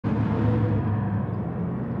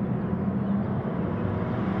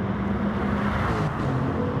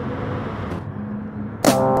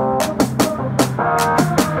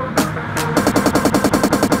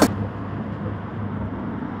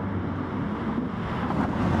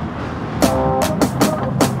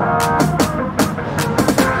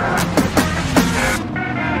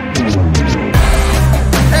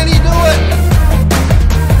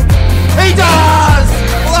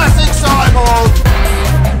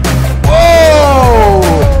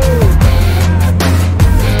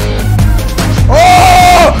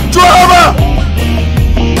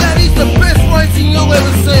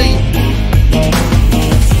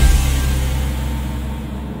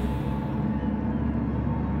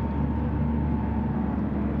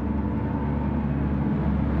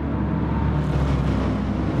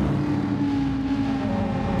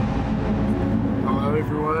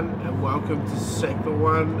welcome to Sector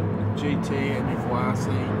 1 GT and FYRC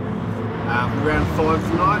round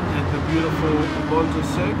 5 tonight at the beautiful Monza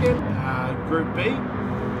circuit, Group B.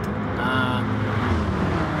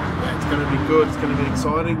 Yeah, it's going to be good, it's going to be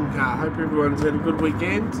exciting. Hope everyone's had a good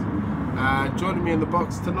weekend. Joining me in the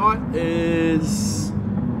box tonight is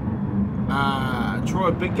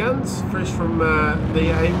Troy Big Guns, fresh from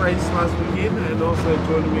the A race last weekend, and also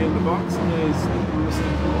joining me in the box is Mr.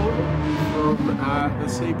 Voon from the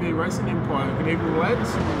CP Racing Empire. Good evening,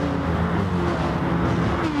 lads.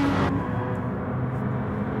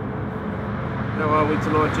 How are we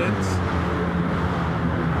tonight, gents?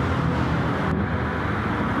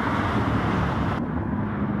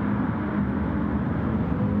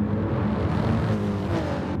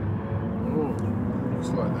 Oh, looks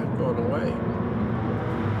like they've gone away.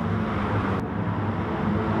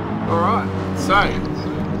 Alright, so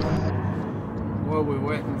while we're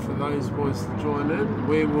waiting for those boys to join in,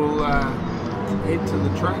 we will head to the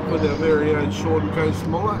track with our very own Schniko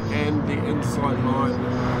Smaller and the inside line,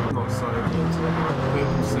 not so the inside line, the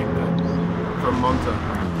purple sector from Monza.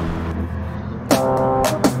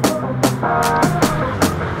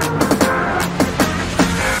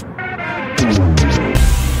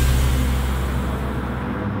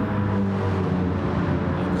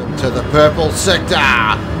 Welcome to the purple sector.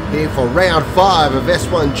 Here for round 5 of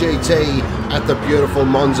S1 GT at the beautiful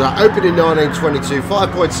Monza. Opened in 1922,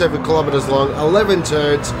 5.7 kilometres long, 11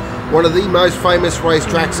 turns. One of the most famous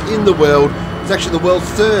racetracks in the world. It's actually the world's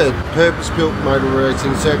 3rd purpose-built motor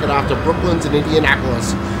racing circuit after Brooklands and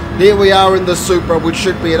Indianapolis. Here we are in the Supra, which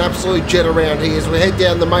should be an absolute jet around here as we head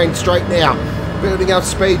down the main straight now. Building up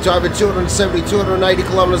speed to over 270, 280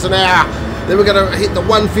 kilometres an hour. Then we're going to hit the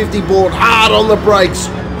 150 board, hard on the brakes.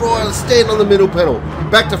 Right, stand on the middle pedal.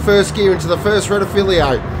 Back to first gear into the first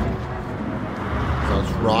retafilio. So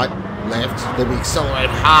it's right, left, then we accelerate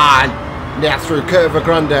hard. Now through Curva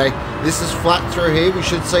Grande. This is flat through here. We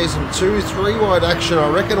should see some 2-3 wide action, I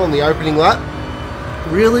reckon, on the opening lap.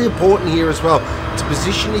 Really important here as well to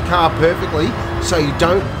position your car perfectly so you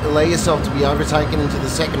don't allow yourself to be overtaken into the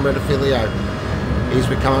second retafilio. As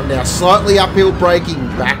we come up now, slightly uphill braking,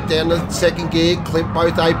 back down to second gear, clip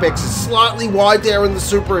both apexes, slightly wide there in the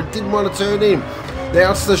Supra, it didn't want to turn in.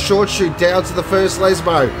 Now it's the short shoot down to the first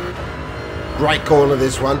Lesmo. Great corner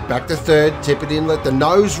this one, back to third, tip it in, let the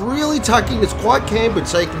nose really tuck in, it's quite cambered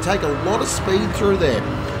so you can take a lot of speed through there.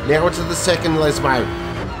 Now into the second Lesmo.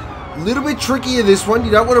 A little bit trickier this one,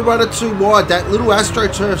 you don't want to run it too wide, that little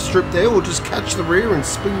AstroTurf strip there will just catch the rear and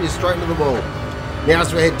spin you straight into the wall. Now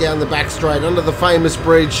as we head down the back straight under the famous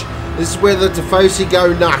bridge, this is where the Tifosi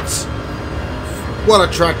go nuts. What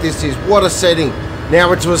a track this is, what a setting.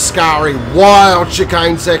 Now into Ascari, wild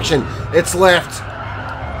chicane section. It's left,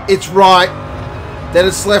 it's right, then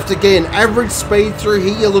it's left again. Average speed through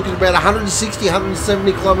here, you're looking at about 160,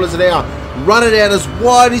 170 kilometres an hour. Run it out as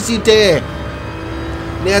wide as you dare.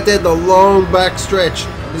 Now down the long back stretch.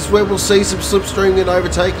 This is where we'll see some slipstreaming and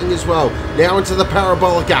overtaking as well. Now into the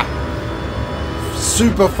Parabolica.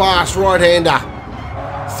 Super fast right-hander.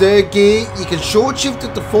 Third gear, you can short shift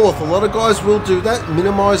it to fourth. A lot of guys will do that.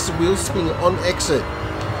 Minimise the wheel spin on exit.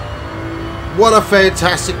 What a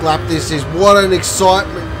fantastic lap this is. What an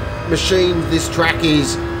excitement machine this track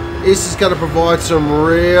is. This is going to provide some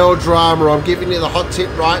real drama. I'm giving you the hot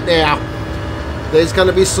tip right now. There's going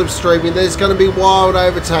to be slipstreaming. There's going to be wild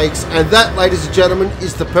overtakes. And that, ladies and gentlemen,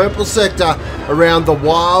 is the purple sector around the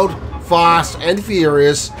wild, fast and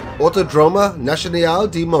furious Autodromo Nationale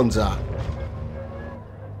di Monza.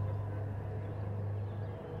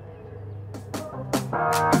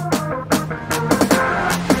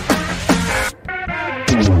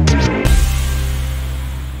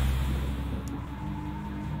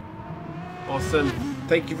 Awesome.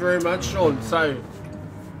 Thank you very much, Sean. So,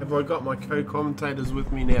 have I got my co-commentators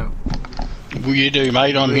with me now? Well, you do,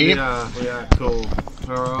 mate. I'm here. We are. Cool.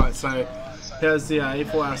 Alright, so how's the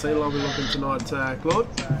FYRC lobby looking tonight, Claude?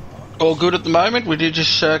 All good at the moment. We did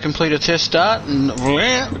just complete a test start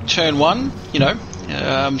and turn 1, you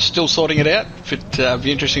know, still sorting it out. It'd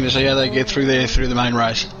be interesting to see how they get through there through the main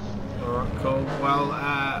race. Alright, cool. Well,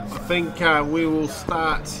 I think we will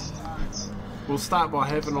start. We'll start by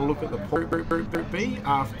having a look at the Group B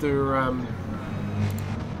after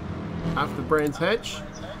Brands Hatch,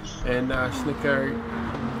 and Schniko,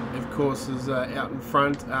 of course, is out in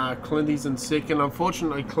front. Clinty's in second.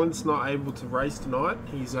 Unfortunately, Clint's not able to race tonight.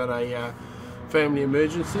 He's at a family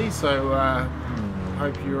emergency, so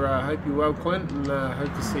hope you're well, Clint, and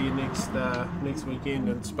hope to see you next weekend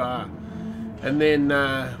in Spa. And then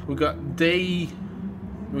we got D,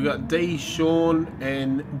 Sean,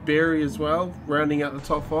 and Barry as well, rounding out the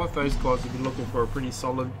top 5. Those guys will be looking for a pretty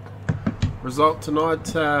solid result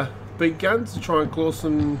tonight, big guns to try and claw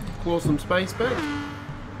some space back.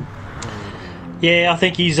 Yeah, I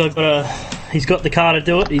think he's got the car to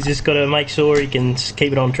do it. He's just got to make sure he can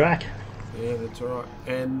keep it on track. Yeah, that's right.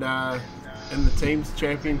 And in the team's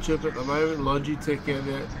championship at the moment, Logitech,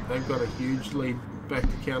 they've got a huge lead back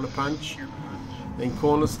to Counterpunch and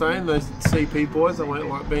Cornerstone. Those CP boys, they won't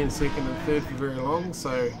like being second and third for very long.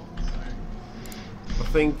 So I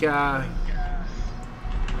think shall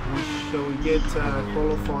we get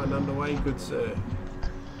qualifying underway, good sir?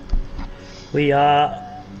 We are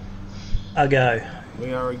a go.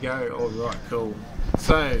 We are a go. All right, cool.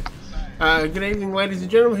 So, good evening, ladies and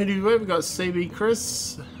gentlemen. Who do we have? We got CB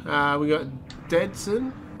Chris. We got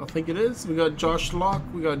Dadson, I think it is. We got Josh Locke.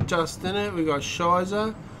 We got Justin it. We got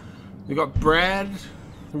Shizer. We got Brad.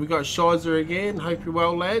 We got Shizer again. Hope you're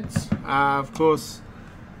well, lads. Of course,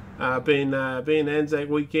 being Anzac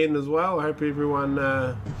weekend as well. I hope everyone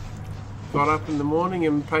got up in the morning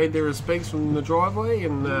and paid their respects from the driveway.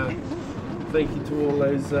 And thank you to all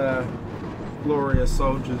those glorious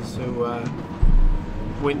soldiers who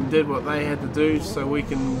went and did what they had to do so we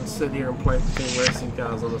can sit here and play for 10 racing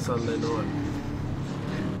cars on a Sunday night.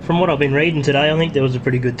 From what I've been reading today, I think there was a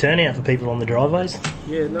pretty good turnout for people on the driveways.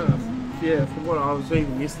 Yeah, from what I was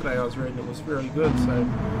reading yesterday, I was reading it was really good, so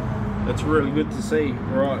it's really good to see.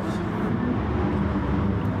 Right.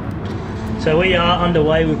 So we are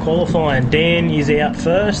underway with qualifying. Dan is out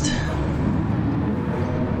first.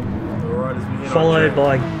 Alright, as we head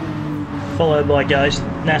followed by Ghost,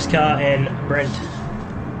 NASCAR and Brent.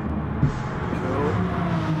 Cool.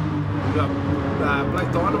 We've got Black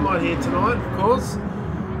Dynamite here tonight, of course.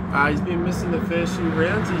 He's been missing the first few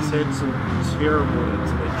rounds. He's had some terrible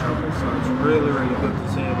internet trouble, so it's really, really good to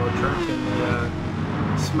see him on track in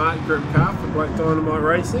the Smart Group car for Black Dynamite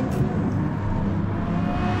Racing.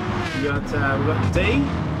 We got D in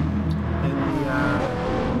the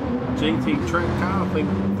GT track car. I think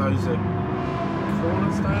those are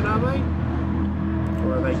Cornerstone, are they? Or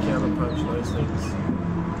are they Counterpunch, those things?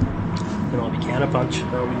 It might be Counterpunch.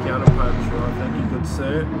 They'll be Counterpunch, right? Thank you, good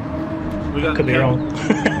sir. We got Could be wrong.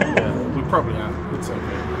 Yeah, we probably are. It's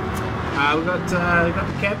okay. We got the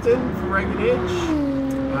captain for Ragged Edge.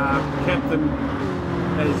 Captain,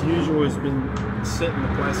 as usual, has been setting the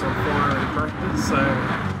place on fire in practice. So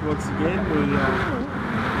once again, we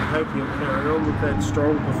hope he'll carry on with that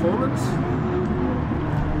strong performance.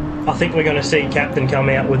 I think we're going to see Captain come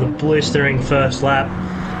out with a blistering first lap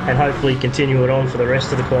and hopefully continue it on for the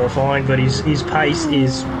rest of the qualifying. But his pace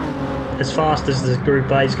is as fast as the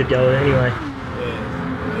Group A's could go anyway. Yeah,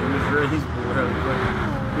 he's really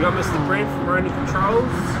quick. We got MrBrent from Ronin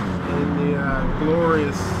Controls in the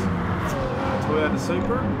glorious Toyota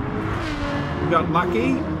Supra. We got Lucky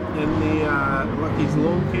in the Lucky's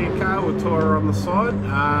lawn care car with tyre on the side.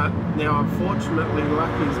 Now, unfortunately,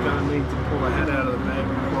 Lucky's going to need to pull a hat out of the bag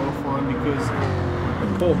in qualifying because the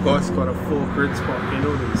poor guy's got a 4 grid spot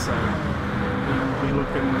penalty, so we'll be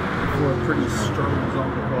looking for a pretty strong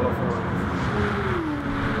result in qualifying.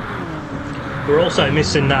 We're also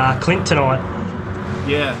missing Clint tonight.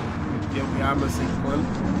 Yeah, we are missing Clint,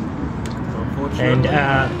 unfortunately. And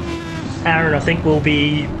Aaron, I think, will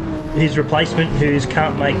be his replacement, who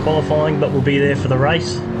can't make qualifying but will be there for the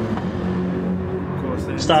race. Of course,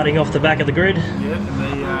 starting off the back of the grid. Yeah, and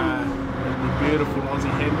the beautiful Aussie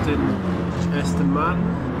Hampton Aston Martin,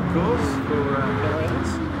 of course, for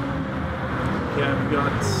powerhouse. Yeah,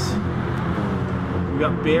 we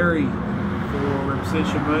got Barry for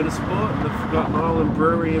Obsession Motorsport and the Forgotten Island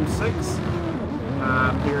Brewery M6.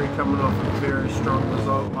 Barry coming off a very strong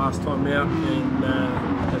result last time out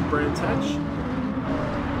at Brands Hatch.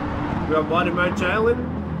 We got Mighty Mo Jalen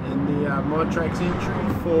in the My Tracks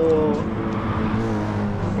entry for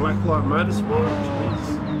Blacklight Motorsport. Jeez,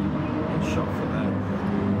 good shot for that.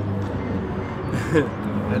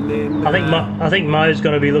 And then I think Mo's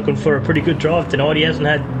going to be looking for a pretty good drive tonight. He hasn't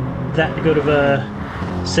had that good of a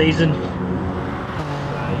season. He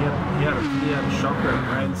had a shocker at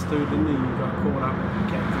Brands too, didn't he? He got caught up with the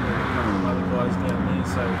captain and a couple of other guys down there,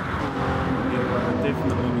 so he'll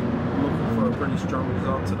definitely be looking for a pretty strong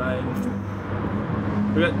result today.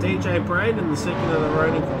 We got DJBrain in the second of the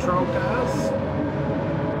Ronin Control cars.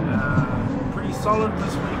 Pretty solid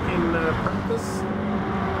this week in practice.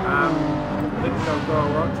 I think they'll go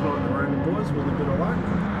alright tonight, the Ronin boys, with a bit of luck.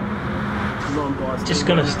 Non-biased. Just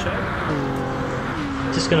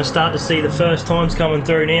gonna start to see the first times coming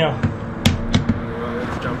through now. Well,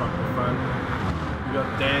 let's jump up the front. We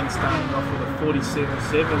got Dan starting off with a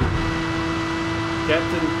 47.7.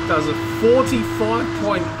 Captain does a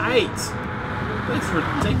 45.8. That's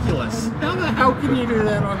ridiculous. How the hell can you do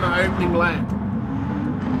that on the opening lap?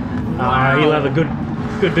 He'll have a good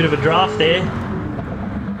bit of a draft there.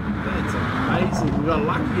 That's amazing. We got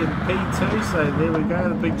lucky in P2, so there we go.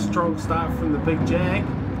 The big strong start from the big Jag.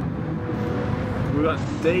 We got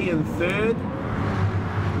D in third.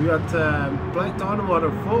 We got Black Dynamite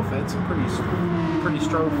in fourth. That's a pretty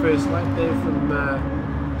strong first lap there from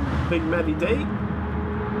Big Matty D. We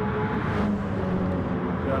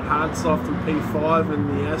got Hard Soft in P5 and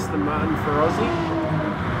the Aston Martin for Aussie.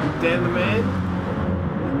 Dan the Man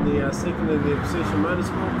in the second of the Obsession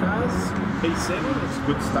Motorsport cars. P7. That's a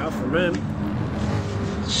good start from him.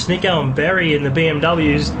 Schniko and Barry in the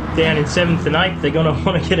BMWs down in 7th and 8th. They're going to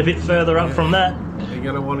want to get a bit further up from that. They're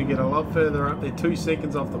going to want to get a lot further up. They're 2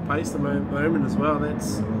 seconds off the pace at the moment as well.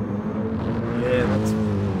 That's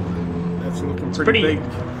looking pretty big.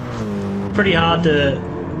 Pretty hard to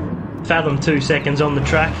fathom 2 seconds on the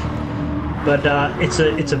track, but it's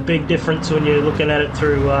a big difference when you're looking at it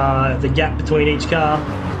through the gap between each car.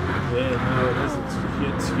 Yeah, no, it isn't.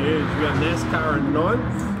 It's huge. We got NASCAR in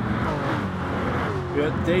 9th. We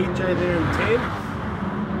got DJ there in 10th.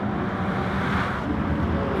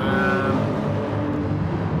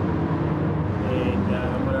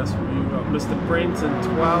 What else have we got? MrBrent in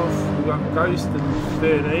 12th. We got Ghost in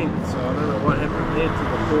 13th. So I don't know what happened there to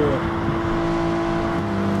the poor.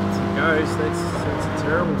 To Ghost. That's a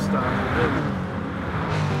terrible start for him.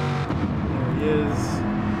 He is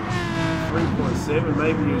 3.7.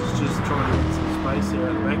 Maybe he was just trying to get some space here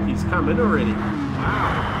at the back. He's come in already.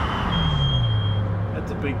 Wow.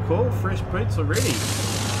 That's a big call. Fresh boots already.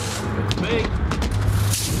 It's big.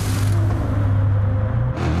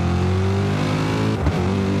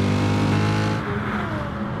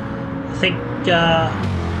 I think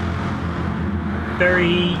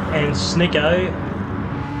Berry and Schniko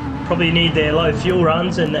probably need their low fuel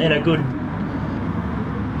runs and a good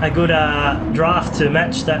draft to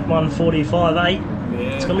match that 1:45.8.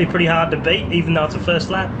 Yeah. It's going to be pretty hard to beat, even though it's a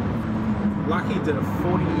first lap. Lucky did a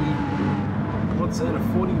 40. What's that? A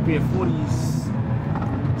 40 be a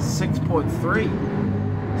 46.3.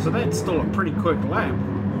 So that's still a pretty quick lap.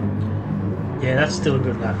 Yeah, that's still a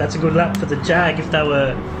good lap. That's a good lap for the Jag. If they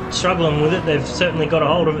were struggling with it, they've certainly got a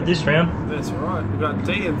hold of it this round. That's right. We've got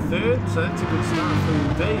D in third, so that's a good start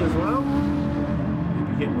from D as well. He'll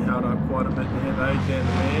be getting held up quite a bit there though, Dan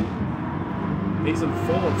the Man. He's in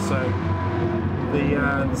fourth, so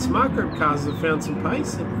the Smart Group cars have found some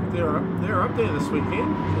pace. They're up there this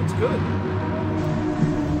weekend. That's good.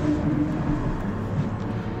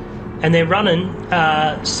 And they're running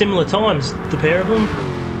similar times, the pair of them.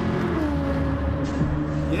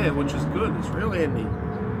 Yeah, which is good. It's really handy.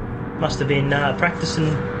 Must have been practicing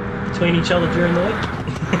between each other during the week.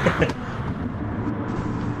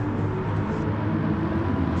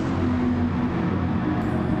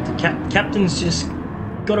 The captain's just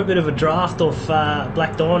got a bit of a draft off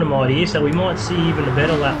Black Dynamite here, so we might see even a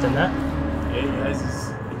better lap than that. Yeah, he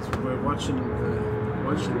has. We're watching there.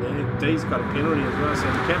 D's got a penalty as well, so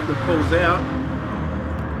the captain pulls out.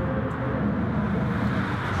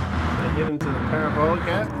 They head into the parabolic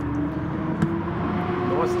gap.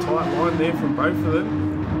 Nice tight line there from both of them.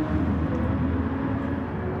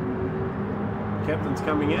 Captain's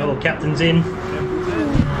coming in. Oh, captain's in. Captain's in.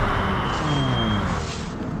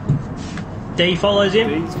 D follows him.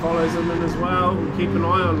 D follows him in as well. Keep an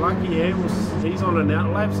eye on Lucky here. He's on an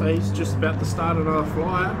outlap, so he's just about to start another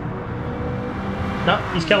flyer. No,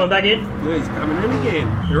 he's coming back in. Yeah, he's coming in again.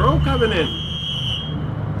 They're all coming in.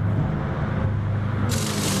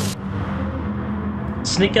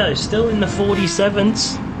 Schniko still in the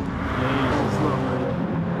 47s. Yeah, it's not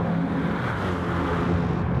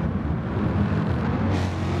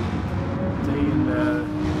really. D and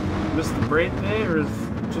MrBrent there is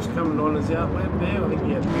just coming on his outlap there. I think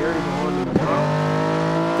he had Barry behind him as well.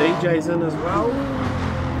 DJ's in as well.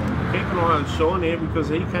 Keep an eye on Sean here because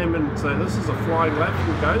he came in, so this is a flying lap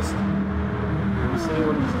from Ghost. You see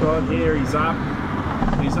what he's got here. He's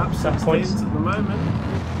up 6 points at the moment.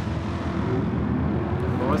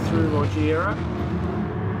 Nice through Rogiera.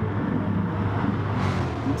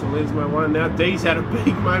 Into Lesmo 1. Now D's had a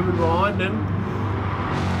big moment behind him.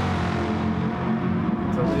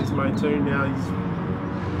 To Lesmo 2 now. He's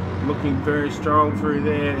looking very strong through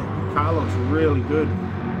there. Car looks really good.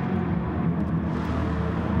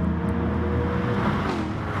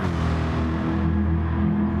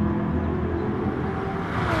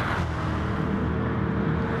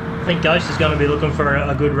 I think Ghost is going to be looking for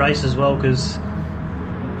a good race as well, because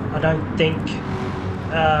I don't think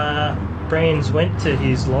Brands went to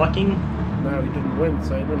his liking. No, he didn't win,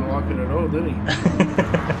 so he didn't like it at all, did he?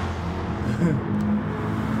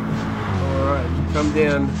 Alright, come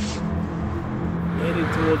down heading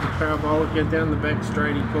towards the parabolic, go down the back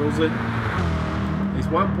straight, he calls it. He's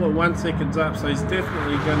 1.1 seconds up, so he's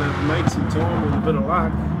definitely going to make some time with a bit of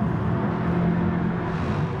luck.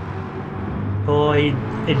 Oh,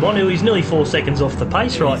 he'd want to. He's nearly 4 seconds off the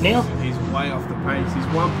pace right now. He's way off the pace. He's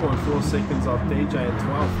 1.4 seconds off DJ at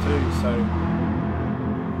 12 too, so...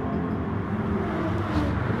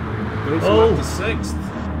 Boots him up to 6th.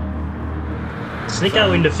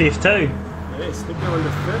 Schniko into 5th too. Yeah, Schniko into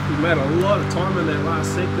 5th. He made a lot of time in that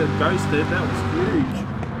last sector. Ghosted. That was huge.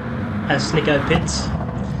 As Schniko pits.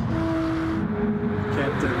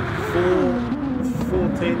 Captain,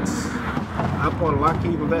 4/10 up on Lucky.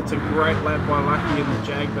 Well, that's a great lap by Lucky in the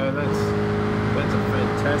Jag though. That's a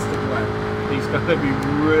fantastic lap. He's going to be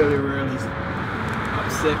really, really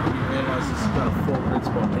upset when he realises he's got a 4-minute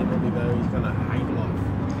spot penalty though. He's going to hate life.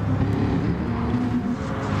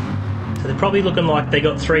 So they're probably looking like they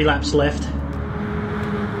got 3 laps left.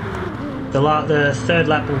 The third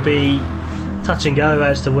lap will be touch and go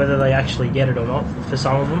as to whether they actually get it or not for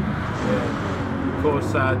some of them. Yeah. Of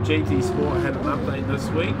course, GT Sport had an update this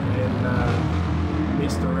week and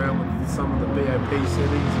messed around with some of the BOP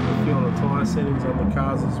settings and the fuel and tyre settings on the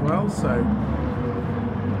cars as well. So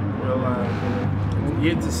we'll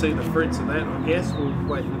yet to see the fruits of that. I guess we'll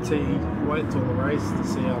wait until the race to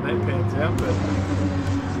see how that pans out. But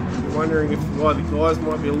I'm wondering if why the guys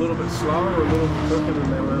might be a little bit slower or a little bit quicker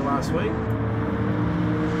than they were last week.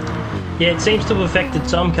 Yeah, it seems to have affected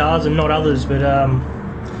some cars and not others, but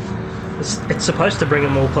it's supposed to bring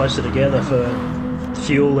them all closer together for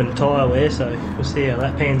fuel and tyre wear, so we'll see how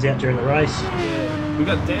that pans out during the race. Yeah, we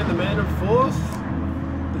got Dan the Man in 4th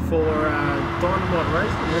before Dynamite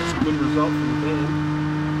Racing. That's a good result from Dan.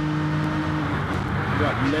 We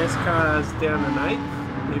got NASCAR's down in 8th.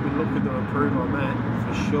 They've been looking to improve on that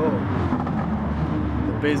for sure.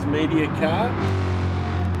 The Bez Media car.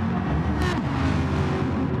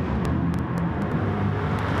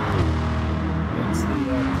 That's the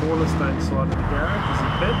cornerstone side of the garage as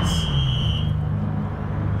it pits.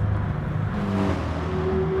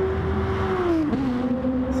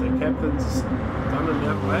 So Captain's done an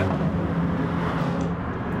out lap.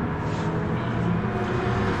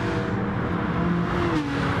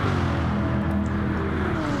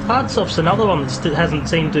 Hardsoft's another one that hasn't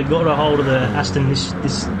seemed to have got a hold of the Aston this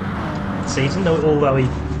season, although he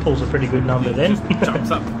pulls a pretty good number then.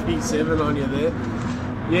 Jumps up to P7 on you there.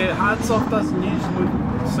 Yeah, Hardsoft doesn't usually,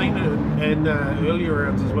 we've seen it in earlier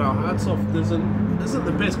rounds as well. Hardsoft isn't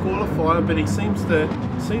the best qualifier, but he seems to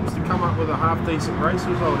come up with a half decent race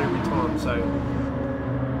result every time. So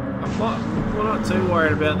we're not too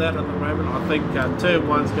worried about that at the moment. I think turn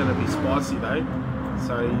 1's going to be spicy though,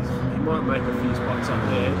 so he might make a few spots up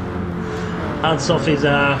there. Hardsoft is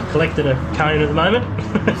collecting a cone at the moment.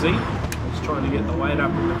 Is he? He's trying to get the weight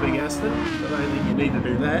up in the big Aston. I don't think you need to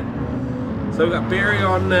do that. So we've got Barry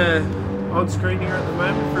on screen here at the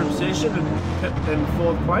moment for Obsession and in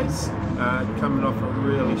 4th place, coming off a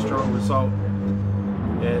really strong result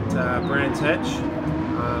at Brands Hatch.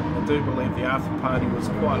 I do believe the after party was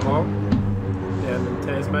quite long down in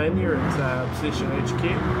Tasmania at Obsession HQ.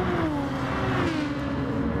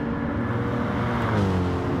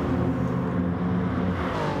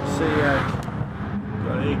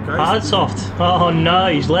 Hardsoft. Oh no,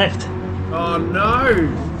 he's left. Oh no!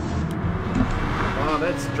 Oh,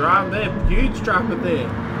 that's drama there. Huge drama there.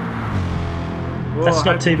 Well, that's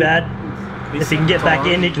not too bad. If he can get back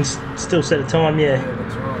in, he can still set a time, yeah. Yeah,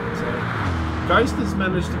 that's right. So, Ghost has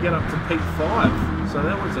managed to get up to P5, so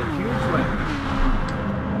that was a huge lap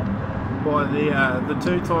by the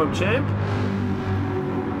 2-time champ.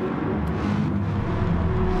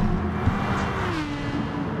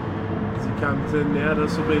 As he comes in now,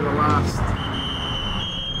 this will be the last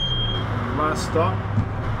stop.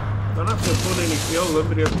 Don't have to put any fuel in,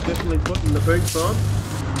 but he'll definitely put in the boots on.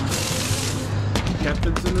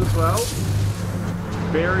 Captain's in as well.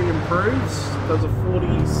 Barry improves, does a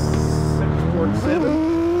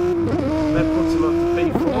 46.7. That puts him up to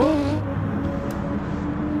P4.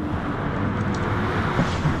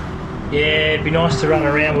 Yeah, it'd be nice to run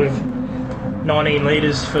around with 19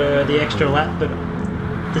 litres for the extra lap, but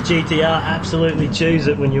the GTR absolutely chews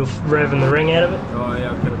it when you're revving the ring out of it. Oh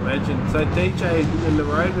yeah, I can imagine. So DJ in the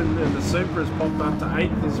Ronin and the Supra has popped up to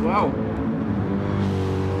 8th as well.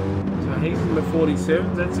 So he's in the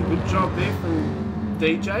 47s. That's a good job there from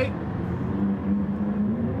DJ.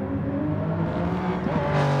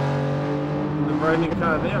 And the Ronin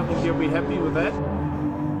car there, I think he'll be happy with that.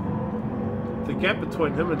 The gap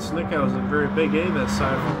between him and Schniko isn't very big either, so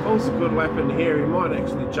if he pulls a good lap in here, he might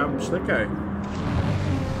actually jump Schniko.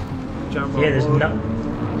 Yeah, there's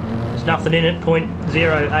nothing in it,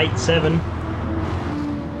 .087.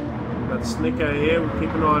 got Schniko here. We'll keep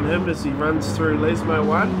an eye on him as he runs through Lesmo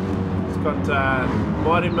 1. He's got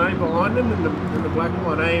Mighty May behind him in the black and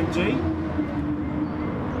white AMG.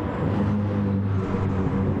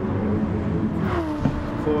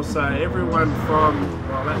 Of course, everyone from,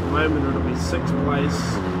 well, at the moment it'll be 6th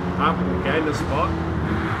place up will gain a spot.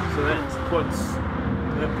 So that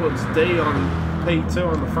puts D on P2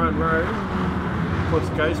 on the front row. Puts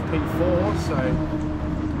Ghost P4. So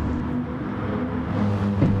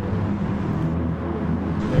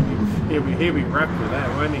he'll be wrapped with that,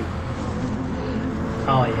 won't he?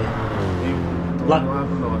 Oh yeah. He'll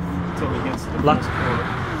love a knife until he gets to the first corner.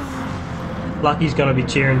 Lucky's going to be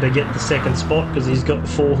cheering to get the 2nd spot because he's got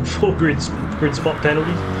four grid spot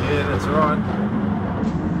penalties. Yeah, that's right.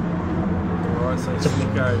 Alright, so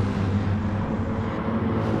Schniko.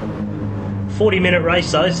 40-minute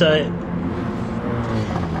race though, so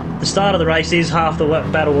the start of the race is half the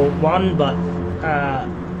battle won, but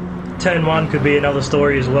turn 1 could be another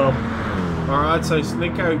story as well. Alright, so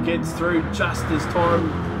Schniko gets through just as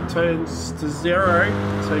time turns to 0,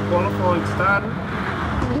 so qualifying started.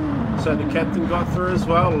 So the captain got through as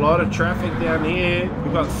well. A lot of traffic down here.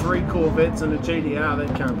 We've got 3 Corvettes and a GDR.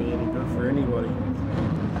 That can't be any good for anybody.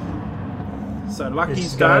 So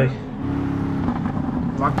Lucky's done.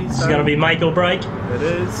 Lucky's It's going to be make or break. It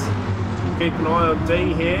is. Keep an eye on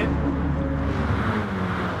D here.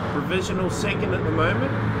 Provisional 2nd at the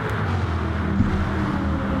moment.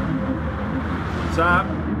 It's up.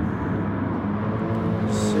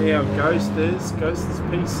 See how Ghost is. Ghost is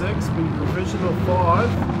P6, be provisional 5.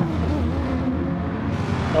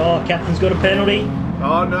 Oh, captain's got a penalty.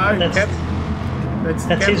 Oh no, that's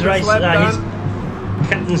his race. Lap His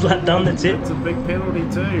captain's lap done, that's it. It's a big penalty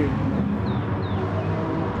too.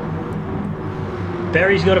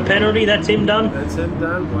 Barry's got a penalty, that's him done. That's him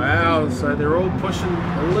done. Wow, so they're all pushing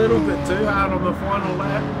a little bit too hard on the final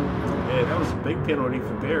lap. Yeah, that was a big penalty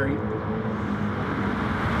for Barry.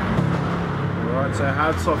 Alright, so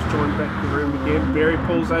Hardsoft's joined back the room again. Barry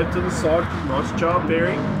pulls over to the side. Nice job,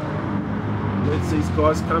 Barry. Lets these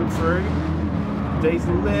guys come through. D's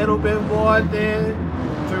a little bit wide there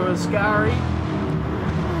through a scurry.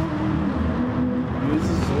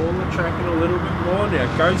 Uses all the tracking a little bit more. Now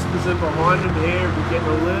Ghost is in behind him here. We're getting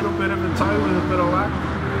a little bit of a tow with a bit of luck.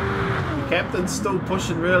 The captain's still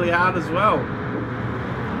pushing really hard as well.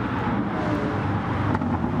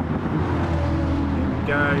 Here we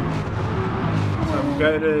go. So we'll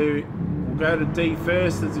go to D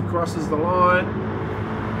first as he crosses the line.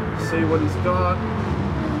 See what he's got.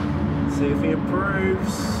 See if he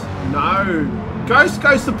improves. No. Ghost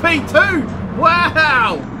goes to P2.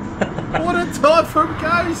 Wow. What a time from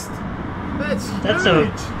Ghost. That's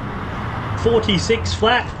huge. A 46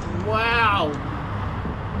 flat. Wow.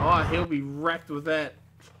 Oh, he'll be wrapped with that.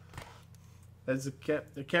 As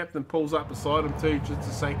the captain pulls up beside him too, just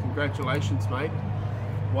to say congratulations, mate.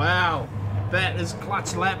 Wow. That is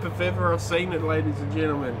clutch lap if ever I've seen it, ladies and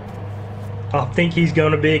gentlemen. I think he's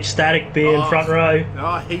going to be ecstatic being front row.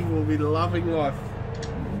 Oh, he will be loving life.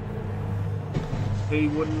 He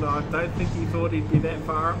wouldn't, I don't think he thought he'd be that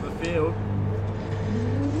far up the field.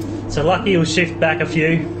 So Lucky will shift back a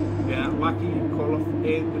few. Yeah, Lucky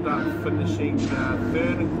ended up finishing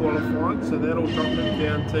 3rd in qualifying, so that'll drop him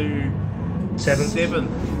down to 7th.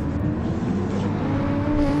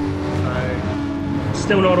 So,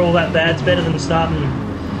 still not all that bad. It's better than starting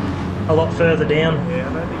a lot further down. Yeah,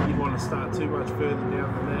 I don't think you'd want to start too much further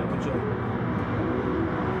down than that, would you?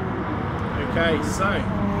 Okay, so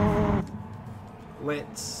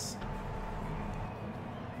let's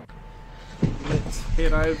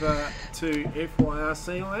head over to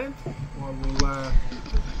FYRC land. I will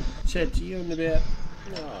chat to you in about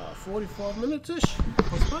 45 minutes-ish,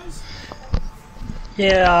 I suppose.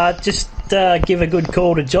 Yeah, just give a good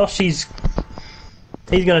call to Josh. He's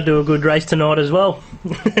going to do a good race tonight as well.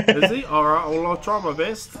 Is he? Alright, well I'll try my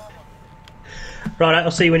best. Right,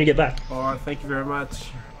 I'll see you when you get back. Alright, thank you very much.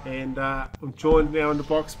 And I'm joined now in the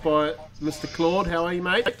box by Mr. Claude. How are you,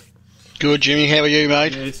 mate? Good, Jimmy. How are you,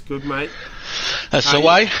 mate? Yes, good, mate. That's the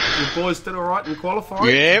way. Your boys did alright in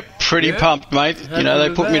qualifying? Yeah, pretty pumped, mate. You know,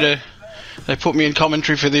 they put me in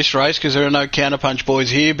commentary for this race because there are no counterpunch boys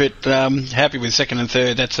here, but happy with 2nd and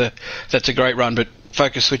 3rd. That's a great run, but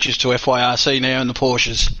focus switches to FYRC now in the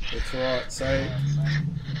Porsches. That's right. So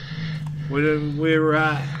we're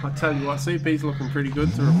I tell you what, CP's looking pretty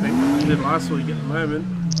good to repeat what they did last week at the moment.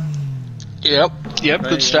 Yep,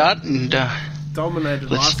 good start and dominated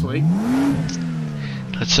last week.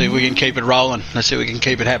 Let's see if we can keep it rolling. Let's see if we can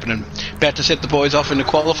keep it happening. About to set the boys off into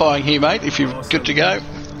qualifying here, mate, if you're good to go.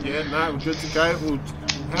 Yeah, no, we're good to go. We'll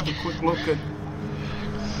have a quick look at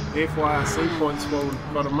FYRC points while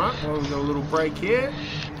we've got them up. Well, we've got a little break here.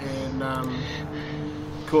 And,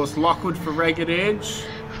 of course, Lockwood for Ragged Edge.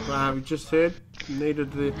 We just heard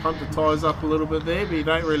needed to pump the tyres up a little bit there, but you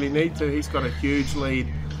don't really need to. He's got a huge lead.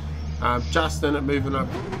 Just in it, moving up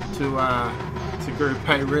to Group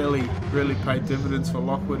A, really paid dividends for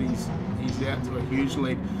Lockwood. He's out to a huge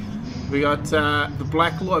lead. We got the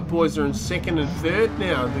Blacklight boys are in second and third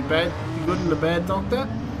now. The good and the bad doctor.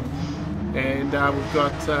 And we've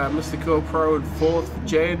got Mr. Cool Pro in fourth for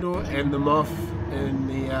Jandor, and the Moff in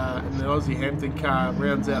the Aussie Hampton car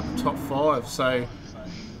rounds out the top 5. So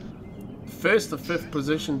first to fifth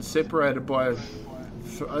position separated by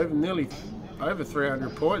nearly over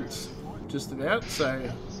 300 points, just about. So,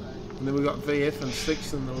 and then we got VF and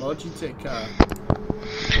 6th in the Logitech car.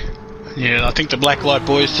 Yeah, I think the Blacklight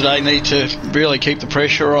boys today need to really keep the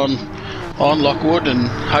pressure on Lockwood, and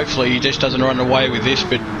hopefully he just doesn't run away with this.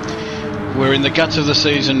 But we're in the guts of the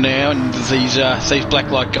season now, and these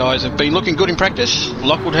Blacklight guys have been looking good in practice.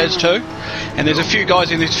 Lockwood has too, and there's a few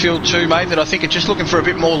guys in this field too, mate, that I think are just looking for a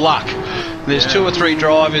bit more luck. There's 2 or 3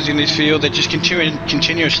 drivers in this field that just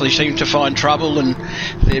continuously seem to find trouble, and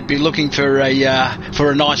they'd be looking for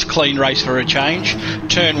a nice clean race for a change.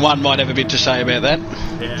 Turn 1 might have a bit to say about that.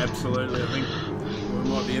 Yeah, absolutely. I think we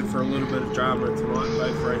might be in for a little bit of drama tonight in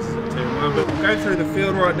both races at Turn 1. But we'll go through the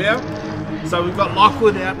field right now. So we've got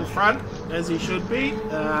Lockwood out in front, as he should be, in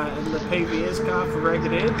the PVS car for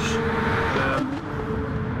Ragged Edge.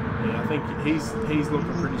 Yeah, I think he's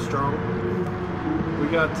looking pretty strong. We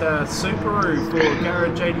got Supra for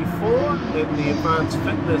Garage 84 in the Advanced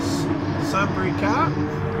Fitness Sunbury car.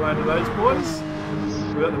 Hello to those boys.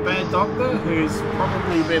 We got the Bad Doctor, who's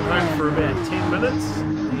probably been home for about 10 minutes.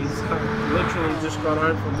 He's literally just got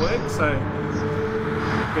home from work, so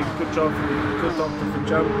good job for the good doctor for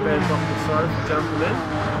jumping. Bad Doctor, sorry, for jumping in.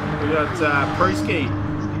 We got Prusky.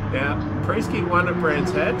 Now, Prusky won at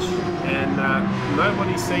Brands Hatch, and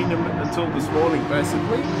nobody's seen him until this morning,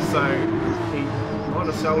 basically. So he might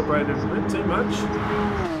have celebrated a bit too much,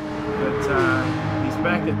 but he's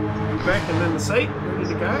back and in the seat, ready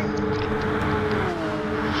to go.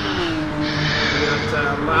 We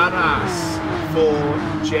got Lardas for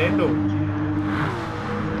Jandal,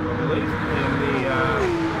 I believe, in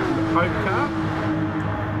the Pope car.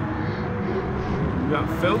 We got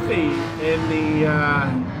Filthy in the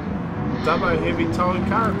Dubbo Heavy Towing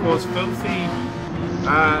car. Of course, Filthy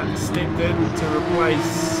stepped in to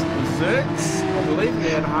replace Zerks. I believe he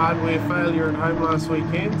had hardware failure at home last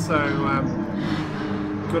weekend, so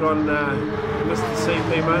good on Mr.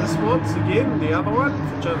 CP Motorsports again, the other one,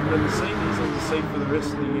 for jumping in the seat. He's in the seat for the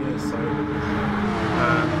rest of the year, so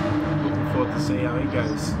looking forward to see how he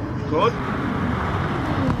goes. Good.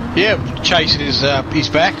 Yeah, Chase is he's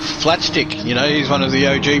back, flat stick. You know, he's one of the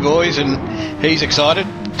OG boys, and he's excited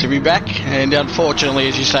to be back. And unfortunately,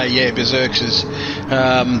 as you say, yeah, Berserks has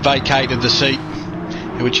vacated the seat,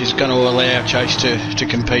 which is going to allow Chase to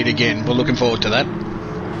compete again. We're looking forward to that.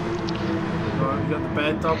 Right, we've got the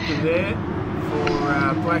Bad Doctor there for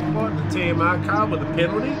Blacklight, the TMR car with a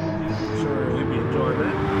penalty. I'm sure he'll be enjoying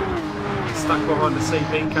that. Stuck behind the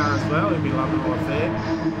CP car as well, he'll be loving life there.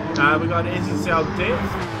 We got SSL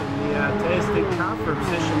Death in the Tastic car for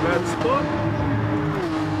Obsession Motorsport.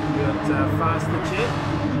 We got Faster Jet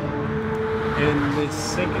in the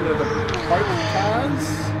second of the Pope cars,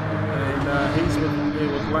 and he's with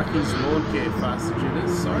Lucky's Lawn Care. Faster Jet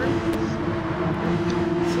is, sorry.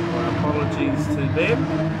 So apologies to them.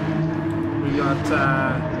 We got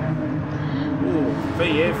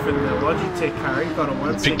VF in the Logitech car. He got a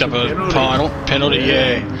 1 second picked up a penalty,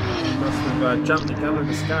 yeah. He must have jumped the gun in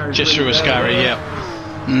the scurry. Just through a scurry, yeah.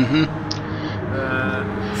 Then we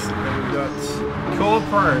got Core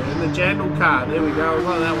Pro in the Jandal car. There we go, we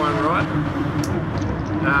got that one right.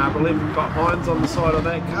 I believe we've got Hines on the side of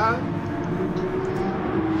that car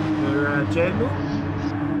for Jandal.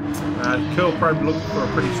 Curl Pro looking for a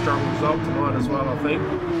pretty strong result tonight as well, I think.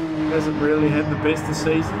 Hasn't really had the best of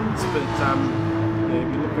seasons, but yeah, he'll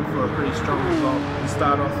be looking for a pretty strong result to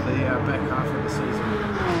start off the back half of the season.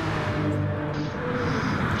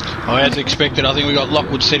 As expected, I think we got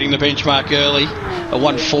Lockwood setting the benchmark early, a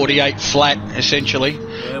 148 flat essentially,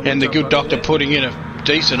 yeah, and the good doctor putting in a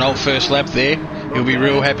decent old first lap there. He'll be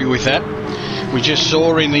real happy with that. We just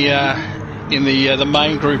saw in the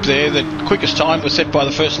main group there that quickest time was set by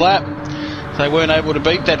the first lap. They weren't able to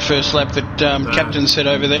beat that first lap that Captain set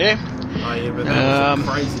over there. Oh yeah, but that was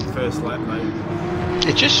a crazy first lap, mate.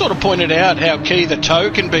 It just sort of pointed out how key the toe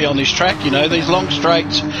can be on this track. You know, these long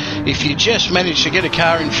straights, if you just manage to get a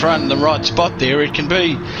car in front in the right spot there, it can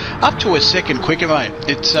be up to a second quicker, mate.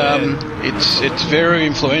 It's very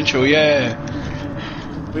influential, yeah.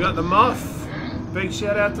 We got the Moth. Big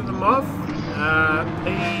shout out to the Moth.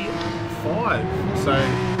 P5. So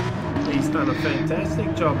he's done a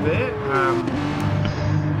fantastic job there.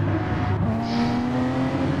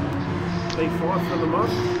 P5 for the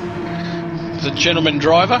Moth. The gentleman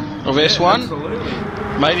driver of S1. Absolutely.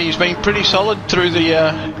 Mate, he's been pretty solid through the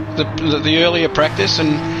earlier practice,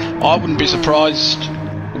 and I wouldn't be surprised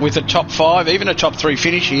with a top 5, even a top 3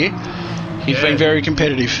 finish here. He's been very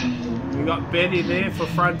competitive. We got Betty there for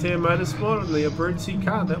Frontier Motorsport and the Abruzzi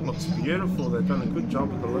car. That looks beautiful. They've done a good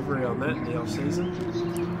job of delivery on that in the off-season.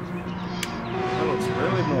 That looks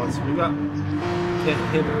really nice. We got the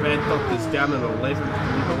Bad Doctors down at 11.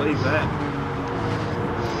 Can you believe that?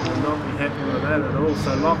 I'll not be happy with that at all.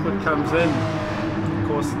 So Lockwood comes in. Of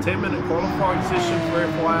course, the 10-minute qualifying session for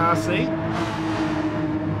FYRC.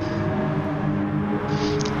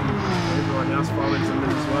 Everyone else follows them in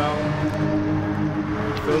as well.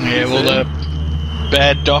 Yeah, well, the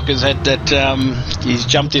Bad Doc has had that, he's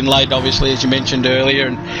jumped in late, obviously, as you mentioned earlier,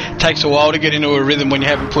 and it takes a while to get into a rhythm when you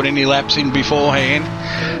haven't put any laps in beforehand.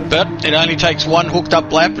 But it only takes one hooked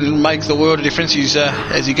up lap and it makes the world of difference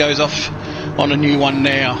as he goes off on a new one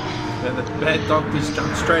now. Yeah, the Bad Doc just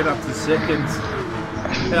jumped straight up to seconds.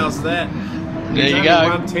 How's that? There you go.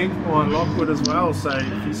 1/10 behind Lockwood as well, so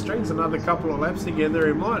if he strings another couple of laps together,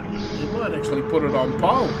 he might actually put it on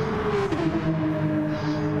pole.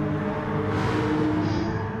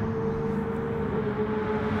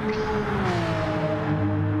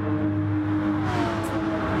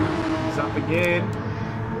 He's up again.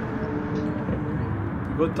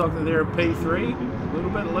 Good doctor there at P3, a little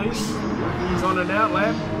bit loose. He's on an out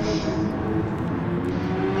lap.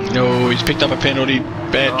 No, he's picked up a penalty.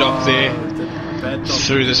 Bad Doc there. Bad Doc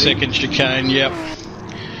through the second chicane, yep.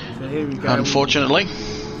 So here we go. Unfortunately.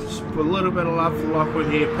 Just a little bit of love for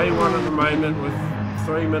Lockwood here. P1 at the moment with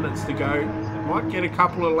 3 minutes to go. Might get a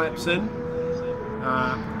couple of laps in.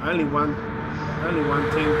 Only 1/10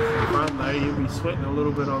 in front though. You'll be sweating a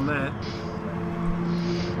little bit on that.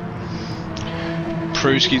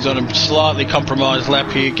 Pruski's on a slightly compromised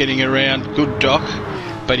lap here, getting around. Good Doc,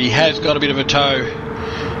 but he has got a bit of a toe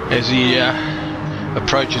as he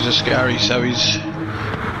approaches Ascari, so he's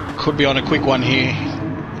could be on a quick one here.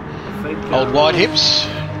 I think, Old wide hips.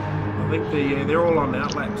 I think they're all on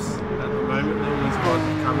outlaps at the moment. All these guys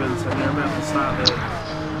have come in, so they're about to start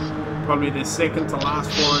probably their second to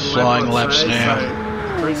last flying laps now. So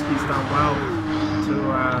Pruski's done well to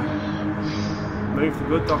move the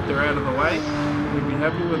good doctor out of the way. We'd be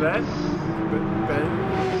happy with that. But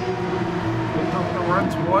good doctor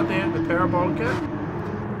runs wide there at the parabolica.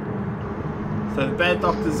 So the Bad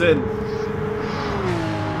Doctor's in.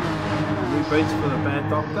 New beats for the Bad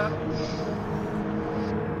Doctor.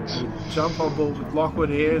 We jump on board with Lockwood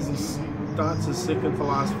here as he starts his second to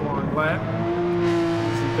last flying lap.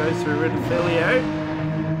 As he goes through Redifilio.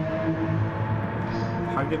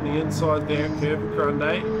 Hugging the inside there at Curva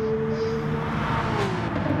Grande.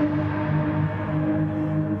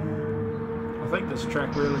 I think this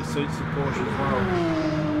track really suits the Porsche as well.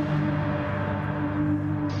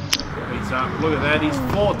 He's up. Look at that. He's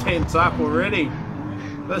 4/10 up already.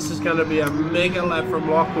 This is going to be a mega lap from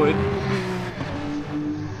Lockwood.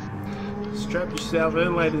 Strap yourself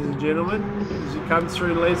in, ladies and gentlemen, as he comes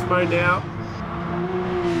through Lesmo now.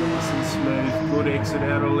 Nice and smooth. Good exit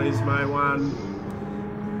out of Lesmo 1.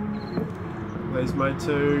 Lesmo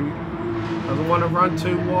 2. Doesn't want to run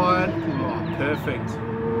too wide. Oh, perfect.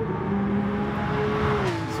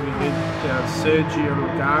 As we hit Sergio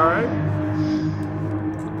Lugaro.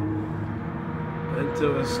 Into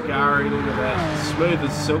Ascari, look at that. Smooth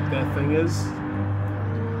as silk that thing is.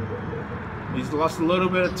 He's lost a little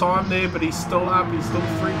bit of time there, but he's still up. He's still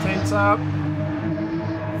 3/10 up.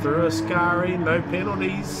 Through Ascari, no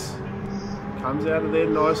penalties. Comes out of there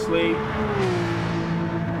nicely.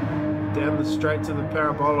 Down the straight to the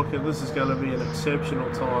parabolic, and this is going to be an exceptional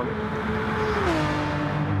time.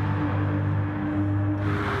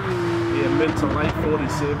 Yeah, mid to late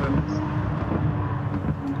 47.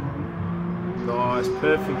 Nice,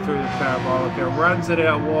 perfect through the parabolica. Runs it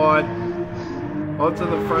out wide. Onto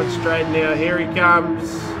the front straight now. Here he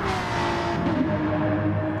comes.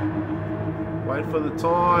 Wait for the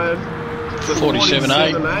time.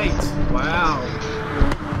 47.8. Wow.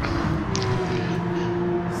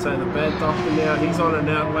 So the Bad Doctor now, he's on an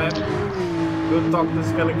out lap. Good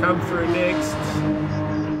Doctor's going to come through next.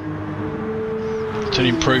 It's an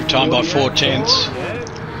improved time by 4/10. Yeah.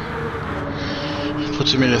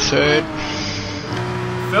 Puts him in a third.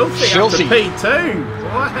 Filthy. Up to P2.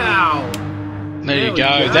 Wow. There you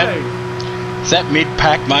go. That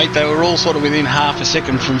mid-pack, mate, they were all sort of within half a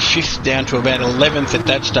second from 5th down to about 11th at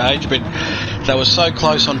that stage, but they were so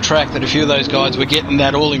close on track that a few of those guys were getting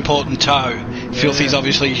that all-important toe. Yeah. Filthy's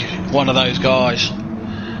obviously one of those guys.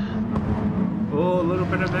 Oh, a little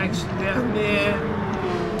bit of action down there.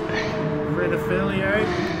 Red Affiliate.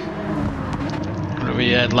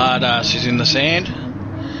 We had Lardas is in the sand.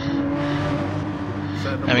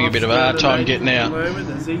 So having a bit of a hard time getting out. Moment,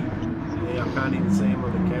 is he? Yeah, I can't even see him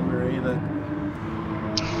on the camera either.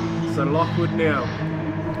 So Lockwood now.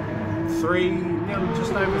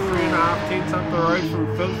 Just over 3.5 tenths up the road from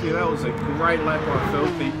Filthy. That was a great lap by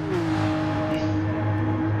Filthy.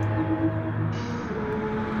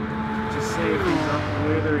 Just see if he's up,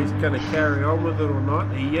 whether he's going to carry on with it or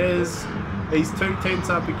not. He is. He's 2 tenths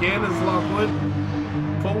up again as Lockwood.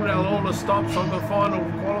 Pulled out all the stops on the final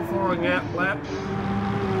qualifying lap.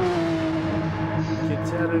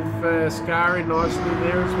 Gets out of Scary nicely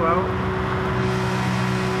there as well.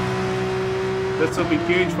 This will be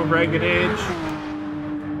huge for Ragged Edge.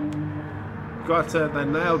 They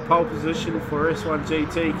nailed pole position for S1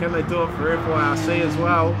 GT. Can they do it for FYRC as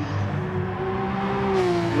well?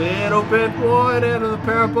 Little bit wide out of the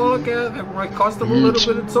parabolica. That might cost them a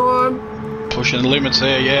little bit of time. Pushing the limits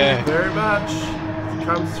there, yeah. Very much.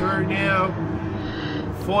 Comes through now.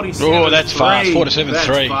 47. Oh, that's fast. 47.3. That's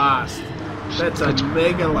fast. That's a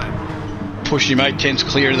mega lap. Pushing him 8 tenths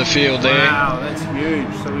clear of the field there. Wow, that's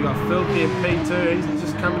huge. So we got Filthy in P2. He's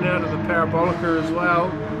just coming out of the parabolica as well.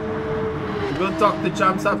 The Good Doctor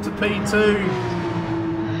jumps up to P2.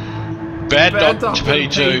 Bad Doctor to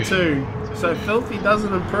P2. So Filthy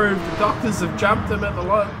doesn't improve. The Doctors have jumped him at the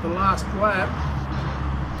last lap.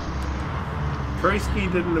 Prusky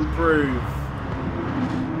didn't improve.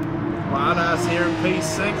 Lardas here in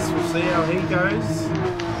P6. We'll see how he goes.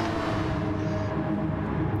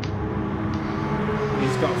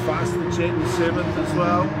 He's got Faster Jet in 7th as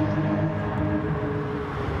well.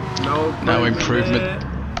 No improvement.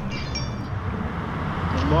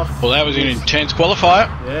 Well, that was an intense qualifier.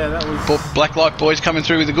 Yeah, that was. Blacklight boys coming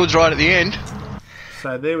through with the goods right at the end.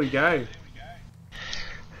 So there we go.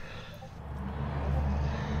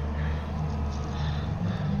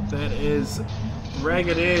 That is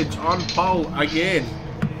Ragged Edge on pole again.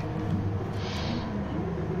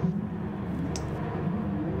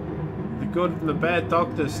 The Good and the Bad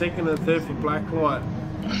Doctor, 2nd and 3rd for Blacklight.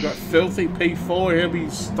 I've got Filthy P4, he'll be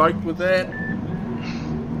stoked with that.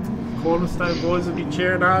 Cornerstone boys will be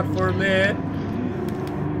cheering hard for him there.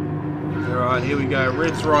 Alright, here we go.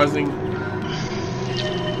 Red's rising.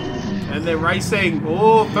 And they're racing.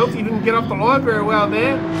 Oh, Filthy didn't get off the line very well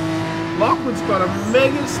there. Lockwood's got a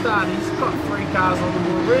mega start. He's got 3 cars on them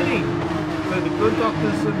already. So the Good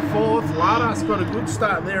Doctor's in 4th. Lardas got a good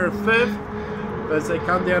start there in 5th. As they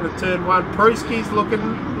come down to turn 1. Prusky's looking.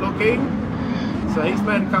 So he's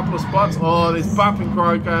made a couple of spots. Oh, there's bump and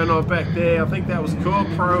grind going on back there. I think that was Core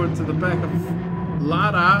Pro into the back of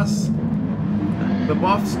Lardas. The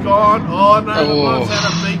Moth's gone. Oh no, the Moth's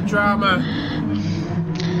had a big drama.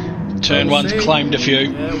 Turn 1's claimed a few.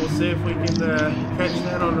 Yeah, we'll see if we can catch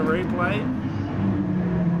that on the replay.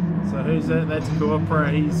 So who's that? That's Core Pro.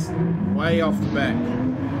 He's way off the back.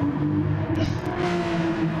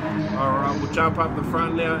 Alright, we'll jump up the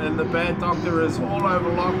front now, and the Bad Doctor is all over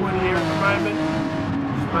Lockwood here at the moment.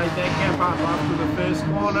 Just made that gap up after the first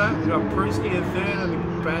corner. We've got Prusky in 3rd and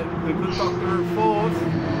the Good Doctor in 4th.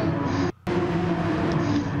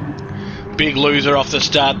 Big loser off the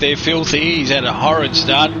start there, Filthy. He's had a horrid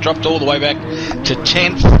start, dropped all the way back to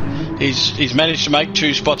 10th. He's managed to make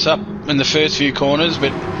 2 spots up in the first few corners,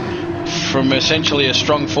 but from essentially a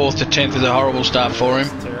strong 4th to 10th is a horrible start for him.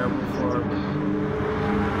 It's terrible for him.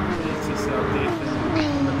 He's just out there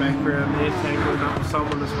in the background there, tangling up with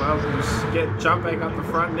someone as well. We'll just jump back up the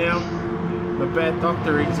front now. The Bad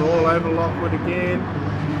Doctor, he's all over Lockwood again.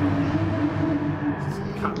 Just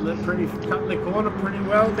cutting the corner pretty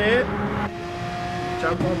well there.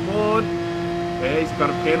 Jump on board. Yeah, he's got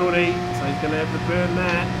a penalty, so he's going to have to burn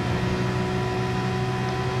that.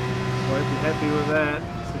 Won't be happy with that.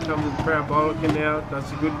 So comes in Parabolica now,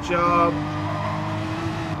 does a good job.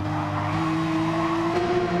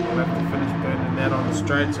 We'll have to finish burning that on the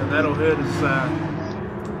straight, so that'll hurt his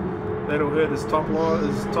top line,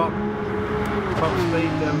 his top speed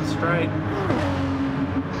down the straight.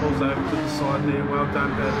 Pulls over to the side there. Well done,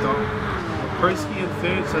 Bad Dog. Prusky in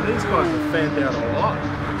 3rd, so these guys have fanned out a lot.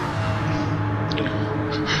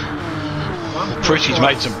 Prusky's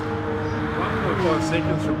made some 1.5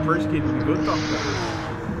 seconds from Prusky to the Good Doctor.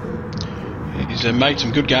 He's made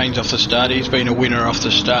some good gains off the start. He's been a winner off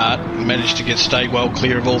the start. Managed to stay well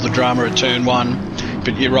clear of all the drama at turn 1.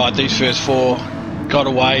 But you're right, these first 4 got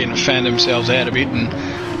away and fanned themselves out a bit, and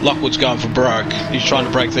Lockwood's going for broke. He's trying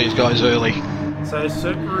to break these guys early. So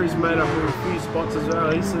Subaru's made up of a few spots as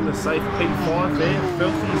well. He's in the safe P5 there.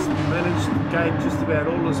 Filthy's managed to gain just about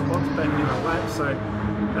all the spots back in a lap, so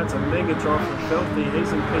that's a mega drive for Filthy.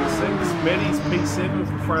 He's in P6. Betty's P7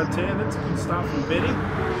 for Frontier. That's good stuff from Betty.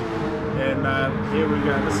 And here we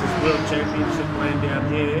go. This is World Championship land down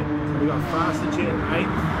here. So we've got Faster Jet in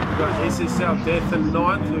 8th. We've got SSL Death in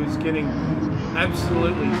 9th, who's getting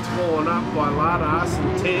absolutely torn up by Lardas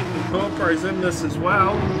and 10th. And Corpo's in this as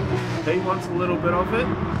well. He wants a little bit of it.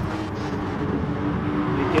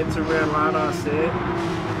 He gets around Lardas there.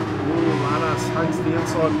 Ooh, Lardas hugs the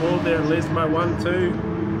inside wall there. Lesmo 1-2.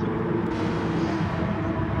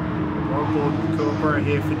 On board with Corpo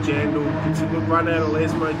here for Jandal. Gets a good run out of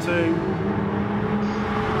Lesmo too.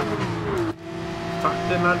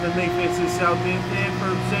 Tucked in underneath SSL there for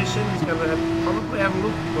obsession. He's going to probably have a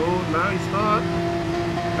look. Oh, no, he's not.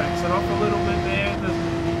 Backs it off a little bit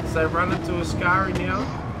there. So they run into Ascari now.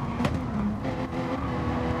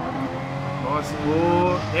 Nice.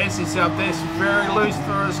 Oh, SSL there's very loose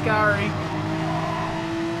for Ascari.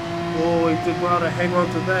 Oh, he did well to hang on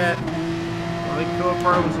to that. I think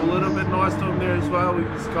Corpo was a little bit nice to him there as well.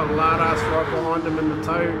 He's got Lardas right behind him in the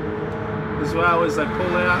toe as well as they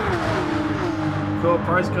pull out.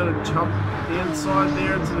 Corpo's going to jump the inside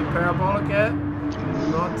there into the parabolic at.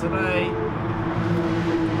 Not today.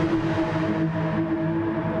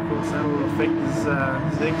 Of course, that will affect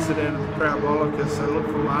his exit out of the parabolic, so look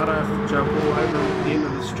for Lardas to jump all over at the end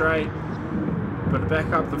of the straight. But back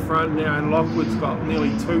up the front now, and Lockwood's got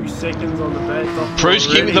nearly 2 seconds on the bad dock.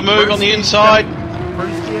 Pruski with the move on the inside.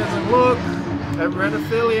 Pruski has a look over at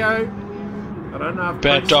Affilio. I don't know if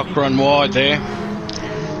bad dock run wide there.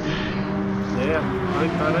 Yeah, I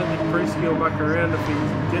don't think Pruski will muck around if he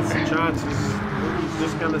gets the chance. He's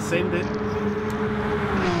just going to send it.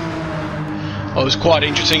 It was quite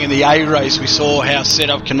interesting in the A race. We saw how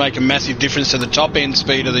setup can make a massive difference to the top end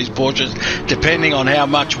speed of these Porsches, depending on how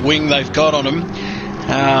much wing they've got on them.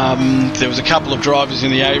 There was a couple of drivers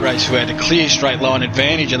in the A race who had a clear straight line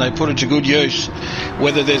advantage, and they put it to good use.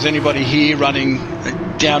 Whether there's anybody here running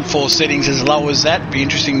downforce settings as low as that, be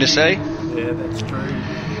interesting to see. Yeah, that's true.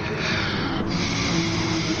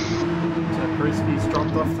 So Pruski's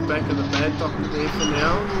dropped off the back of the bad doctor there for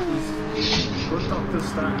now. Good doctor's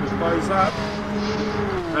starting to close up.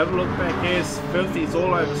 Have a look back here. Filthy's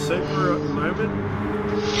all over Supra at the moment.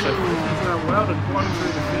 So Filthy's done well to climb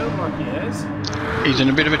through the field like he has. He's in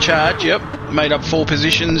a bit of a charge, yep. Made up 4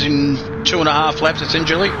 positions in 2.5 laps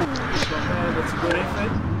essentially. Not bad, that's a good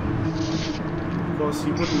effort. Of course,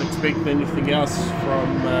 you wouldn't expect anything else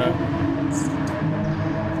from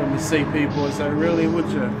the CP boys, though, really, would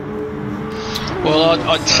you? Well,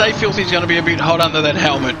 I'd say Filthy's going to be a bit hot under that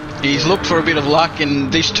helmet. He's looked for a bit of luck,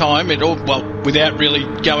 and this time, without really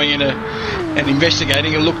going in and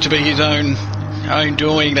investigating, it looked to be his own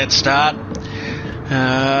doing, that start.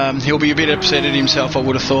 He'll be a bit upset at himself, I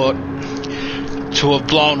would have thought, to have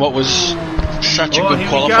blown what was such a good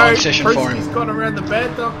qualifying session for him. He's got around the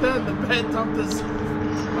bad doctor, and the bad doctor's,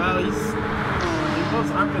 well, he was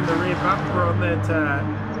up in the rear bumper on that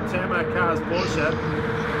Tamo Cars Porsche.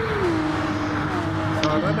 So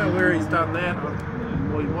I don't know where he's done that.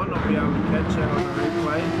 Well, he might not be able to catch that on the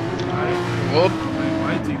replay. Whoop.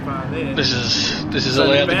 Way too far there. This is so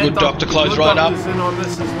allowed the good doctor close right up. In on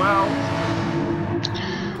this as well.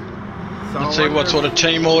 So let's see what sort of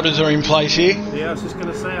team orders are in place here. Yeah, I was just going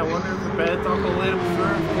to say, I wonder if the bad doc will let him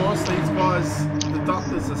through. Of course, these guys, the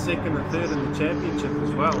doctors are 2nd and 3rd in the championship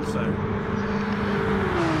as well, so.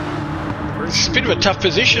 It's a bit of a tough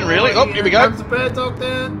position, really. Oh, here we go. Comes the bad doc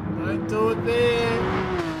there. Don't do it there.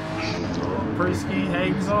 Oh, Pruski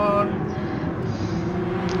hangs on.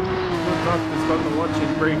 The doctor's got the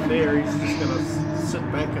watching brief there. He's just going to sit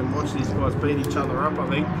back and watch these guys beat each other up, I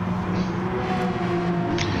think.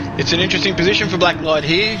 It's an interesting position for Blacklight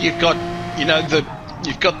here. You've got,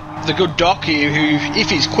 you've got the good Doc here, who, if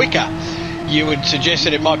he's quicker, you would suggest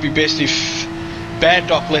that it might be best if Bad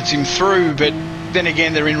Doc lets him through. But then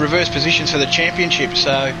again, they're in reverse positions for the championship.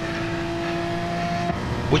 So,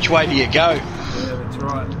 which way do you go? Yeah, that's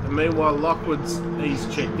right. And meanwhile, he's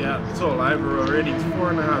checked out. It's all over already. It's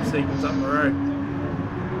 4.5 seconds up the road.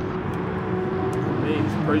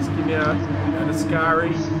 There's Pruski now, and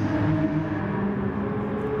Ascari.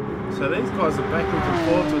 So these guys are backwards and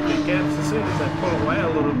forwards with their gaps. As soon as they pull away a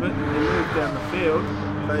little bit and they move down the field,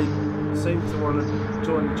 they seem to want to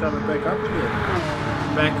join each other back up again.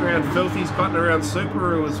 Background, Filthy's gotten around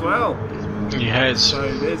Subaru as well. He has.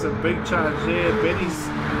 So there's a big charge there. Betty's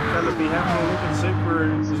going to be having a look at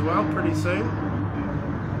Subaru as well pretty soon.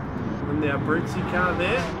 And the Abruzzi car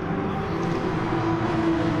there.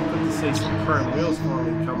 Good to see some chrome wheels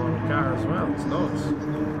finally come on the car as well. It's nice.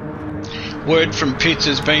 Word from pits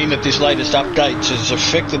has been that this latest update has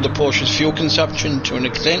affected the Porsche's fuel consumption to an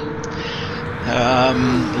extent. A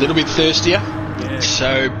little bit thirstier. Yeah.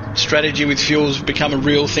 So strategy with fuel's become a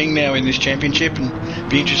real thing now in this championship, and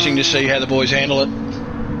be interesting to see how the boys handle it. So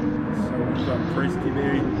we've got Priesky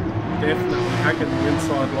there, definitely hugging the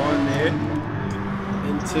inside line there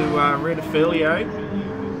into Redifilio.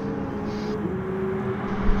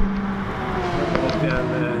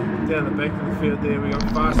 Down the back of the field there we got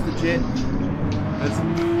Faster Jet. That's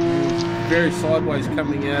very sideways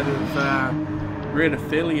coming out of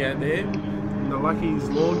Redifilio there. The Lucky's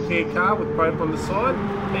lawn care car with Pope on the side,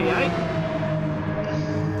 P8.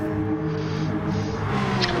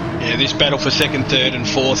 Yeah, this battle for second, third and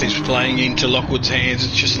fourth is playing into Lockwood's hands.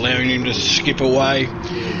 It's just allowing him to skip away.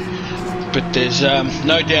 But there's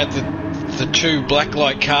no doubt that the two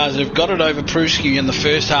blacklight cars have got it over Pruski in the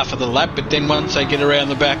first half of the lap, but then once they get around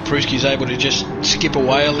the back, Pruski's able to just skip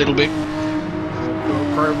away a little bit.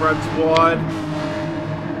 Chrome runs wide.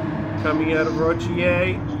 Coming out of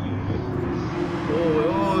Rochier.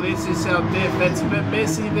 Oh, this is how deaf. That's a bit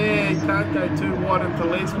messy there. Can't go too wide into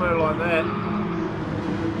Lesmo like that.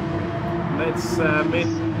 That's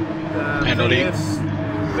meant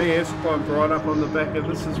VF's climbed right up on the back of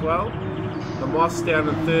this as well. The Moss down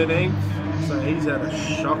in 13th, so he's had a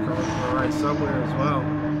shocker on the race somewhere as well.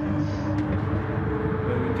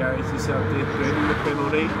 There we go. Is this how deaf getting the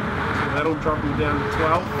penalty? So that'll drop him down to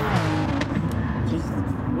 12th. Jeez,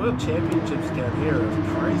 World Championships down here are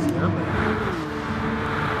crazy, aren't they?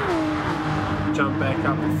 Jump back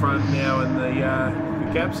up the front now, and the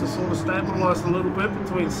gaps are sort of stabilised a little bit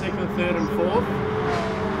between second, third and fourth.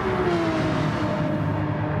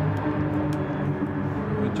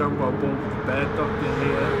 We jump on board with the bad doctor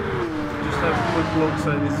here. Just have a quick look.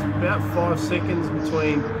 So there's about 5 seconds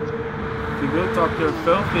between the good doctor and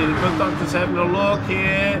Filthy. The good doctor's having a look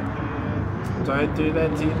here. Don't do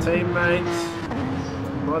that to your teammates.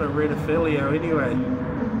 Not a Redifilio anyway.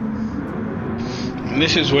 And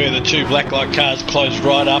this is where the two blacklight cars close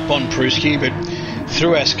right up on Pruski, but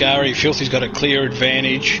through Ascari, Filthy's got a clear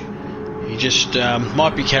advantage. He just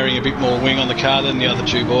might be carrying a bit more wing on the car than the other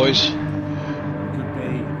two boys. Could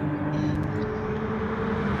be.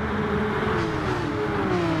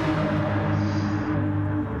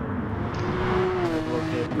 Look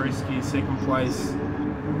at Pruski, second place.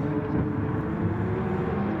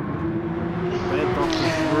 Bad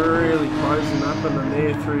Doctor's really closing up in the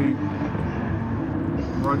there through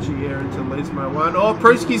Roger into Lesmo 1. Oh,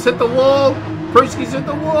 Pruski's hit the wall! Pruski's hit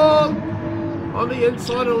the wall! On the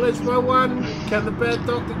inside of Lesmo 1. Can the bad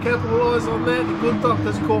doctor capitalise on that? The good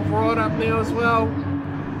doctor's caught right up now as well.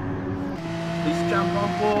 He's jumped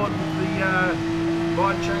on board with the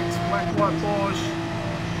Light Tracks Black White Porsche.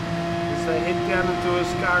 As they head down into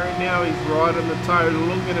Ascari now, he's right on the toe.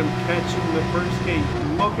 Look at him catching the Pruski.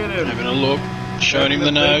 Look at him. Having a look, showing him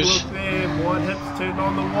the nose. Look there, white hips turned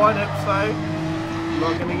on the white hips though.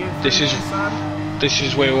 Not going to get through this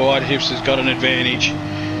is where White Hips has got an advantage.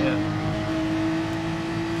 Yeah.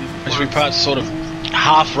 As we pass sort of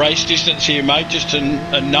half race distance here, mate, just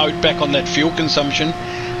a note back on that fuel consumption.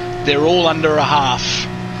 They're all under a half.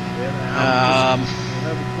 Yeah,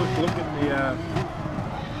 have a quick look at the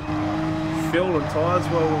fuel and tyres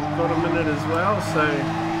while we've got them in it as well.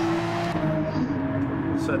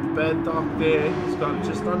 So the bad doc there, he's got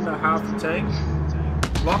just under half a tank.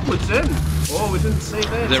 Lockwood's in. Oh, we didn't see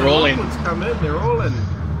that. They're all in. Lockwood's come in. They're all in.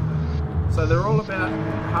 So they're all about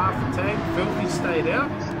half a tank. Filthy stayed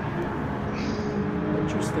out.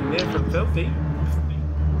 Interesting there from Filthy.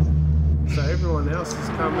 So everyone else has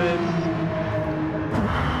come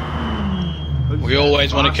in. We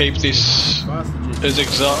always want to keep this as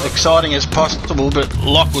exciting as possible, but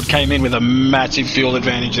Lockwood came in with a massive fuel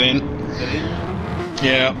advantage then. Did he?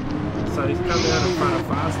 Yeah. So he's coming out in front of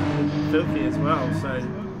Fast and Filthy as well. So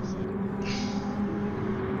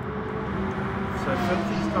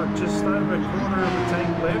Filthy's got just over a quarter of a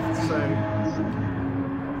tank left. So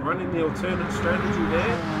running the alternate strategy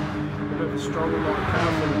there. A bit of a stronger light car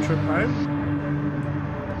for the trip home.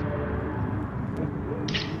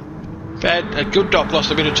 A good doc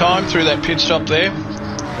lost a bit of time through that pit stop there.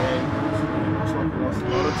 Yeah, looks like he lost a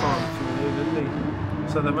lot of time through there, didn't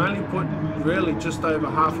he? So they've only put really just over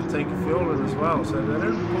half a tank of fuel in as well, so they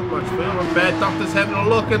don't put much fuel in. Bad Doctor's having a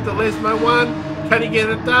look at the Lesmo 1. Can he get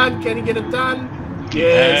it done? Can he get it done?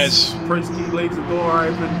 Yes. Pruski leaves the door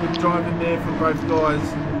open. Good driving there from both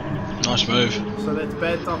guys. Nice move. So that's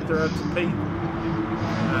Bad Doctor up to P.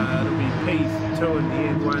 It'll be P2 in the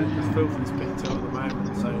end, won't it? Because Filthy's P2 at the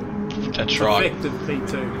moment, so that's right. Effective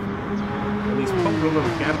P2. And he's pulled a little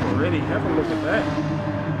gap already. Have a look at that.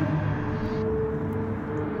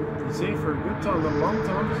 He's here for a good time, not a long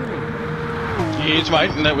time, isn't he? He is,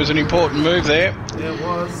 mate, and that was an important move there. Yeah, it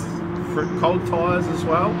was. For cold tyres as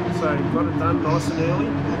well, so he got it done nice and early.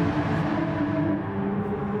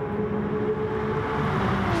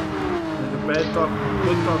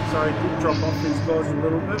 Good dog, sorry, did drop off these guys a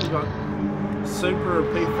little bit. We've got Supra and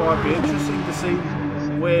P5. Be interesting to see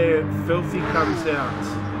where Filthy comes out,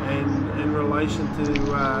 and in relation to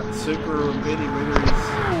Supra and Betty,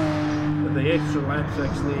 whether the extra laps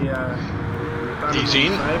actually done he's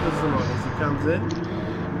in favours or not as he comes in.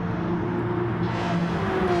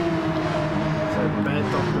 So the bad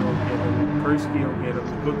doctor will get him, Pruski will get him,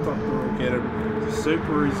 the good doctor will get him.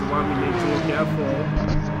 Supra is the one we need to look out for.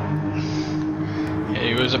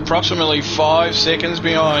 He was approximately 5 seconds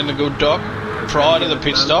behind the good doc prior to the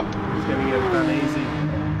pit stop. He's going to get it done easy.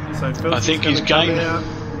 So I think he's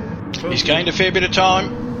gained a fair bit of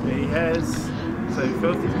time. Yeah, he has. So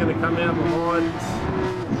Filthy's going to come out behind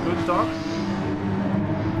good doc.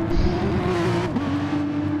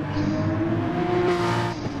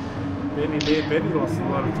 Benny lost a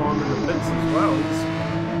lot of time in the pits as well. He's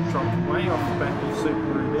dropped way off the back of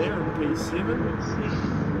Supra there in P7.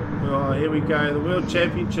 Oh, here we go. The World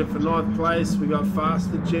Championship for 9th place. We got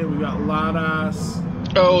Faster Jet. We got Lardas.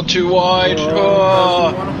 Oh, too wide. Doesn't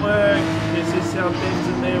want to work. There's SL Devs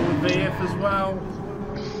in there with VF as well.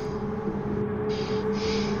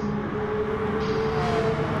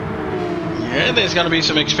 Yeah, there's going to be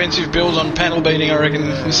some expensive bills on panel beating, I reckon,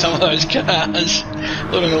 in some of those cars.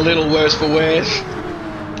 Looking a little worse for wear.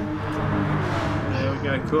 There we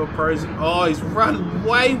go. Cool Pros. Oh, he's run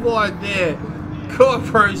way wide there.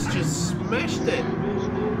 Corpros just smashed it.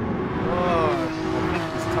 Oh, I think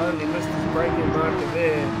he's totally missed his braking marker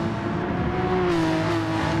there.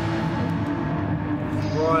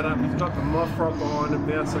 He's right up. He's got the Moth Rock behind him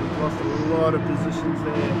now, so he's lost a lot of positions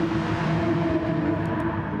there.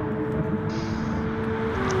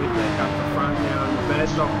 Get back up the front now, and the Bad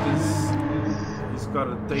Doctor's, he's got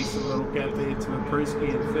a decent little gap there to Pruski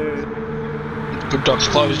in 3rd. Good Doc's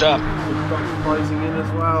closed up. Good Doc's closing in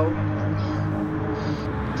as well.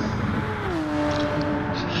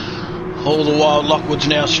 All the while, Lockwood's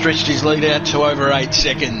now stretched his lead out to over 8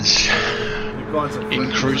 seconds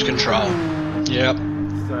in cruise control. Yep.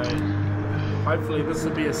 So, hopefully this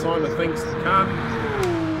will be a sign of things to come.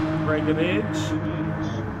 Break an edge.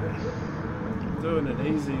 Doing it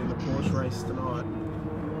easy in the Porsche race tonight.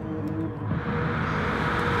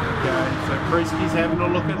 Okay, so Pruski's having a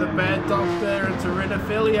look at the Bad Doctor and Toretta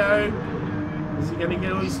Filio. Is he going to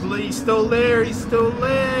get his lead? He's still there, he's still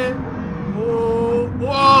there. Whoa,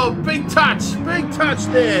 whoa, big touch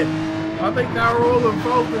there. I think they were all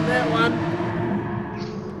involved in that one.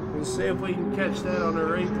 We'll see if we can catch that on a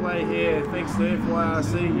replay here. Thanks to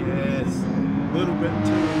FYRC. Yes, a little bit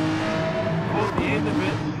too at the end of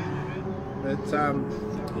it. But,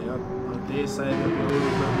 yeah, I dare say there'll be a little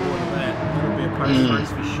bit more to that. It'll be a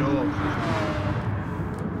post-race for sure.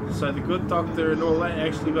 So the good doctor and all that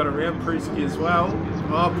actually got around Pruski as well.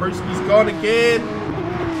 Oh, Pruski's gone again.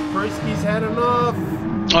 Pruski's had enough.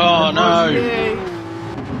 Oh, no.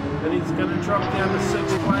 And he's going to drop down to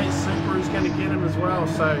 6th place. Subaru's going to get him as well.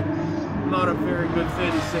 So not a very good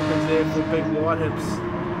 30 seconds there for Big White Hips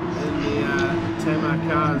in the Tamar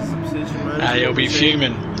Cars Obsession Motorsport. He'll be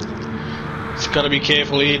fuming. He's got to be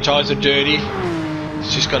careful here. Tyres are dirty.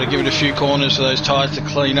 He's just got to give it a few corners for those tyres to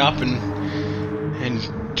clean up and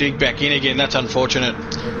dig back in again. That's unfortunate.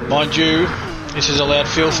 Mind you, this has allowed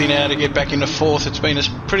Filthy now to get back into 4th. It's been a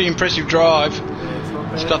pretty impressive drive.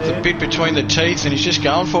 He's got the bit between the teeth and he's just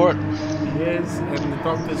going for it. He is, and the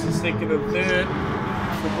doctors are 2nd and 3rd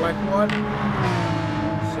for Black White.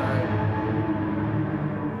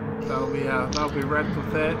 So they'll be wrapped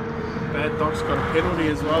with that. Bad Doc's got a penalty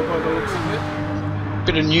as well by the looks of it.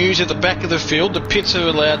 Bit of news at the back of the field. The pit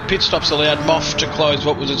stops allowed Moff to close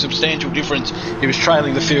what was a substantial difference. He was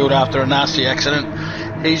trailing the field after a nasty accident.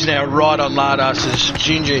 He's now right on Lardas's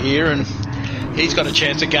Ginger here, and he's got a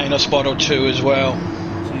chance to gain a spot or two as well.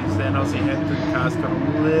 Jeez, that Aussie Hampton car's got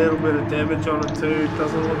a little bit of damage on it too. It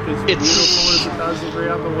doesn't look as beautiful as it does every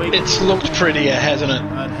other week. It's looked prettier, hasn't it?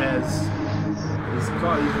 It has. He's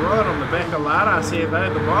right on the back of Lardas here though,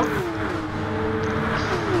 the Moff.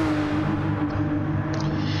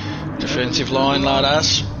 Defensive line,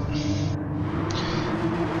 Lardas.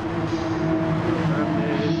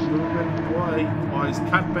 He's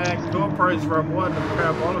cut back. GoPro's rub wide and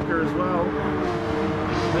Parabolica as well.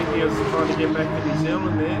 I think he was trying to get back to New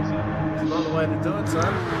Zealand there. It's not the way to do it,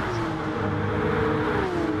 son.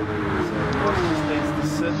 So Moss just needs to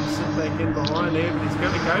sit back in behind him. He's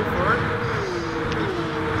going to go for it.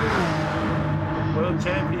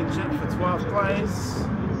 12th place.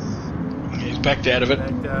 He's backed out of it.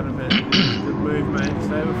 Backed out of it. Good move, mate.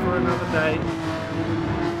 Stay over for another day.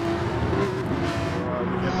 Alright,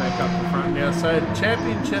 we get back up the front now. So,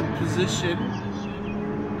 championship position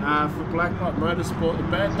for Blacklight Motorsport. The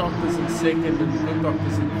bad doctor's in second and the good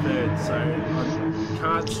doctor's in third. So, I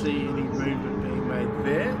can't see any movement being made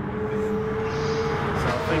there. So, I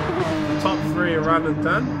think the top three are run and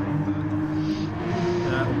done.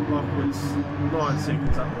 Lockwood's 9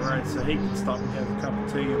 seconds up the road, so he can stop and have a cup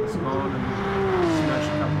of tea in his lawn and smash a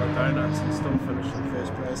couple of donuts and still finish in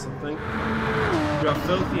first place, I think. We've got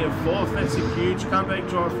Filthy in fourth. That's a huge comeback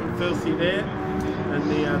drive from Filthy there. And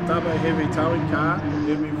the Dubbo heavy towing car,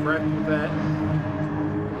 he'll be wrapped with that.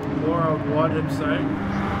 More old wide hip zone.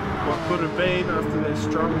 What could have been after their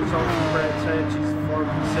strong result from Brad's Hatch, he's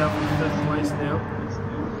found himself in fifth place now.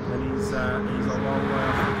 And he's a long way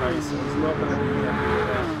off the pace, so he's not going to be happy with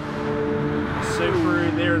that.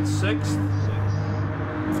 Supra there in sixth for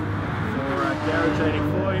Garage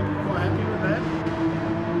 84. He'd be quite happy with that.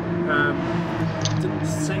 Didn't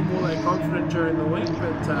seem all that confident during the week,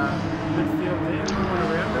 but midfield there, no one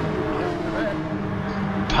around him. He'd be happy with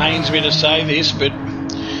that. Pains me to say this, but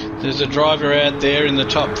there's a driver out there in the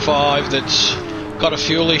top 5 that's got a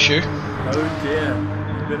fuel issue. Oh dear.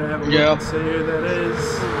 You better have a look and see who that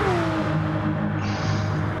is.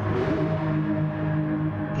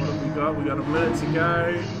 We got a minute to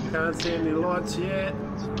go. Can't see any lights yet.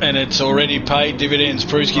 And it's already paid dividends.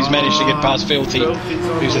 Pruski's managed to get past Filthy. Filthy's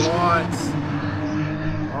on the lights.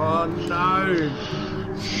 Oh no.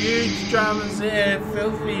 Huge dramas there.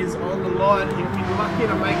 Filthy is on the light. He'll be lucky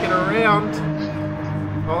to make it around.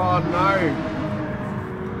 Oh no.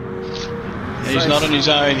 He's not on his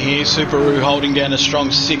own here. Subaru holding down a strong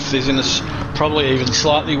 6th. He's in a probably even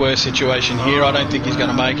slightly worse situation here. I don't think he's going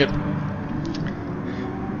to make it.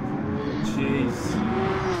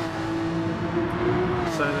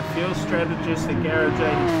 So the fuel strategist at Garage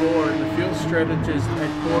 84 and the fuel strategist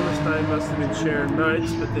at Cornerstone must have been sharing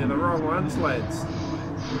notes, but they're the wrong ones, lads.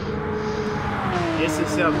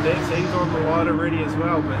 SSL Dex, he's on the light already as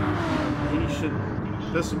well, but he should.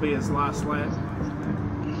 This will be his last lap,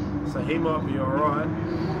 so he might be alright.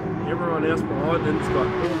 Everyone else behind him's got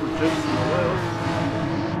all the juice in the world.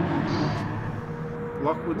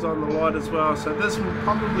 Lockwood's on the light as well, so this will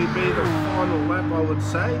probably be the final lap, I would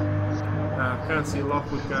say. Can't see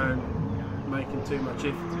Lockwood making too much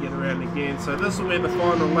effort to get around again, so this will be the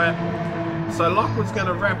final lap. So Lockwood's going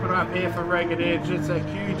to wrap it up here for Ragged Edge. It's a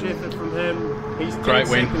huge effort from him. He's 10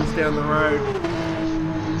 seconds down the road.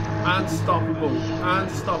 Unstoppable,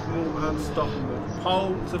 unstoppable, unstoppable.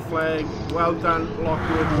 Pole to flag. Well done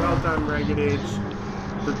Lockwood, well done Ragged Edge.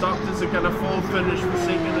 The Doctors are going to full finish for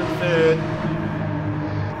second and third.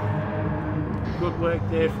 Good work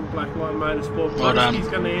there from Blacklight Motorsport. Well done. He's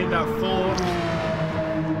going to end up fourth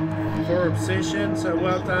for Obsession, so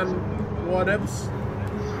well done, White Ips.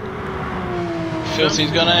 Filthy's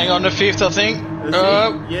going to hang on to 5th, I think.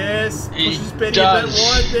 Yes, he pushes Benny does. a bit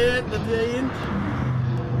wide there at the end.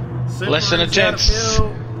 Supra Less than a tenth.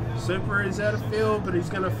 Supra is out of field, but he's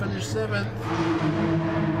going to finish 7th.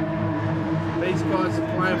 These guys are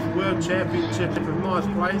playing for World Championship with 9th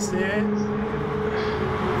place there.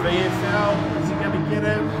 VFL, is he going to get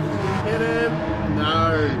him? Is he going to get him? No.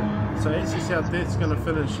 So SSL Death's going to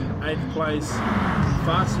finish in 8th place.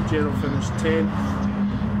 Faster Jet will finish 10th.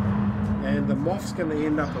 And the Moth's going to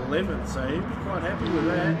end up 11th, so he'll be quite happy with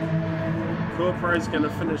that. Corpro's going to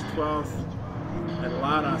finish 12th. And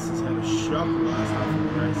Lardas has had a shock last half of the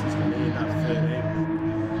race. He's going to end up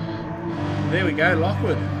 13th. There we go,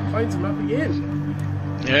 Lockwood. Cleans him up again.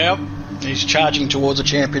 Yep, he's charging towards a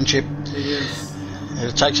championship. He is.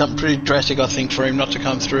 It'll take something pretty drastic, I think, for him not to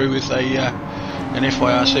come through with an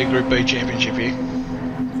FYRC Group B championship here.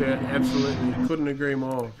 Yeah, absolutely. Couldn't agree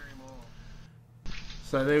more.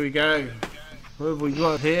 So there we go. What have we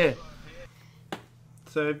got here?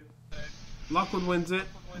 So Lockwood wins it.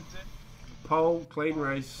 Pole, clean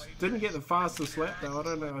race. Didn't get the fastest lap though. I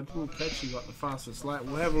don't know. I didn't catch he got the fastest lap.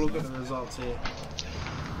 We'll have a look at the results here.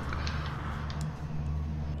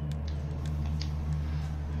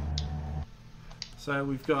 So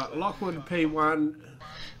we've got Lockwood in P1.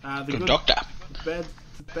 The good doctor. Bad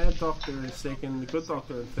doctor in second. The good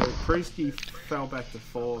doctor in third. Pruski fell back to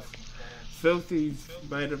 4th. Filthy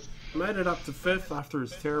made it up to 5th after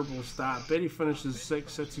his terrible start. Betty finishes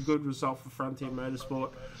 6th. That's a good result for Frontier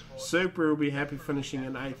Motorsport. Supra will be happy finishing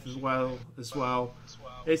in 8th as well.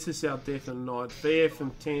 SSL Death in 9th. VF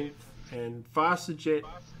in 10th. And Faster Jet.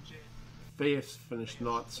 VF's finished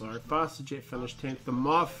 9th, sorry. Faster Jet finished 10th. The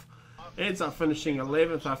Moth ends up finishing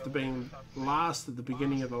 11th after being last at the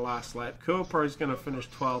beginning of the last lap. Cool Pro's going to finish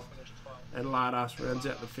 12th. And Lardas rounds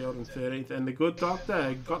out the field in 13th. And the good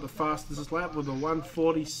doctor got the fastest lap with a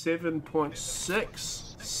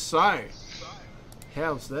 147.6. So,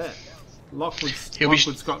 how's that?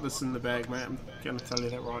 Lockwood's got this in the bag, mate. I'm going to tell you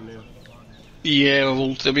that right now. Yeah,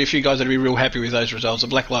 well, there'll be a few guys that'll be real happy with those results. The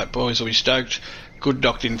Blacklight boys will be stoked. Good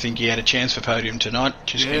Doc didn't think he had a chance for podium tonight.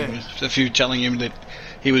 Just a few telling him that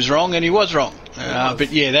he was wrong, and he was wrong.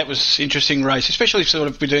 But yeah, that was interesting race, especially sort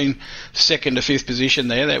of between second to fifth position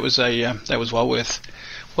there. That was well worth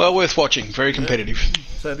watching. Very competitive.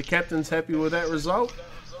 So the captain's happy with that result.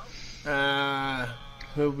 Who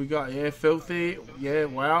have we got? Yeah, Filthy. Yeah,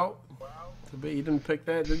 wow. But you didn't pick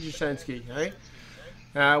that, did you, Shansky? Hey.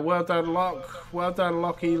 Well done, Lock. Well done,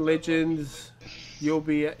 Lockie. Legends. You'll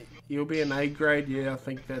be an A grade. Yeah, I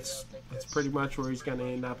think that's pretty much where he's going to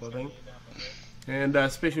end up, I think. And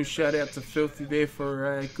special shout out to Filthy there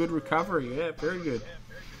for a good recovery. Yeah, very good.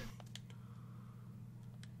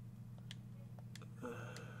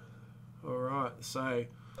 All right, so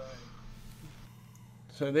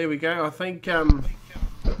there we go. I think we'll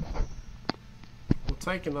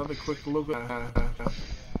take another quick look at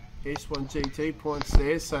S1 GT points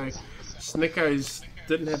there. So Schniko's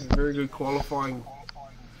didn't have a very good qualifying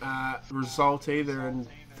result either, and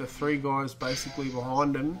the three guys basically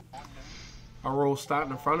behind him are all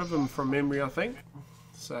starting in front of him from memory, I think.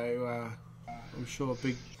 So I'm sure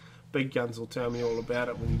Big Guns will tell me all about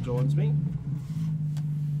it when he joins me.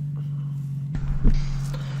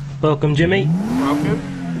 Welcome, Jimmy. Welcome.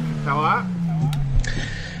 How are you?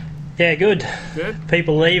 Yeah, good. Good.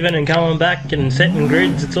 People leaving and coming back and setting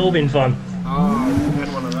grids. It's all been fun. Oh, you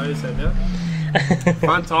had one of those, have you?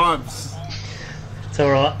 Fun times. It's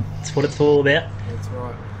all right. That's what it's all about. That's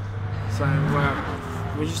right. So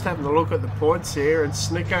we're just having a look at the points here, and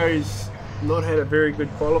Schniko's not had a very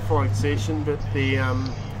good qualifying session, but the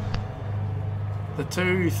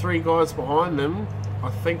 2-3 guys behind them, I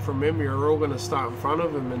think from memory, are all going to start in front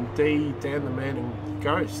of him, and D, Dan the Man, and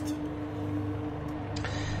Ghost.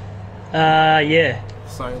 Yeah.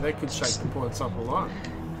 So that could shake the points up a lot.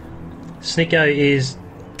 Schniko is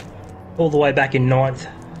all the way back in 9th.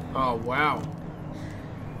 Oh, wow.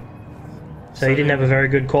 So he didn't have a very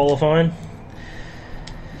good qualifying.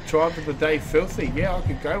 Drive of the day, Filthy. Yeah, I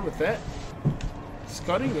could go with that.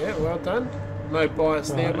 Scotty, yeah, well done. No bias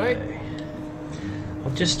there, mate.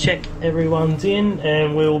 I'll just check everyone's in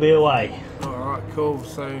and we'll be away. Alright, cool.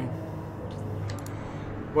 So,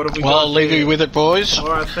 what have we got? Well, I'll leave you with it, boys.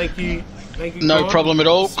 Alright, thank you. Thank you, No Colin. problem at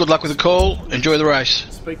all. Good luck with the call. Enjoy the race.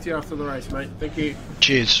 Speak to you after the race, mate. Thank you.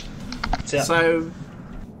 Cheers. So,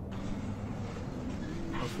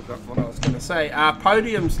 I forgot what I was going to say.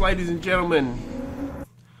 Podiums, ladies and gentlemen.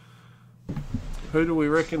 Who do we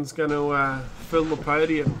reckon's going to fill the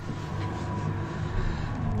podium?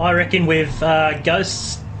 I reckon with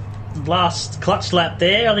Ghost's last clutch lap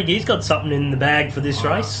there, I think he's got something in the bag for this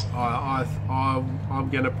race. I'm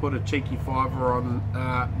going to put a cheeky fiver on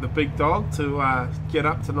the big dog to get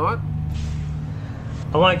up tonight.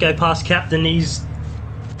 I won't go past Captain. He's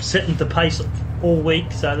setting the pace all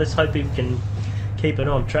week, so let's hope he can keep it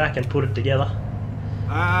on track and put it together.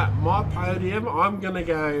 My podium, I'm going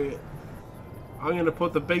to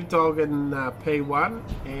put the big dog in P1,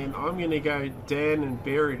 and I'm going to go Dan and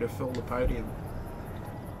Barry to fill the podium.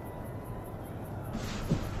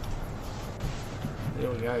 There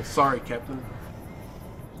we go. Sorry, Captain.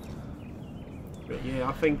 But yeah,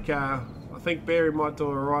 I think Barry might do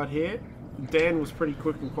alright here. Dan was pretty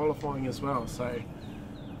quick in qualifying as well, so.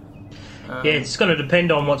 Yeah, it's going to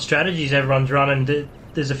depend on what strategies everyone's running.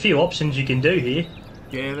 There's a few options you can do here.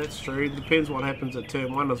 Yeah, that's true. It depends what happens at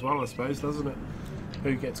turn 1 as well, I suppose, doesn't it?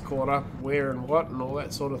 Who gets caught up, where and what, and all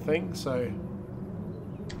that sort of thing, so.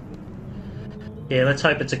 Yeah, let's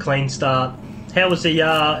hope it's a clean start. How was the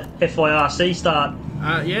FYRC start?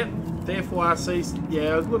 Yeah, the FYRC,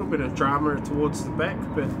 yeah, a little bit of drama towards the back,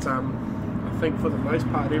 but I think for the most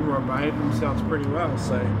part everyone behaved themselves pretty well,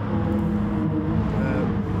 so.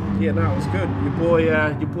 Yeah, no, it was good.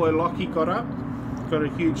 Your boy Lockie got up, got a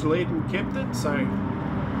huge lead and kept it, so.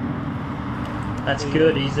 That's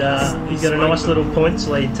good. He's got a nice little points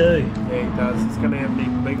lead too. Yeah, he does. He's going to have an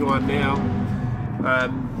even bigger one now.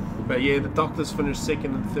 But yeah, the Doctors finished 2nd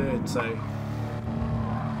and 3rd, so.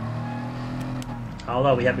 Oh,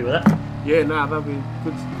 they'll be happy with that. Yeah, no, that'll be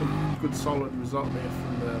a good solid result there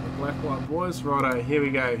from the Blacklight boys. Righto, here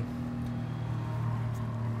we go.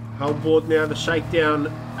 Whole board now, the Shakedown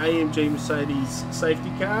AMG Mercedes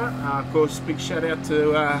safety car. Of course, big shout out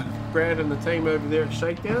to Brad and the team over there at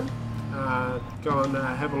Shakedown. Go and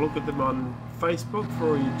have a look at them on Facebook for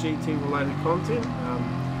all your GT related content.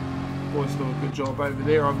 boys do a good job over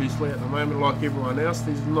there. Obviously at the moment, like everyone else,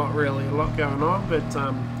 there's not really a lot going on, but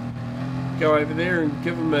go over there and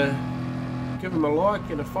give them a like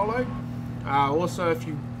and a follow. Also, if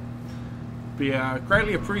you be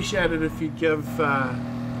greatly appreciated if you give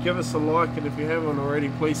us a like, and if you haven't already,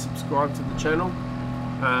 please subscribe to the channel.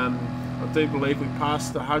 I do believe we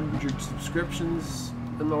passed 100 subscriptions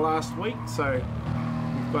in the last week, so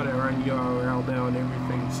we've got our own URL now and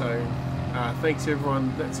everything. So thanks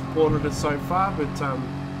everyone that supported us so far, but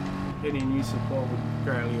any new support would be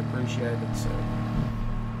greatly appreciated. So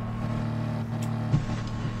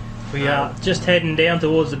we are just heading down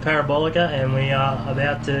towards the Parabolica, and we are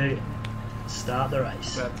about to start the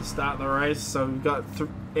race. So we've got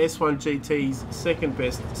S1 GT's second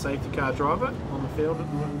best safety car driver on the field at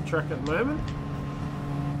the track at the moment.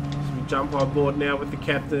 So we jump on board now with the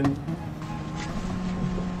captain.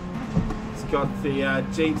 He's got the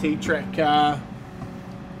GT track car,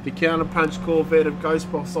 the Counterpunch Corvette of Ghost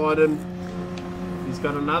beside him. He's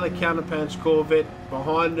got another Counterpunch Corvette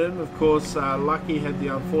behind him. Of course, Lucky had the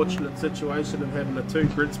unfortunate situation of having a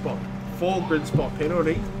 4 grid spot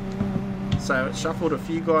penalty. So it shuffled a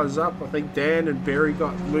few guys up. I think Dan and Barry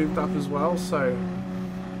got moved up as well. So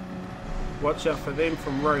watch out for them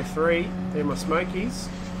from row 3. They're my Smokies.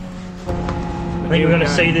 I think we're going to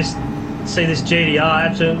see this GTR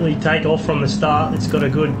absolutely take off from the start. It's got a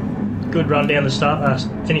good run down the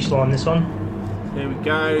finish line. This one. There we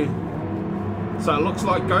go. So it looks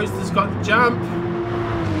like Ghost has got the jump.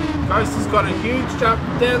 Ghost has got a huge jump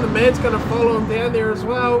down. The man's going to follow him down there as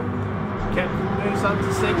well. Captain moves up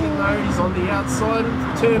to second though. He's on the outside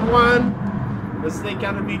of turn 1. Is there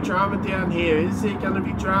going to be drama down here? Is there going to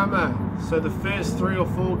be drama? So the first 3 or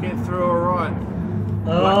 4 get through alright.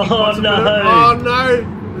 Oh no! Oh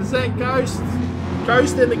no! Is that Ghost?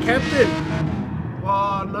 Ghost and the captain.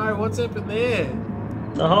 Oh no! What's happened there?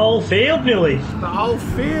 The whole field nearly. The whole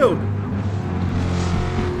field.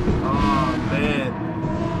 Oh man.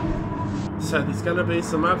 So there's going to be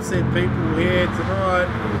some upset people here tonight.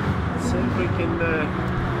 Let's see if we can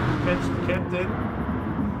catch the captain.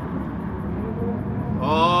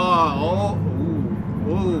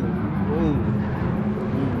 Ooh.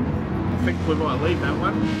 I think we might leave that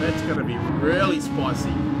one. That's going to be really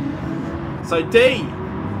spicy. So D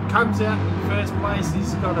comes out in first place.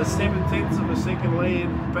 He's got a 7/10 of a second lead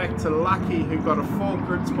back to Lucky, who got a 4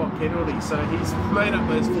 grid spot penalty. So he's made up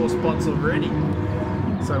those 4 spots already.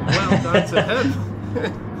 So well done to him.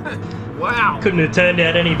 Wow. Couldn't have turned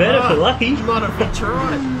out any better for Lucky. Not if he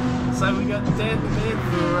tried. So we got Dan the Man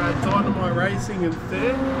for Dynamite Racing in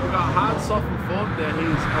 3rd. We got Hard Soft in 4th. Now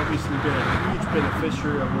he's obviously been a huge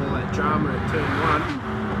beneficiary of all that drama at turn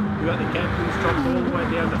 1. We got the captains dropped all the way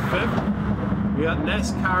down to 5th. We got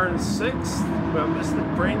NASCAR in 6th. We got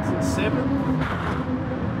MrBrent in 7th.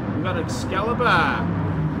 We got Excalibur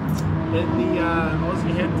in the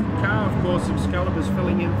Aussie Hampton car. Of course, Excalibur's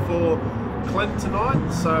filling in for Clint tonight.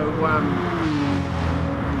 So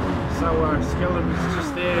Excalibur's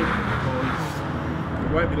just there. He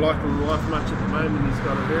won't be liking life much at the moment. He's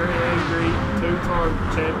got a very angry 2-time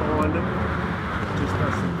champ behind him. Just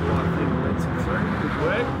does the right thing and lets him through. Good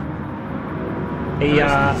work.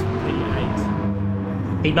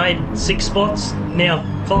 He made 6 spots, now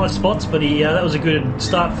 5 spots, but that was a good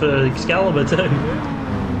start for Excalibur too.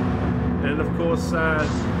 Yeah. And of course, there's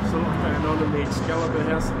a lot going on in the Excalibur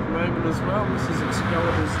house at the moment as well. This is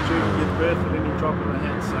Excalibur's due to give birth at any drop of a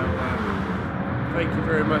hat, so thank you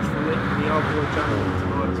very much for letting the old boy jump in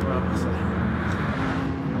tonight as well. So,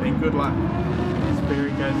 and good luck. As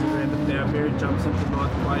Barry goes around it now, Barry jumps into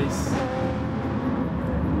 9th place.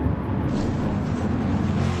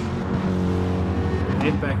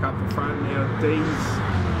 Head back up the front now. D's,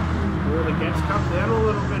 all the gaps come down a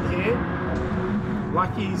little bit here.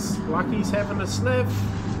 Lucky's having a sniff.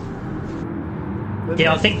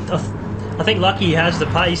 Yeah, I think Lucky has the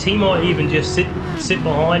pace. He might even just sit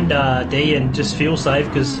behind D and just feel safe,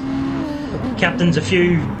 because Captain's a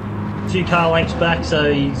few car lengths back,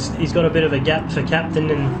 so he's got a bit of a gap for Captain,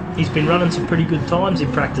 and he's been running some pretty good times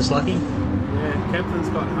in practice, Lucky. Yeah, Captain's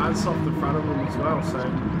got hard soft in front of him as well, so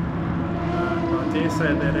I dare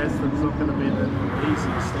say that Aston's not going to be the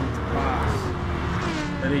easiest thing to pass.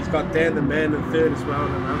 And he's got Dan the Man in 3rd as well,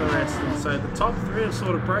 and another Aston. So the top 3 are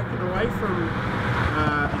sort of breaking away from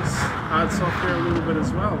his hard soft there a little bit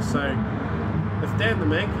as well. So if Dan the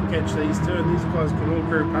Man can catch these 2 and these guys can all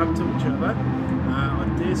group up to each other, I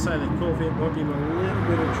dare say the Corvette might be in a little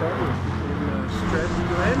bit of trouble in strategy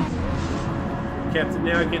land. Captain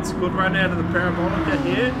now gets a good run out of the Parabolica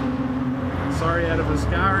here. Sorry, out of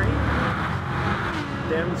Ascari.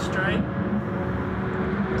 Down the straight.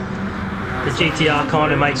 The GTR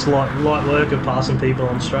kind of makes light work of passing people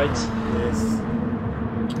on straights. Yes.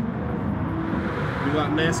 We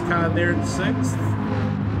got NASCAR there in 6th.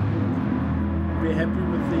 We're happy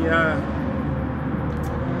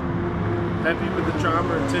with the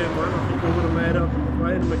drama in turn 1. I think we would have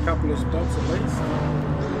made him a couple of spots at least.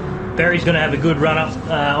 Barry's going to have a good run up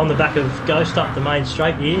on the back of Ghost up the main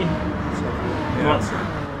straight here. Yeah.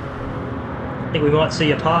 I think we might see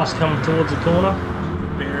a pass come towards the corner.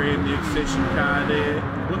 Barry in the Obsession car there.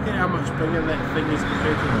 Look at how much bigger that thing is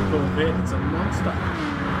compared to the Corvette. It's a monster.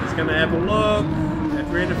 He's going to have a look at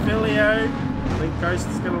Red Affilio. I think Ghost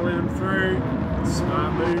is going to let him through.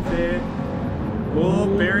 Smart move there. Oh,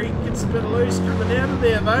 Barry gets a bit loose coming out of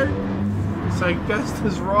there though. So Ghost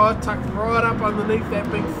is tucked right up underneath that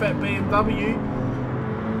big fat BMW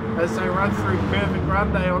as they run through Curva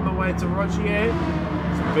Grande on the way to Rogier.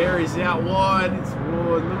 So Barry's out wide. It's a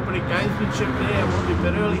little bit of gamesmanship there. Might be a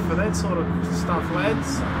bit early for that sort of stuff,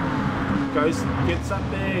 lads. Ghost gets up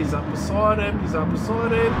there. He's up beside him. Is he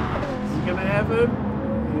going to have him?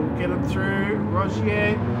 He'll get him through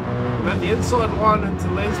Rogier. At the inside line into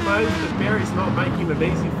Lesmos, but Barry's not making it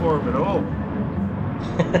easy for him at all.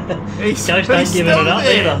 Ghost ain't giving it up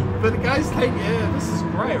either. But the Ghost this is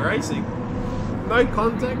great racing. No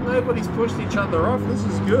contact, nobody's pushed each other off. This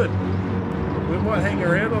is good. We might hang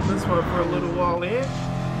around on this one for a little while here.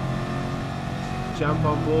 Jump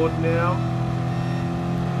on board now.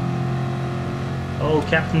 Oh,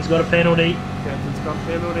 Captain's got a penalty. Captain's got a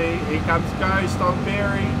penalty. Here comes Ghost on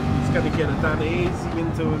Barry. He's going to get it done easy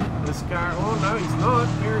into this car. Oh no, he's not.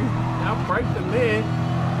 Barry outbraked him there.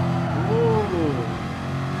 Ooh.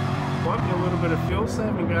 Might be a little bit of fuel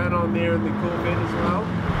saving going on there in the Corvette as well.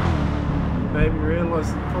 Maybe realise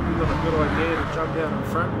it's probably not a good idea to jump out in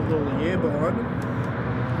front with all the air behind him.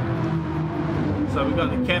 So we've got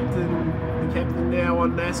the captain now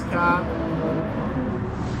on NASCAR.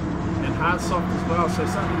 And Hardsoft as well, so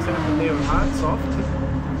something's happened there with Hardsoft.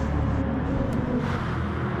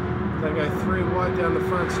 They go 3 wide down the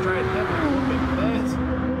front straight. Have a look at that.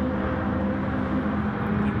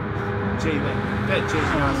 Gee, that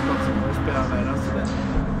Jaguar's got some horsepower, mate, doesn't it?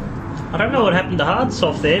 I don't know what happened to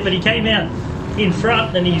Hardsoft there, but he came out in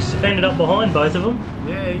front and he's ended up behind both of them.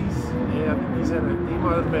 Yeah, I think he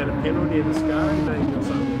might have had a penalty in the scarring maybe or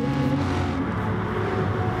something.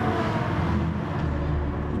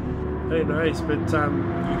 Who knows, but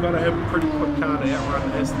you've got to have a pretty quick car to outrun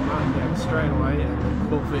the Aston Martin down straight away, and the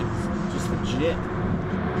Corvette's just a jet.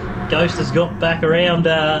 Ghost has got back around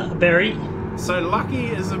Barry. So Lucky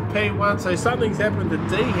is in P1, so something's happened to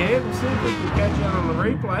D here. We'll see if we can catch out on the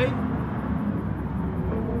replay.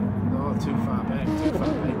 Oh, too far back,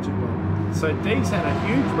 too well. So D's had a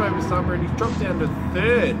huge moment number and he's dropped down to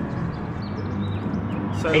 3rd.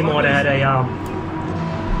 So he might have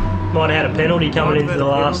had a penalty coming into the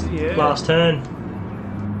last turn.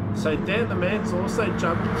 So Dan the man's also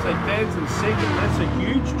jumped. So Dan's in 2nd. That's a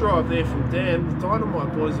huge drive there from Dan. The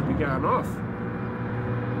Dynamite boys will be going off.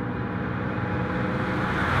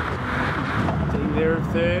 There in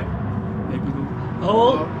 3rd.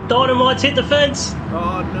 Oh, Dynamite's hit the fence.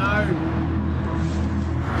 Oh no.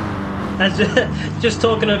 That's just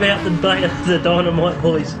talking about the Dynamite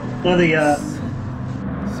boys. See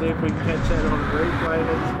if we can catch that on replay.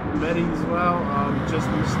 That's Matty as well. Just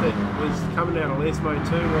missed it. Was coming out of Lesmo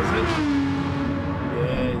too, was it?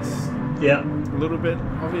 Yes. Yeah.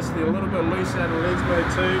 Obviously a little bit loose out of Lesmo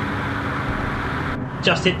too.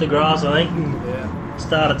 Just hit the grass, I think. Yeah.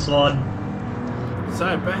 Started sliding.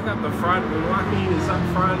 So back up the front, Lucky is up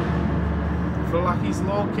front for Lucky's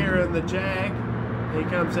lawn carrier in the Jag. Here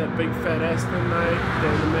comes that big fat Aston though.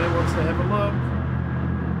 Dan the man wants to have a look.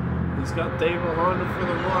 He's got D behind him for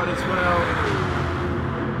the ride as well.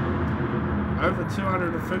 Over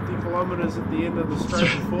 250 kilometres at the end of the straight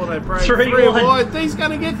before they break. 3 wide. D's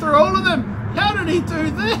going to get through all of them. How did he do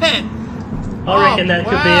that? I reckon that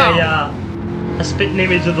could be a spitting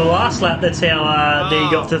image of the last lap. That's how D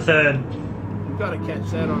got to 3rd. You've got to catch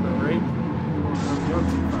that on a replay.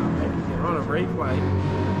 On a replay.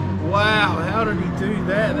 Wow, how did he do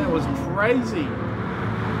that? That was crazy.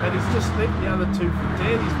 And he's just nicked the other 2 for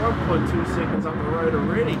Dan. He's 1.2 seconds up the road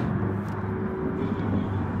already.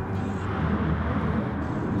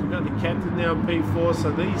 We've got the captain now in P4, so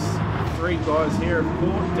these 3 guys here have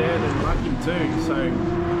caught Dan and Lucky too. So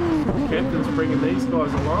the captain's bringing these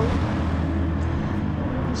guys along.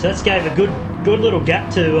 So that's gave a good little gap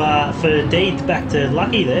to for D back to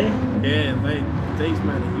Lucky there. Yeah, D's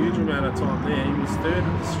made a huge amount of time there. He was 3rd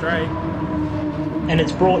at the straight. And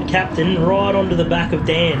it's brought Captain right onto the back of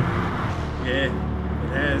Dan. Yeah, it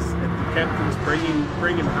has. And the captain's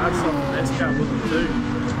bringing Hardsoft and NASCAR with him too.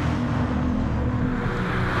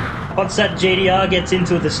 Once that GDR gets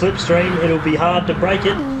into the slipstream, it'll be hard to break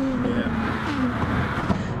it.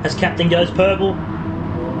 Yeah. As Captain goes purple.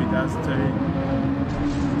 Oh, he does too.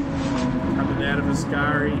 Coming out of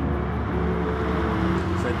Ascari.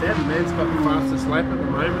 So that man's got the fastest lap at the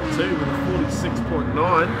moment too, with a 46.9.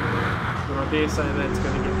 But I dare say that's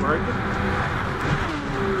going to get broken.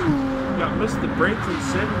 Got MrBrent in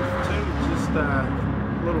 7th too, just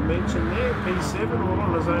a little mention there. P7 all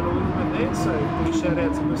on his own a little bit there, so big shout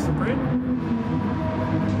out to MrBrent.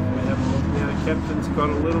 We have a look now, the captain's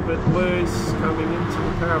got a little bit loose coming into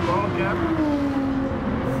the parabolic gap.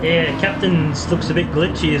 Yeah, Captain's looks a bit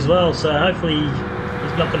glitchy as well, so hopefully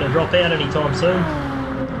he's not going to drop out anytime soon.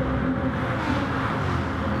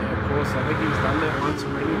 Yeah, of course, I think he's done that once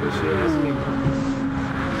already this year, hasn't he?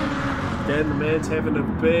 Dan the man's having a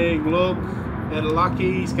big look at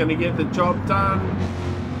Lucky. He's going to get the job done.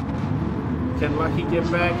 Can Lucky get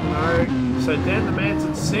back? No. So Dan the man's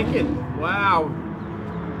in 2nd. Wow.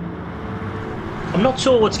 I'm not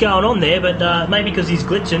sure what's going on there, but maybe because he's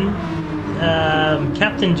glitching.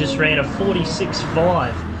 Captain just ran a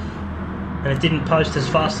 46.5 and it didn't post his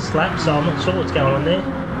fastest lap, so I'm not sure what's going on there.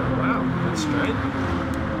 Wow, that's strange.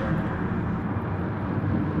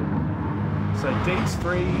 So D's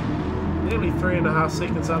nearly 3.5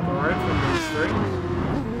 seconds up the road from these three.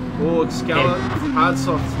 Oh, Scarlett,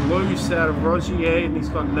 Hardsoft's loose out of Rogier, and he's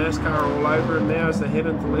got NASCAR all over him now as they head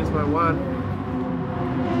into Lesmo 1.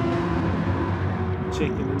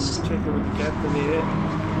 Checking with the captain here.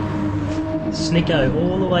 Schniko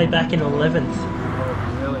all the way back in 11th. Oh,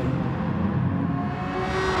 really?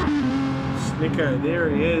 Schniko, there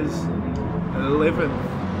he is, 11th.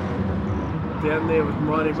 Down there with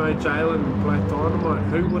Mighty Mo Jalen and Black Dynamite.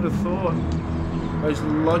 Who would have thought those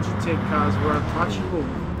Logitech cars were untouchable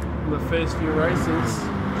in the first few races?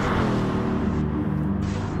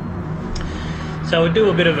 So we'll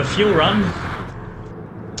do a bit of a fuel run.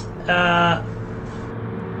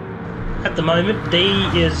 At the moment, D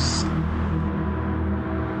is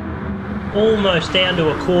almost down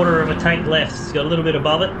to a quarter of a tank left. He's got a little bit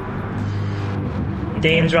above it.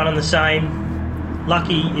 Dan's running the same.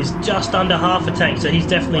 Lucky is just under half a tank, so he's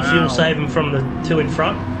definitely fuel saving from the two in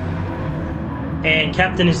front. And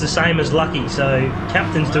Captain is the same as Lucky, so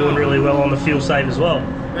Captain's doing really well on the fuel save as well.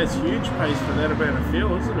 That's huge pace for that amount of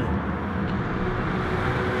fuel, isn't it?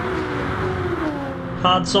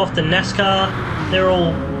 Hard, Soft and NASCAR, they're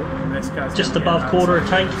all just above quarter a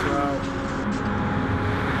tank. Well.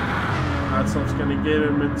 Hard Soft's going to get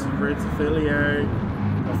him into Red's Affilio,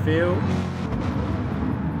 I feel.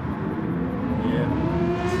 Yeah.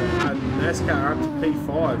 So NASCAR up to P5.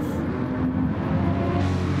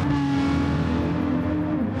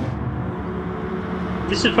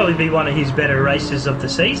 This would probably be one of his better races of the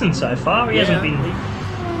season so far. He hasn't been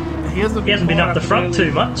up the front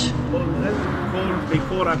too much. Well, he hasn't been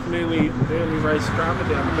caught up in early race drama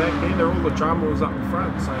down the back there. All the drama was up the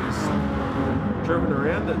front, so he's driven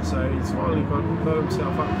around it. So he's finally got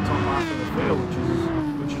himself up the top half of the field,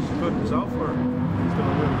 which is a good result for him. He's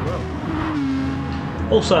doing really well.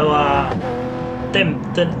 Also,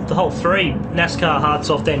 the whole three, NASCAR, Hard,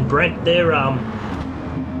 Soft and Brent, they're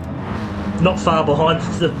not far behind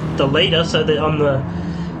the leader, so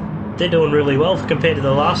they're doing really well compared to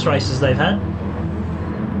the last races they've had.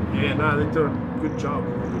 Yeah, no, they're doing a good job.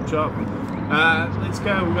 Good job. Let's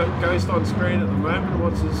go. We've got Ghost on screen at the moment.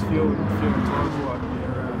 What's his fuel times like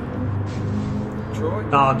there, Troy?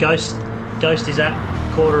 Oh, Ghost is at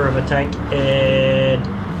quarter of a tank and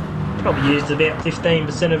probably used about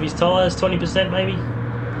 15% of his tyres, 20% maybe.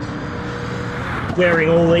 Wearing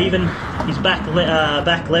all even. He's back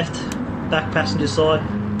left, back passenger side,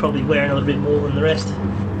 probably wearing a little bit more than the rest.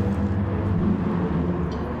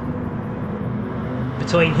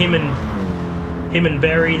 Between him and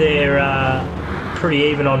Berry, they're pretty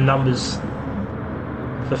even on numbers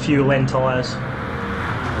for fuel and tyres.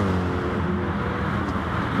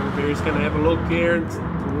 Berry's going to have a look here and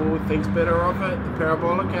thinks better of it. The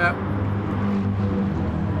parabolic app.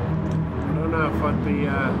 I don't know if I'd be.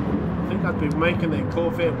 I think I'd be making that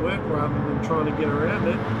Corvette work rather than trying to get around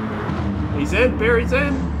it. He's in. Berry's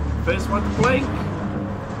in. First one to blink.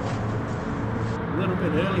 A little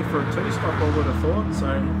bit early for a two-stop, I would have thought,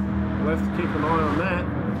 so we'll have to keep an eye on that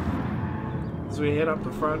as we head up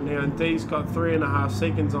the front now. And D's got 3.5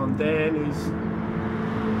 seconds on Dan. He's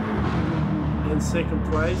in second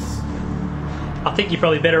place. I think you're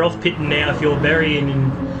probably better off pitting now if you're Berry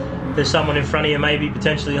and there's someone in front of you maybe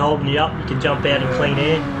potentially holding you up. You can jump out in clean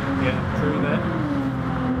air. Yeah, true that.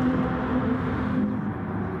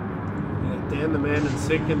 Dan the man in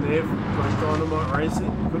second there for Dynamite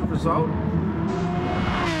Racing. Good result.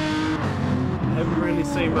 Haven't really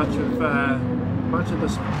seen much of the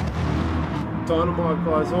Dynamite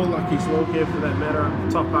guys, or Lucky's Lawn Care for that matter, up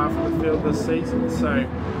the top half of the field this season. So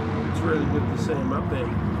it's really good to see him up there.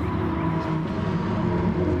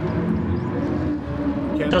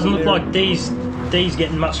 Doesn't look like D's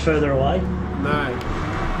getting much further away. No.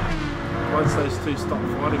 Once those two stopped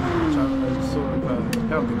fighting with each other, they sort of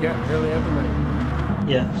held the gap, really, haven't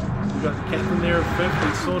they? Yeah. We've got the captain there in fifth.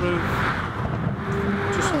 He's sort of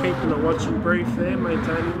just keeping a watching brief there,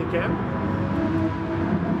 maintaining the gap.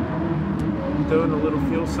 Doing a little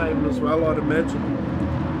fuel saving as well, I'd imagine.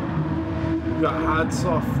 We've got Hard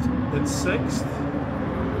Soft in sixth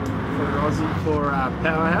for Aussie for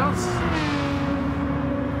Powerhouse.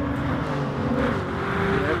 Be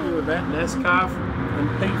happy with that. NASCAR in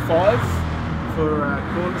P5 for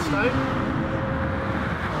Cornerstone.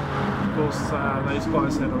 Of course, those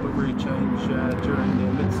guys had a livery change during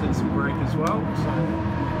their mid-season break as well, so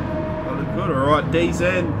not good. Alright, D's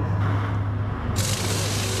in.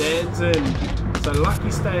 Dan's in. So Lucky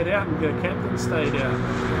stayed out and the captain stayed out.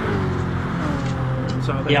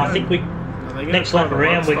 So yeah, I think next lap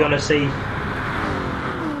around we're going to see...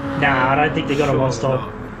 Nah, I don't think they're going to one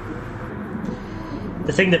stop.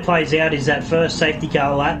 The thing that plays out is that first safety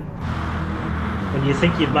car lap. When you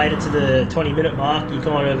think you've made it to the 20-minute mark, you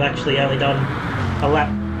kind of actually only done a lap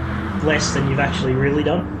less than you've actually really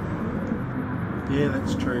done. Yeah,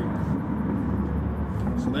 that's true.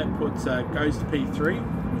 So that puts goes to P3,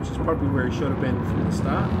 which is probably where he should have been from the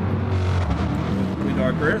start. We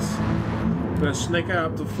digress. We've got Schniko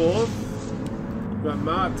up to fourth. We've got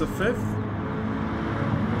Ma up to fifth.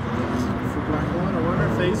 For Blacklight, I wonder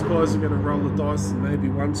if these guys are going to roll the dice and maybe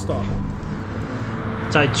one stop.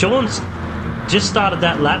 So Sean's just started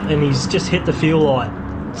that lap and he's just hit the fuel light.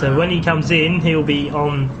 So when he comes in, he'll be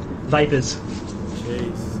on vapours.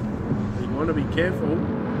 Jeez. You want to be careful.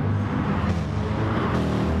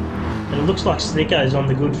 And it looks like Schniko's on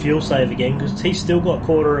the good fuel save again because he's still got a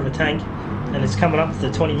quarter of a tank and it's coming up to the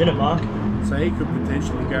 20-minute mark. So he could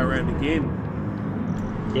potentially go around again.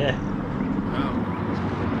 Yeah. Wow. So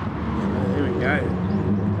there we go.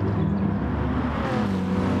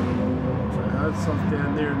 So Hardsoft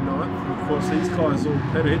down there in ninth. Of course, these guys all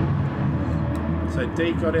pitted. So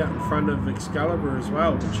D got out in front of Excalibur as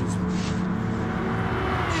well, which is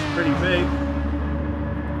pretty big.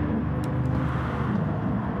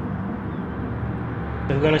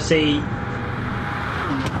 We're going to see...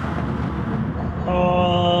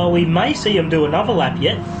 we may see him do another lap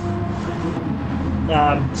yet.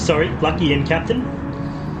 Sorry, Lucky and Captain.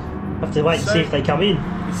 Have to wait and see if they come in.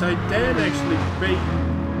 So Dan actually beat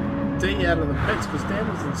D out of the pits because Dan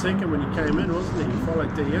was in second when he came in, wasn't he? He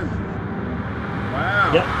followed D in.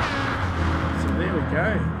 Wow. Yep. So there we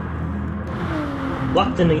go.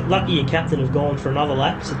 Lucky and Captain have gone for another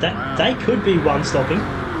lap, so that they could be one stopping.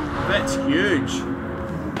 That's huge.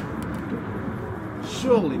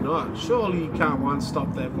 Surely not. Surely you can't one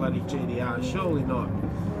stop that bloody GDR. Surely not.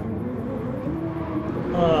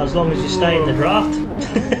 As long as you stay in the draft.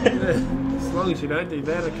 As long as you don't do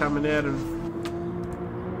that, coming out of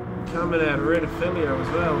Red Affilio as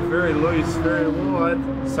well. Very loose, very wide.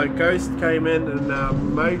 So Ghost came in and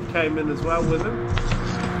Mode came in as well with him.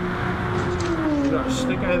 We've got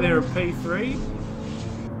Schniko there in P3.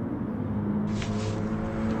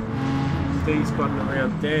 D's gotten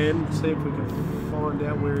around Dan. See if we can find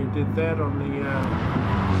out where he did that on the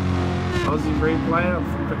Aussie replay. I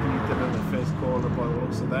think he did it in the first corner by the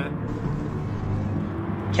looks of that.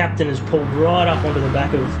 Captain has pulled right up onto the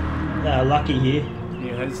back of Lucky here. He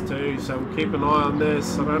has too, so we'll keep an eye on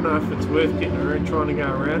this. I don't know if it's worth getting around trying to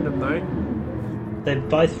go around him though. They're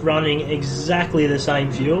both running exactly the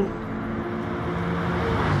same fuel.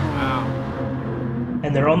 Wow.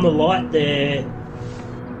 And they're on the light. They're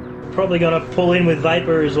probably going to pull in with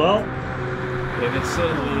vapor as well. Yeah, that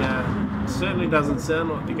certainly doesn't sound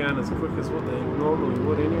like they're going as quick as what they normally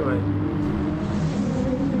would anyway.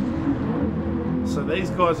 So these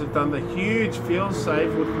guys have done the huge fuel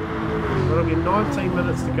save with it'll be 19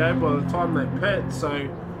 minutes to go by the time they pit, so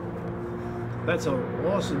that's an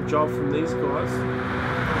awesome job from these guys.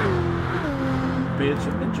 Be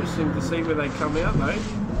interesting to see where they come out though.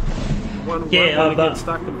 One won't get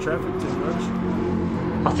stuck in traffic too much.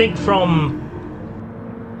 I think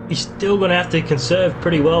you're still going to have to conserve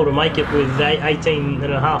pretty well to make it with 18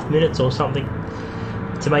 and a half minutes or something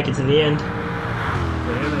to make it to the end.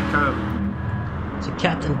 Yeah, they can't. So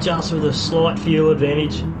Captain just with a slight fuel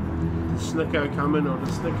advantage. Does Schniko come in or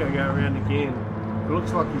does Schniko go around again? It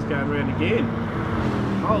looks like he's going around again.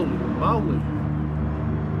 Holy moly.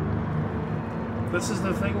 This is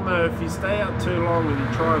the thing though, if you stay out too long and you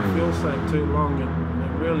try and fuel save too long, it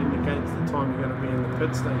really negates the time you're going to be in the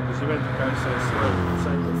pit stop because you've had to go so slow to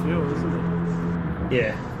save the fuel, isn't it?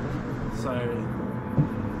 Yeah. So,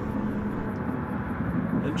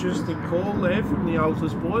 interesting call there from the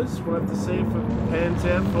Altus boys. We'll have to see if it pans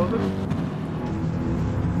out for them.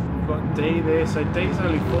 Got D there, so D's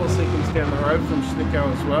only 4 seconds down the road from Schniko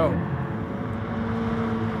as well.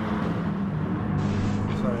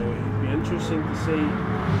 So, it'll be interesting to see.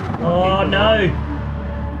 Oh no!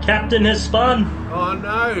 Captain has spun! Oh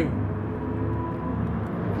no!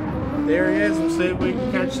 There he is, we'll see if we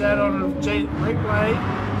can catch that on a replay.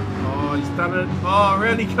 Oh, he's done it. Oh,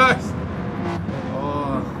 around he goes!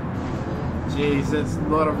 Oh, jeez, that's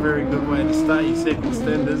not a very good way to start your second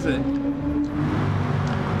stint, is it?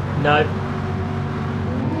 No.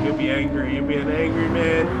 He'll be angry, he'll be an angry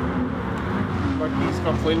man. Like he's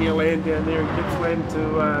got plenty of land down there in Gippsland to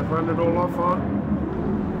run it all off on.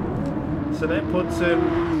 So that puts him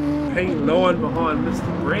P9 behind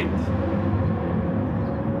MrBrent.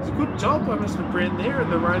 It's a good job by MrBrent there in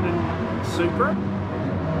the Ronin Supra.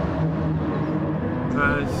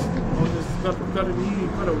 He's got a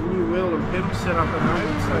new wheel and pedal set up at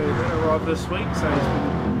home, so that arrived this week. So he's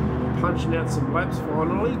been punching out some laps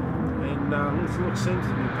finally, and it seems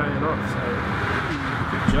to be paying off. So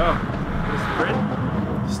good job,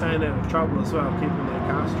 MrBrent. Staying out of trouble as well, keeping their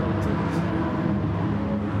car strong too.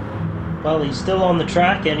 Well, he's still on the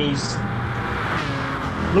track and he's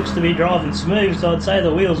looks to be driving smooth, so I'd say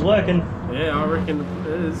the wheel's working. Yeah, I reckon it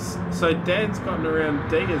is. So Dan's gotten around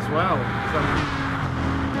D as well. So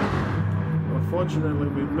unfortunately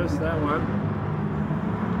we missed that one.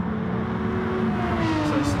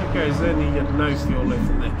 So Schniko's in, he had no fuel left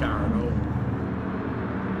in that car at all.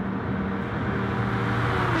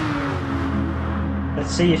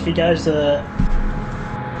 Let's see if he goes to the...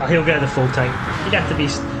 Oh, he'll go the full tank. He'd have to be...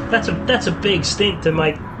 That's a big stint to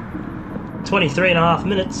make 23.5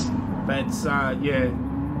 minutes. That's yeah.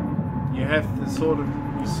 You have to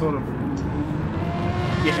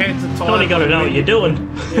your hands are tied. Only got to know what you're doing.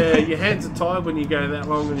 Yeah, your hands are tied when you go that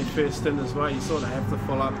long on your first stint as well. You sort of have to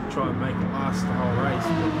fill up and try and make it last the whole race.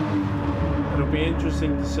 But it'll be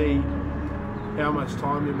interesting to see how much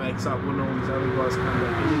time he makes up when all these other guys come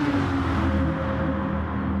back in again.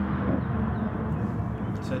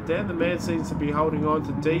 So Dan the man seems to be holding on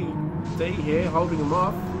to D here, holding him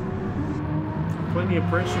off. Plenty of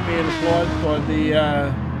pressure being applied by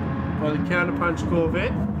the counterpunch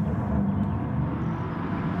Corvette.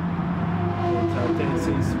 So Dan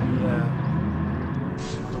seems to be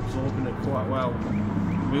absorbing it quite well.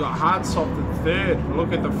 We got hard soft in third.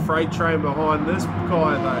 Look at the freight train behind this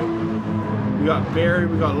guy though. We got Barry,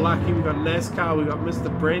 we got Lucky, we got NASCAR, we got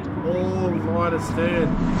MrBrent, all right astern.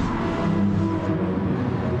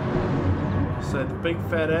 So the big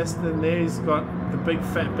fat Aston there, he's got the big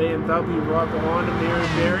fat BMW right behind him there in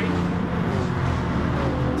Barry.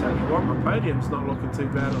 Tell you what, my podium's not looking too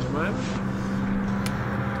bad at the moment.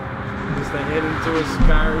 As they head into a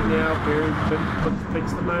Scary now, Barry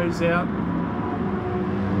picks the nose out.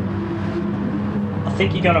 I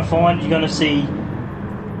think you're going to see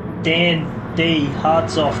Dan, D, hard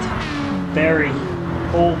soft, Barry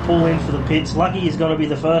all pull in for the pits. Lucky is going to be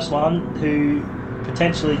the first one who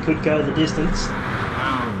potentially could go the distance.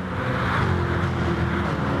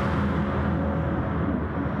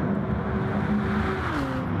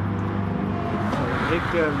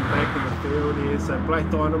 Back in the field here, so Black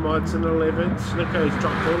Dynamite's in 11th. Schniko's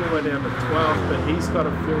dropped all the way down to 12th, but he's got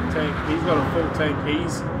a full tank. He's got a full tank.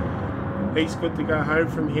 He's good to go home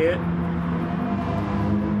from here.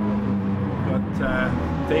 Got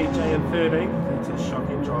DJ in 13th. That's a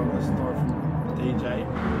shocking driverless dive from DJ.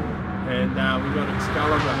 And we've got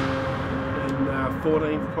Excalibur in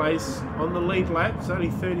 14th place on the lead lap. It's only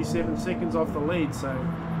 37 seconds off the lead, so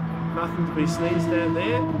nothing to be sneezed down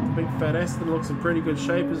there. The big fat Aston looks in pretty good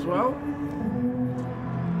shape as well.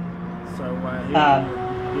 So he'll run him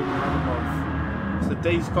off. So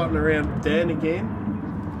D's gotten around Dan again.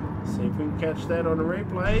 See if we can catch that on a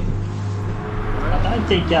replay. I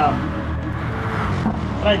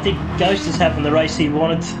don't think Ghost is having the race he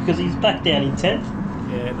wanted because he's back down in 10th.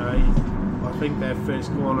 Yeah, no, I think that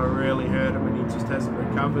first corner really hurt him and he just hasn't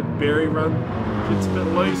recovered. Barry run gets a bit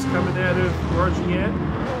loose coming out of Roger yet.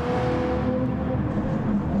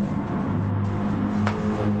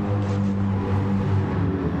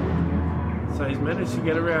 So he's managed to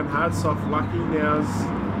get around hard soft. Lucky now's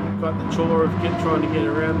got the chore of trying to get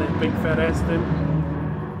around that big fat Aston.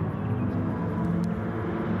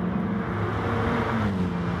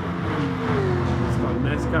 He's got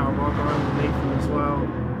NASCAR right underneath him as well.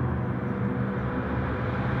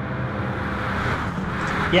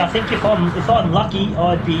 Yeah, I think if I'm lucky,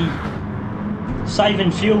 I'd be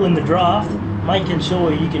saving fuel in the draft, making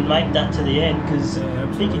sure you can make that to the end, because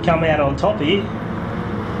he could come out on top here.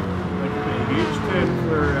 That could be a huge turn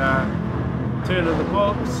for turn of the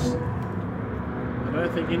box. I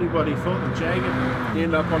don't think anybody thought the Jag would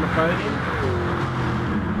end up on the podium.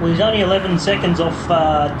 Well, he's only 11 seconds off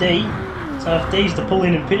D, so if D's to pull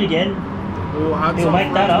in and pit again, he'll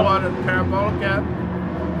make that up. Wide at Parabolica.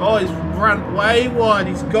 Oh, he's run way wide.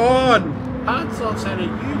 He's gone. Hartsoft's had a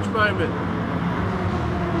huge moment.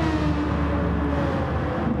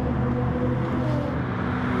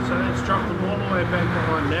 So let's drop them all the way back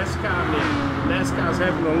behind NASCAR now. NASCAR's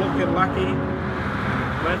having a look at Lucky.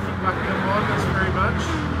 I don't think Lucky will mind us very much.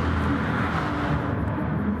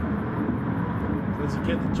 Does he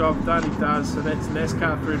get the job done? He does. So that's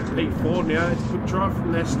NASCAR through to P4 now. It's a good drive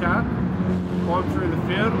from NASCAR. Climb through the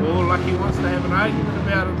field. Oh, Lucky wants to have an argument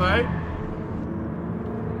about it though.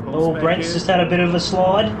 Oh, Brent's just had a bit of a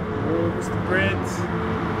slide. Oh, Mr. Brent.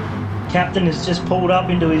 Captain has just pulled up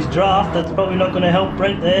into his draft. That's probably not going to help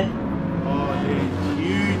Brent there. Oh yeah,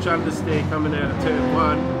 huge understeer coming out of turn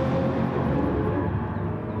 1.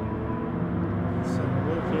 So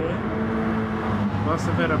look here. Must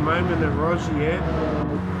have had a moment at Roger yet.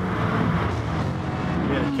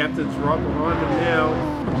 Yeah, the captain's right behind him now.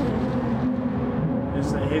 As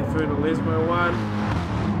they head through to Lesmo 1.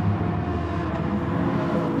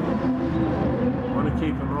 Want to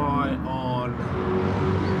keep an eye on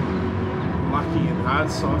Lucky and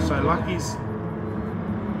Hardsoft. So Lucky's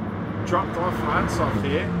dropped off Hardsoft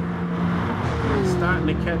here. Starting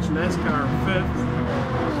to catch NASCAR in 5th.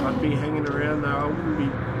 I'd be hanging around though. I wouldn't be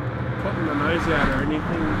putting the nose out or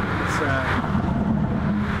anything. It's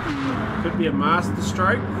could be a master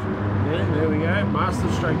stroke. Yeah, there we go. Master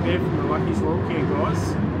stroke there from the Lucky's Lawn Care guys.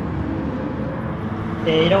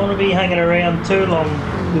 Yeah, you don't want to be hanging around too long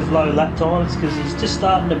with low lap times, because he's just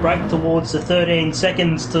starting to break towards the 13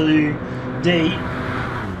 seconds to D.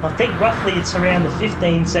 I think roughly it's around the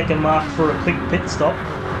 15-second mark for a quick pit stop,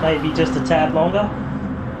 maybe just a tad longer.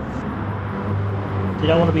 You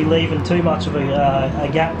don't want to be leaving too much of a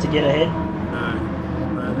gap to get ahead.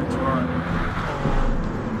 No, that's right.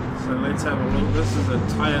 So let's have a look. This is a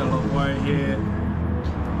tail away here.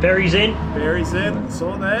 Berry's in. Berry's in.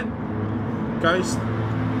 Saw that. Ghost.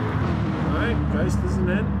 No, Ghost isn't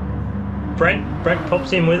in. Brent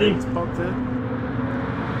pops in with him. It's popped in.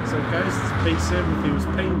 So Ghost is P7. If he was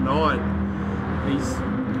P9, he's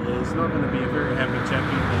not going to be a very happy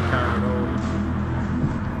chappy in that car at all.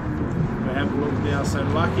 But have a look now. So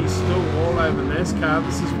Lucky's still all over NASCAR.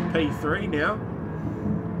 This is for P3 now.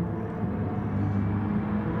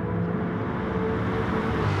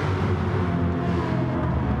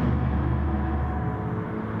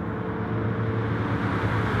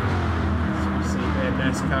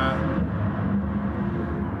 NASCAR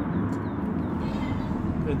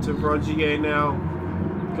into Rogier now.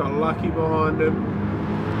 Got Lucky behind him.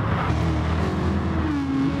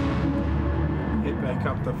 Head back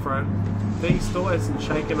up the front. D still hasn't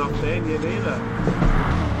shaken off Dan yet either.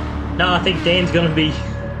 No, I think Dan's going to be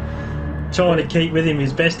trying to keep with him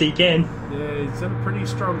as best he can. Yeah, he's in a pretty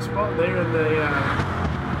strong spot there in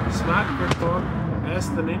the smart grip on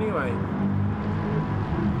Aston anyway.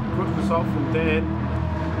 Good result from Dan.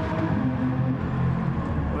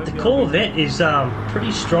 The Corvette is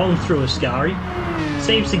pretty strong through Ascari.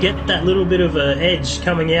 Seems to get that little bit of an edge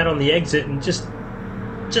coming out on the exit, and just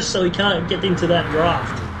so he can't get into that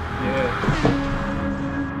draft.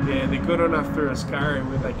 Yeah, they're good enough through Ascari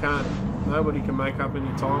where they can't. Nobody can make up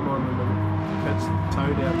any time on them and catch the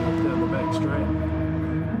toe down the back straight.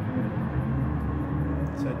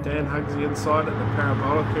 So Dan hugs the inside at the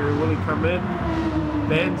Parabolica. Will he come in?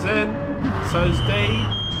 Dan's in. So's D.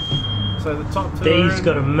 So the top two. D's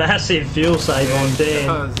got a massive fuel save on Dan.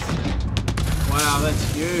 Wow,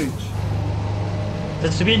 that's huge.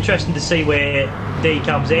 It's to be interesting to see where D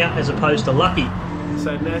comes out as opposed to Lucky.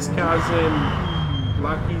 So NASCAR's in,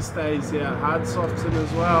 Lucky stays out, Hardsoft's in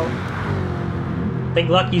as well. I think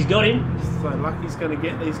Lucky's got him. So Lucky's going to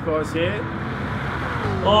get these guys here.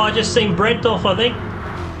 Oh, I just seen Brent off, I think.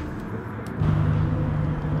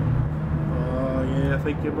 I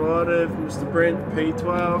think you might have, Mr. Brent,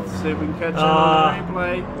 P12, see if we can catch him on the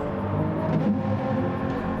replay.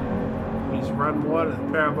 He's run wide at the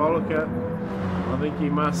Parabolica. I think he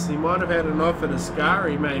might have had an off at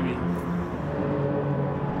Ascari maybe.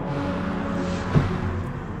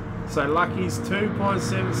 So Lucky's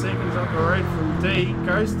 2.7 seconds up the road from D.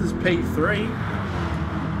 Ghost is P3.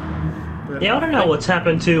 But yeah, I don't know what's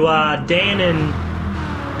happened to Dan and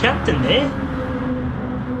Captain there.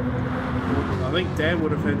 I think Dan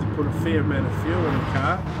would have had to put a fair amount of fuel in the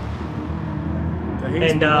car. So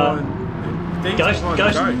he's Ghost.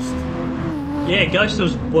 Yeah, Ghost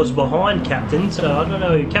was behind Captain, so I don't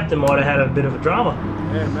know. Captain might have had a bit of a drama.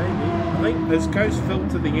 Yeah, maybe. I think has Ghost filled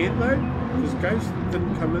to the end though, because Ghost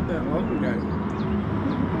didn't come in that long ago.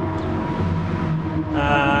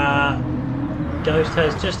 Ghost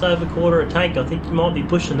has just over quarter a tank. I think he might be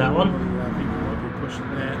pushing that one. Yeah, I think he might be pushing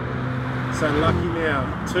that. So Lucky now,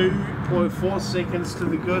 2.4 seconds to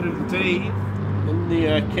the good of D in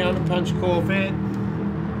the Counterpunch Corvette.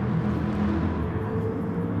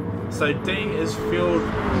 So D is fueled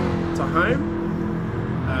to home.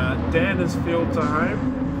 Dan is fueled to home.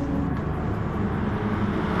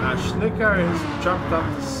 Schniko has jumped up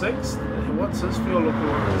to 6th. What's his fuel looking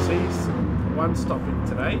like? He's one stopping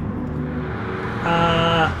today.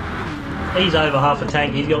 He's over half a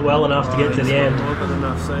tank. He's got well enough to get to the end. More than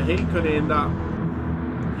enough, so he could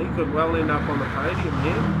well end up on the podium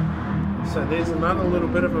here. So there's another little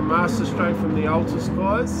bit of a master stroke from the Altus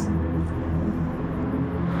guys.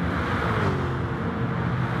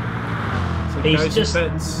 So He's just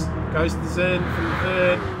pits. Ghost is in from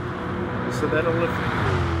 3rd. So that'll lift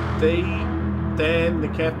D, Dan, the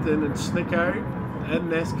captain, and Schniko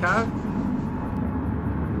and NASCAR.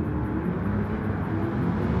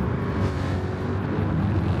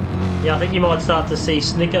 Yeah, I think you might start to see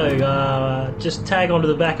Schniko just tag onto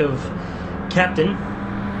the back of Captain.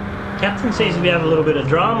 Captain seems to be having a little bit of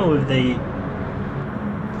drama with the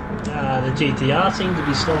GTR. Seems to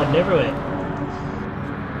be sliding everywhere.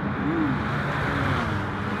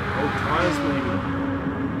 Old tyres maybe.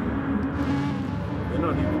 They're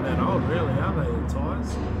not even that old really, are they, the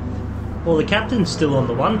tyres? Well, the Captain's still on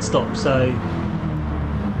the one stop, so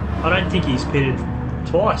I don't think he's pitted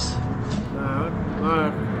twice. No, I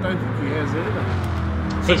don't think he has either.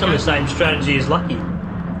 He's on the same strategy as Lucky.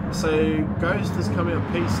 So Ghost has come out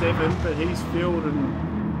P7, but he's fueled and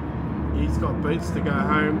he's got boots to go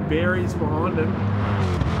home. Barry's behind him,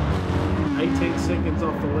 18 seconds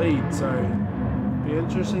off the lead. So be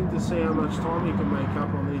interesting to see how much time he can make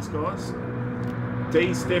up on these guys.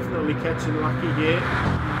 D's definitely catching Lucky here,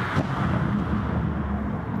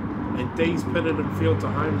 and D's pitted and fueled to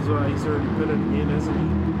home as well. He's already pitted again, hasn't he?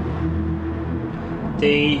 D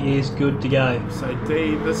is good to go. So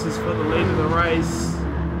D, this is for the lead of the race.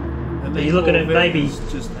 And you're looking at maybe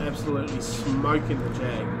just absolutely smoking the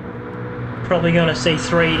Jag. Probably going to see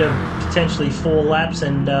 3 to potentially 4 laps,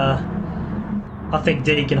 and I think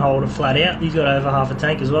D can hold it flat out. He's got over half a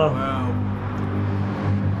tank as well. Wow.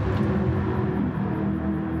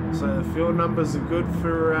 So the fuel numbers are good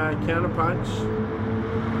for Counterpunch.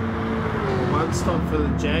 One stop for the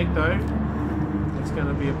Jag though. It's going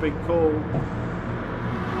to be a big call.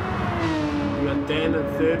 We got Dan at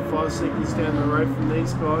 3rd, 5 seconds down the road from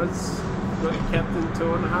these guys. We've got the captain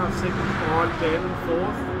 2.5 seconds behind Dan in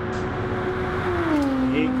 4th.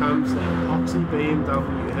 Here comes that Oxy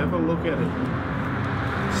BMW. Have a look at it.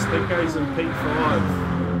 Schniko's in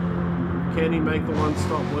P5. Can he make the one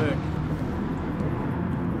stop work?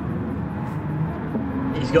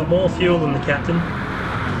 He's got more fuel than the captain.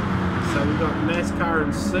 So we've got NASCAR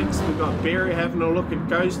in 6th. We've got Barry having a look at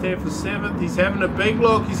Ghost here for 7th. He's having a big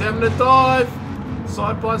look. He's having a dive.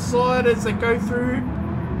 Side by side as they go through.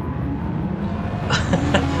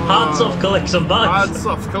 Hardsoft collects them both.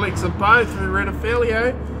 Hardsoft collects them both through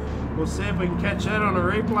Retifelio. We'll see if we can catch that on a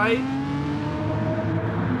replay.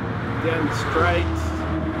 Down the straight.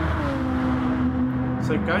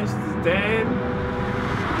 So Ghost is Dan.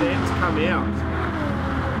 Dan's come out.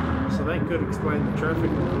 So that could explain the traffic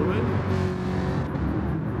a little bit.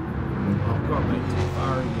 I've got me too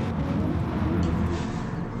far again.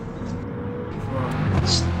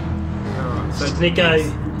 Alright, so Schniko.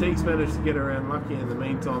 Deeks managed to get around Lucky in the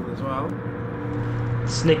meantime as well.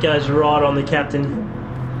 Schniko's right on the captain.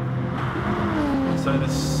 So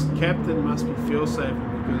this captain must be fuel saving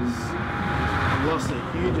because he lost a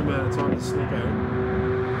huge amount of time to Schniko.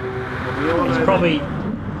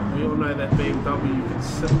 We all know that BMW can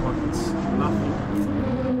sit like it's nothing.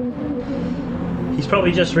 He's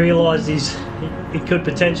probably just realised he could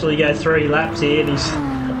potentially go 3 laps here, and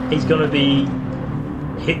he's going to be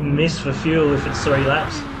hit and miss for fuel if it's 3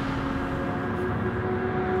 laps.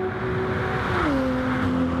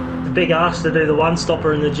 The big ask to do the one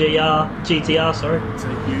stopper in the GTR, sorry. It's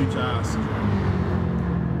a huge ask.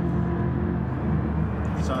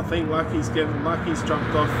 So I think Lucky's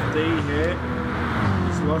dropped off D here.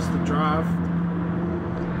 Lost the draft.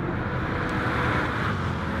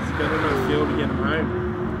 He's got enough fuel to get him home.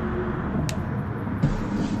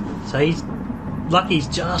 So Lucky's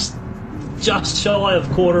just shy of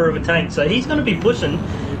quarter of a tank, so he's going to be pushing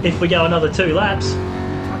if we go another 2 laps.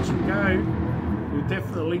 Touch and go. We'll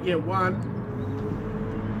definitely get one.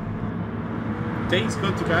 D's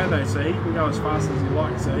good to go though, so he can go as fast as he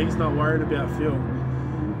likes, so he's not worried about fuel.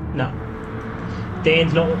 No.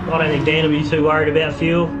 Dan's not. I don't think Dan will be too worried about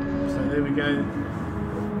fuel. So there we go.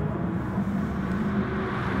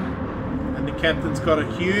 And the captain's got a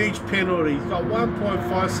huge penalty. He's got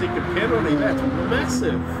 1.5 second penalty. That's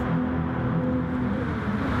massive.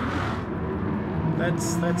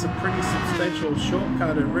 That's a pretty substantial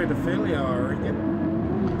shortcut in Red Ophelia, I reckon.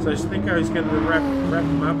 So Schniko's going to wrap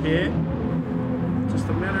him up here. Just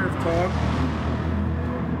a matter of time.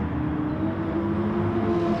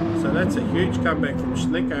 So that's a huge comeback from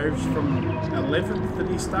Schniko. From 11th, did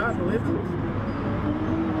he start 11th?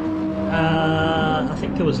 I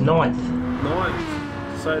think it was 9th.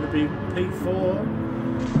 9th. So to be P4,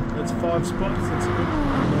 that's 5 spots. That's a good,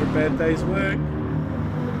 no bad day's work.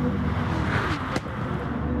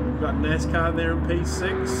 We've got NASCAR there in P6.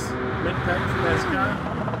 Mid-pack for NASCAR.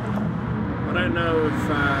 I don't know if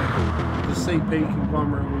the CP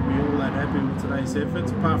conglomerate will be all that happy with today's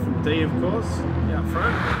efforts, apart from D, of course, out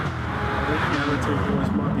front. I think the other two boys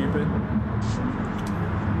might be a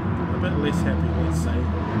bit less happy, let's say.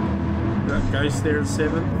 We've got Ghost there in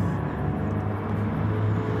 7th.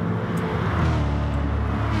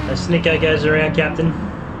 As Schniko goes around Captain,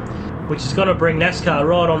 which is going to bring NASCAR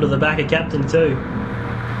right onto the back of Captain too.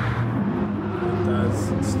 It does.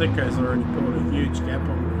 Schniko's already put a huge gap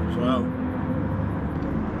on him as well.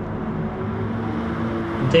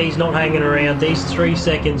 D's not hanging around. D's 3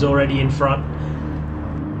 seconds already in front.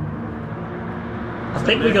 I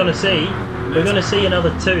think we're going to see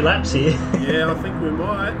another 2 laps here. Yeah, I think we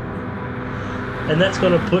might. And that's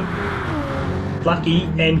going to put Lucky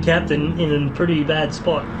and Captain in a pretty bad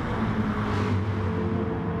spot.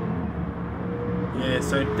 Yeah,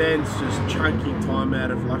 so Dan's just chunking time out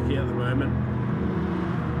of Lucky at the moment.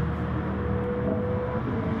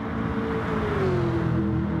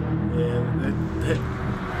 Yeah,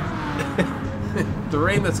 the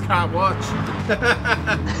Remus can't watch.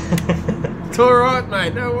 It's alright,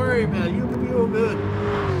 mate, don't worry about it, you'll be all good.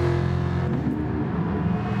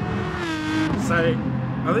 So,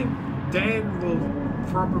 I think Dan will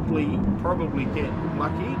probably get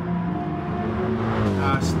Lucky.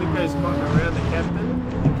 Schniko's gotten around the captain.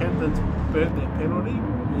 The captain's burnt their penalty.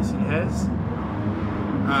 Yes, he has.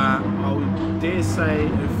 I would dare say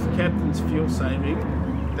if captain's fuel saving,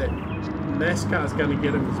 that NASCAR's going to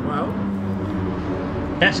get him as well.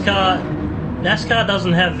 NASCAR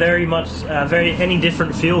doesn't have very much, any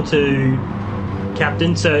different fuel to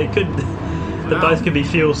captain, so it could, both could be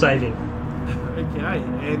fuel saving. Okay,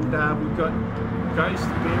 and we've got Ghost,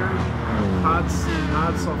 Bearing, hard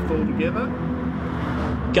soft all together.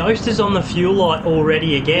 Ghost is on the fuel light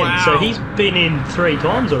already again, wow. So he's been in 3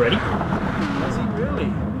 times already. Has he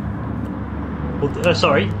really? Well,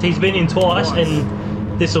 sorry, he's been in twice. And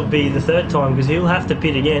this will be the 3rd time because he'll have to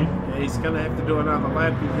pit again. Yeah, he's going to have to do another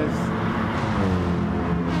lap because...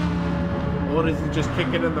 Or does he just kick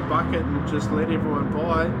it in the bucket and just let everyone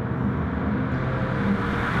by?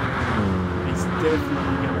 He's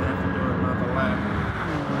definitely going to have to do another lap.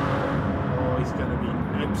 Oh, he's going to be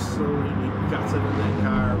absolutely gutted in that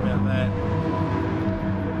car about that.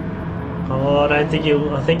 Oh, I think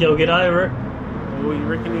he'll get over it. Oh, you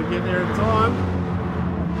reckon he'll get there in time?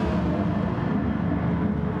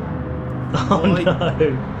 Oh,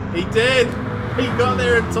 no. He did! He got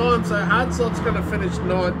there in time, so Hardsoft's going to finish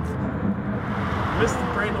 9th.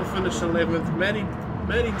 MrBrent will finish 11th. Matty D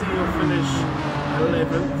will finish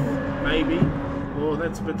 11th, maybe. Oh,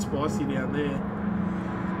 that's a bit spicy down there.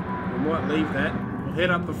 We might leave that. We'll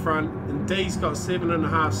head up the front, and D's got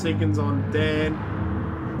 7.5 seconds on Dan,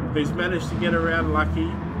 who's managed to get around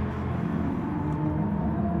Lucky.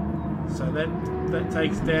 So that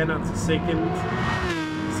takes Dan up to 2nd.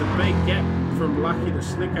 It's a big gap from Lucky to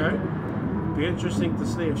Schniko. Be interesting to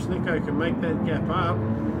see if Schniko can make that gap up.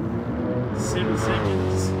 7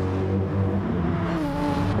 seconds.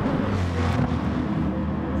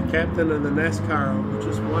 The captain and the NASCAR are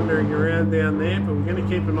just wandering around down there, but we're going to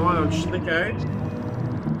keep an eye on Schniko.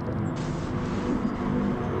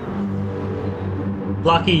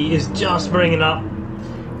 Lucky is just bringing up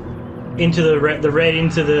into the red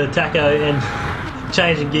into the taco and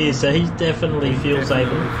changing gears, so he's definitely fuel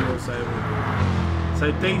saving.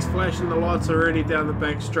 So D's flashing the lights already down the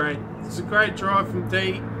back straight. It's a great drive from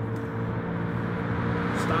D.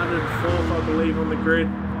 Started 4th, I believe, on the grid.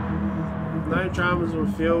 No dramas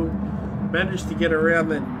with fuel. Managed to get around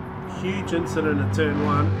that huge incident at turn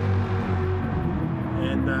 1.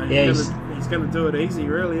 And he's going to do it easy,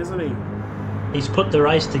 really, isn't he? He's put the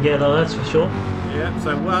race together, that's for sure. Yeah,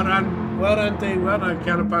 so well done D, well done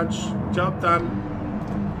Counterpunch. Job done.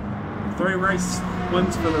 3 race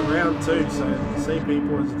wins for the round 2, so the CP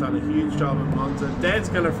boys have done a huge job at Monza. Dad's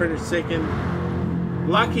going to finish 2nd.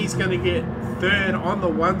 Lucky's going to get 3rd on the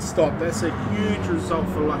 1 stop. That's a huge result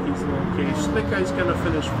for Lucky's lawn care. Schniko's going to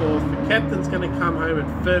finish 4th. The captain's going to come home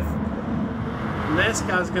at 5th.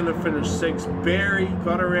 NASCAR's going to finish 6th. Barry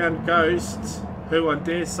got around Ghost, who I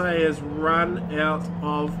dare say has run out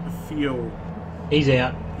of fuel. He's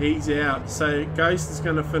out. He's out. So Ghost is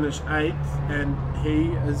going to finish 8th, and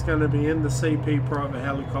he is going to be in the CP private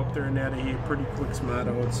helicopter and out of here pretty quick smart,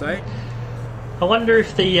 I would say. I wonder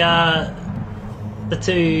if the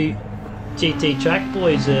 2 GT track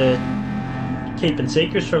boys are keeping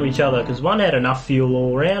secrets from each other, because one had enough fuel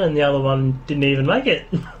all around and the other one didn't even make it.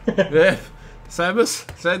 Yeah. So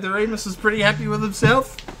Doremus is pretty happy with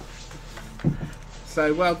himself.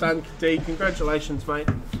 So well done, D. Congratulations, mate.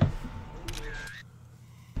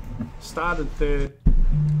 Started 3rd.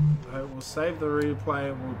 We'll save the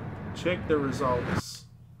replay. We'll check the results.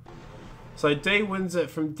 So D wins it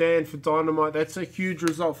from Dan for Dynamite. That's a huge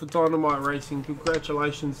result for Dynamite Racing.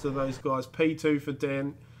 Congratulations to those guys. P2 for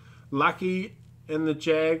Dan. Lucky in the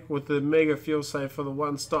Jag with the mega fuel save for the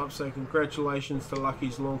 1 stop. So congratulations to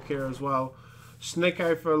Lucky's lawn care as well.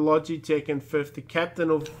 Schniko for Logitech in 5th. The captain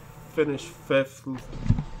will finish 5th.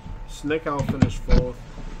 Schniko will finish 4th.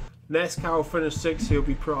 NASCAR will finish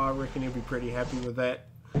 6th. I reckon he'll be pretty happy with that.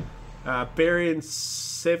 Barry in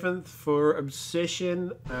 7th for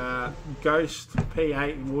Obsession. Ghost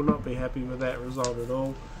P8 will not be happy with that result at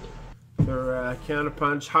all. For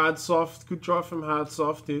Counterpunch, Hard Soft, good drive from Hard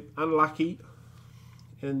Soft. Unlucky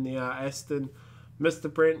in the Aston.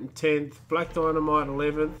 MrBrent in 10th. Black Dynamite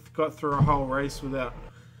 11th. Got through a whole race without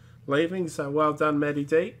leaving. So well done, Matty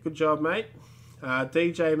D. Good job, mate.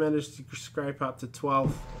 DJ managed to scrape up to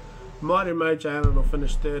 12th. Mighty Mojo Allen will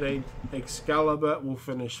finish 13th. Excalibur will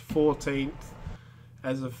finish 14th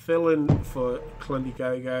as a fill-in for Clindy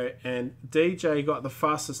Gogo. And DJ got the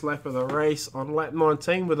fastest lap of the race on lap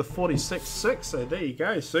 19 with a 46.6. So there you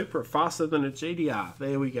go. Supra faster than a GDR.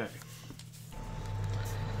 There we go.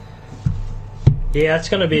 Yeah, it's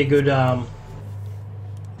going to be a good... that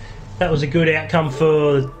was a good outcome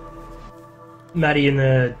for Matty and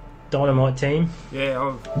the Dynamite team.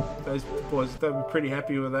 Yeah, those boys, they'll be pretty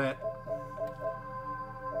happy with that.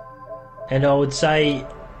 And I would say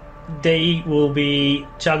D will be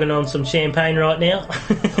chugging on some champagne right now.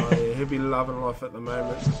 Oh yeah, he'll be loving life at the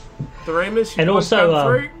moment. The Remus, and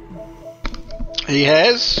also he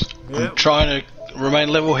has. Yep. I'm trying to remain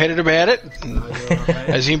level-headed about it,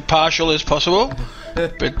 as impartial as possible.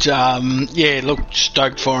 But yeah, look,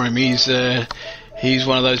 stoked for him. He's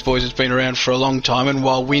one of those boys that's been around for a long time, and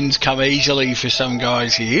while wins come easily for some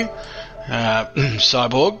guys here,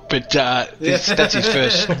 Cyborg, but that's his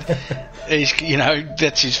first.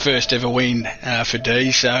 That's his first ever win for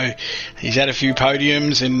D. So he's had a few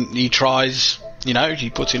podiums, and he tries. He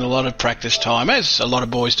puts in a lot of practice time, as a lot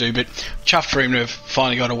of boys do. But chuffed for him to have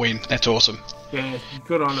finally got a win. That's awesome. Yeah,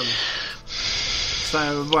 good on him.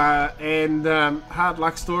 So hard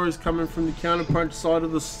luck stories coming from the Counterpunch side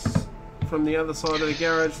of from the other side of the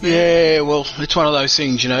garage there. Yeah, well, it's one of those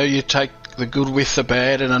things, you take the good with the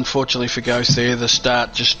bad, and unfortunately for Ghost there, the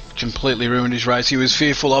start just completely ruined his race. He was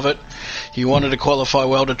fearful of it. He wanted to qualify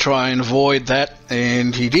well to try and avoid that,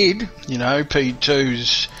 and he did.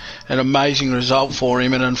 P2's an amazing result for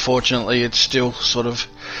him, and unfortunately it still sort of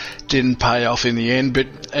didn't pay off in the end. But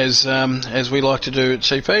as we like to do at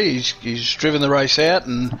CP, he's driven the race out,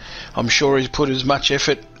 and I'm sure he's put as much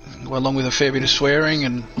effort, along with a fair bit of swearing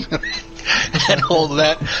and and all of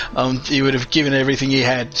that, he would have given everything he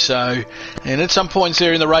had. So, and at some points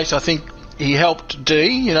there in the race, I think he helped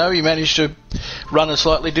D. He managed to run a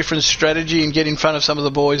slightly different strategy and get in front of some of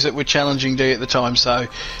the boys that were challenging D at the time. So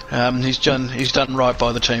he's done right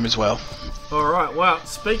by the team as well. All right. Well,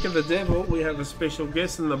 speaking of the devil, we have a special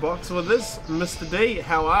guest in the box with us, Mr. D.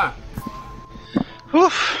 How are?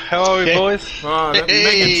 Oof, how are we, boys? Oh, that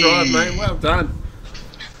mega drive, mate. Well done.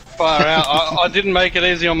 Far out. I didn't make it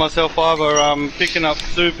easy on myself either, picking up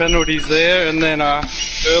 2 penalties there, and then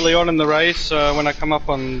early on in the race, when I come up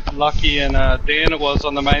on Lucky and Dan, it was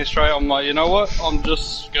on the main straight, I'm like, you know what, I'm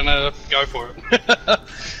just going to go for it.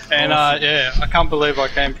 And yeah, I can't believe I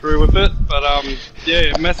came through with it, but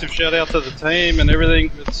yeah, massive shout out to the team and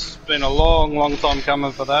everything. It's been a long time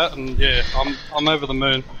coming for that, and yeah, I'm over the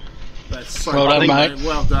moon. That's so well done, mate.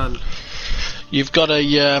 Well done. You've got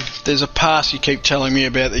there's a pass you keep telling me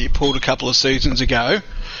about that you pulled a couple of seasons ago,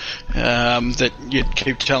 that you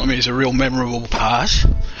keep telling me is a real memorable pass.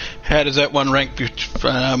 How does that one rank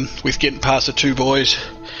with getting past the 2 boys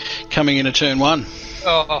coming into turn 1?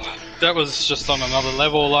 Oh, that was just on another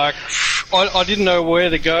level. Like, I didn't know where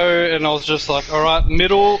to go, and I was just like, all right,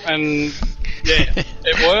 middle, and yeah,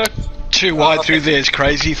 it worked. 2 wide through there is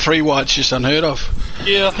crazy. 3 wide's just unheard of.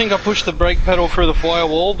 Yeah, I think I pushed the brake pedal through the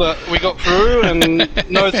firewall, but we got through, and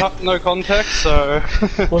no contact. So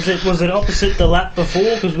was it opposite the lap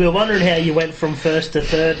before? Because we were wondering how you went from first to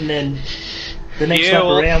third, and then the next lap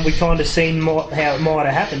around, we kind of seen how it might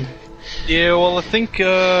have happened. Yeah, well, I think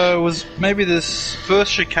it was maybe this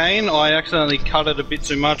first chicane. I accidentally cut it a bit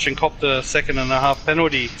too much and copped a 2.5-second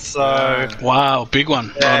penalty. So wow, big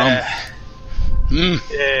one. Yeah. Right on.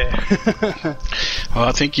 Yeah. Well,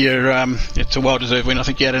 I think it's a well-deserved win. I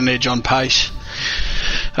think you had an edge on pace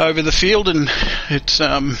over the field, and it's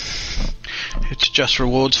just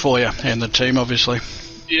rewards for you and the team, obviously.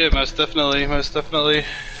 Yeah, most definitely.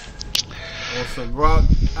 Awesome. Right.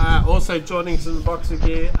 Also joining us in the box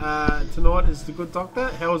again tonight is the good doctor.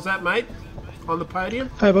 How was that, mate? On the podium?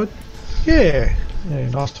 Hey, bud. Yeah,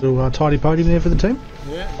 nice little tidy podium there for the team.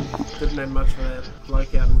 Yeah. Didn't have much for that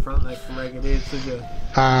bloke out in front there from Ragged Edge, did you?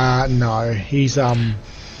 No. He's on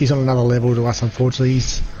another level to us, unfortunately.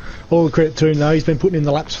 He's all the credit to him, though. He's been putting in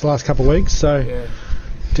the laps for the last couple of weeks, so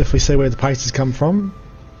definitely see where the pace has come from.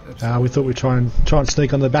 We thought we'd try and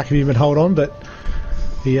sneak on the back of him and hold on, but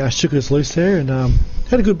he shook us loose there, and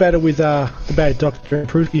had a good battle with the bad doctor and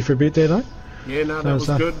Pruski for a bit there, though. Yeah, no, that was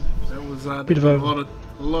good. That was bit of a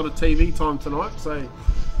lot of TV time tonight, so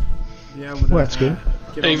yeah. Well, that's good.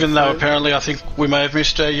 Even though apparently I think we may have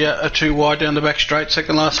missed a 2 wide down the back straight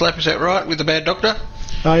second last lap, is that right, with the bad doctor?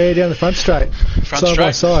 Oh yeah, down the front straight. Side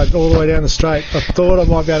by side, all the way down the straight. I thought I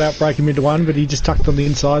might be able to outbrake him into one, but he just tucked on the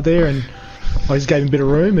inside there, and I just gave him a bit of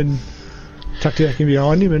room and tucked it back in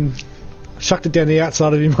behind him and shucked it down the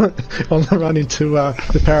outside of him on the run into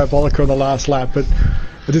the parabolica on the last lap, but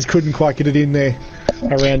I just couldn't quite get it in there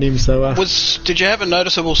around him. So did you have a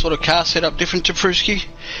noticeable sort of car setup different to Pruski?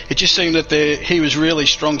 It just seemed that he was really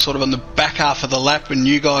strong sort of on the back half of the lap, and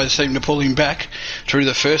you guys seemed to pull him back through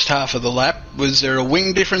the first half of the lap. Was there a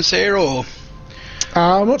wing difference there, or?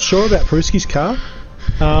 I'm not sure about Pruski's car.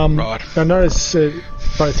 Right. I noticed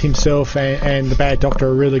both himself and the bad doctor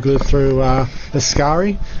are really good through the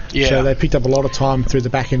Scari. Yeah. So they picked up a lot of time through the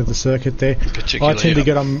back end of the circuit there. I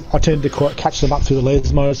tend to catch them up through the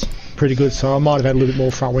Lesmos pretty good, so I might have had a little bit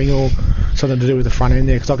more front wing or something to do with the front end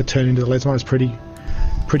there, because I could turn into the Lesmos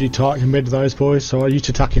pretty tight compared to those boys. So I used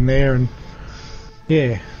to tuck in there, and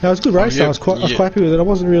yeah, that was a good race. I was quite happy with it. I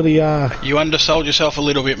wasn't really. You undersold yourself a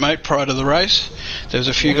little bit, mate, prior to the race. There was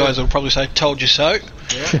a few guys that will probably say "told you so,"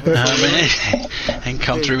 and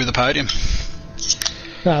come through with the podium.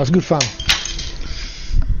 No, it was good fun.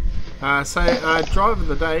 Driver of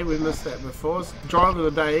the day, we missed that before. Driver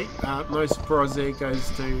of the day, no surprise there, goes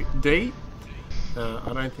to D.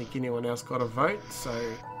 I don't think anyone else got a vote, so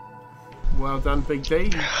well done, Big D.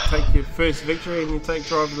 You take your first victory and you take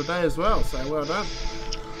driver of the day as well, so well done.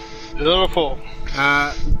 Beautiful.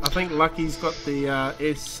 I think Lucky's got the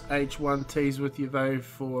SH1Ts with you though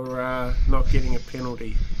for not getting a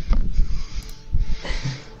penalty.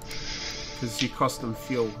 Because you cost them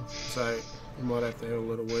fuel, so you might have to have a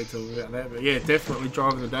little word to them about that. But yeah, definitely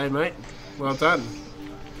driver of the day, mate. Well done.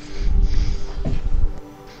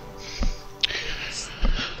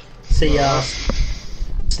 See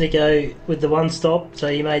Schniko with the one stop, so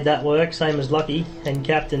he made that work, same as Lucky and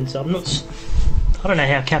Captain. So I don't know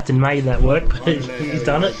how Captain made that work, but he's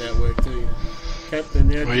done it. That work too. Captain,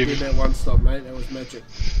 how did you get that one stop, mate? That was magic.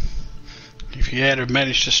 If you had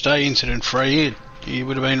managed to stay incident free, you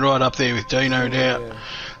would have been right up there with D, no doubt.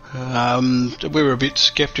 Yeah. We were a bit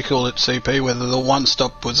sceptical at CP whether the one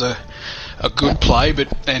stop was a good play,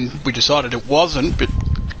 and we decided it wasn't, but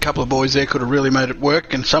a couple of boys there could have really made it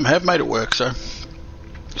work, and some have made it work, so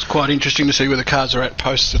it's quite interesting to see where the cars are at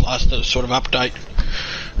post the last sort of update.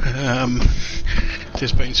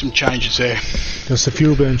 There's been some changes there. There's the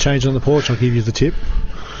fuel burn change on the porch, I'll give you the tip.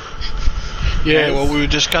 Yeah, well, we were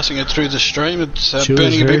discussing it through the stream. It's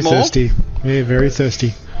burning a bit more. Thirsty. Yeah, very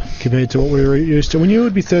thirsty compared to what we were used to. We knew it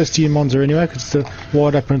would be thirsty in Monza anyway, because it's a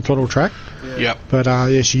wide open throttle track. Yeah. Yep. But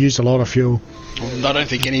yeah, she used a lot of fuel. Well, I don't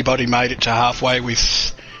think anybody made it to halfway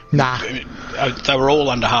with. Nah. They were all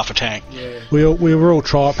under half a tank. Yeah. We were all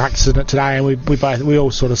practicing it today, and we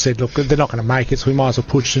all sort of said, look, they're not going to make it, so we might as well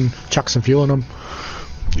push and chuck some fuel on them.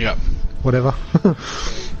 Yep. Whatever.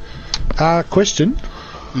 Question.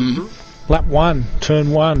 Mm-hmm. Lap 1,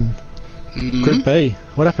 turn 1, Group B.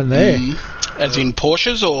 What happened there? As in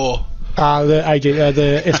Porsches or? The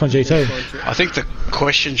S1 GT. I think the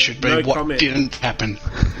question should be what didn't happen.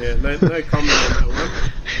 Yeah, no comment on that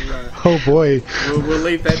one. Oh boy. We'll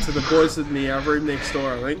leave that to the boys in the room next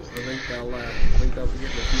door. I think they'll be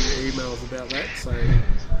getting a few emails about that. So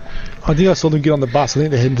I think I saw them get on the bus. I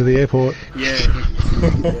think they're heading to the airport. Yeah.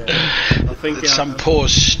 I think some poor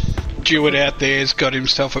steward out there has got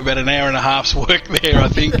himself about an hour and a half's work there, I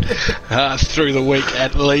think, through the week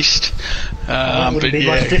at least. That wouldn't be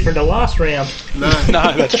much different to last round. No,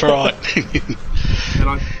 that's right. And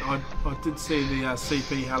I did see the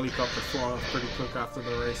CP helicopter fly off pretty quick after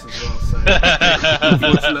the race as well. So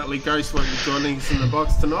unfortunately, Ghost won't be joining us in the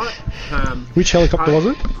box tonight. Which helicopter was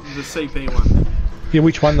it? The CP one. Yeah,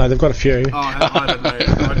 which one though? They've got a few. Oh, I don't know.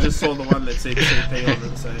 I just saw the one that said CP on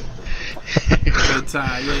it. So, but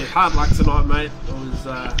yeah, hard luck tonight, mate. It's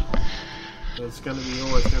always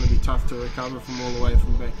going to be tough to recover from all the way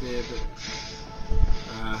from back there, but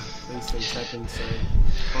these things happen. So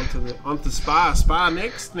onto Spa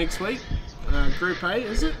next week. Group A,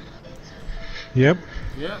 is it? Yep.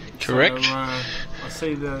 Yeah. Correct. So, I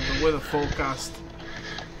see the weather forecast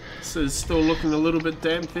is still looking a little bit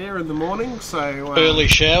damp there in the morning. So early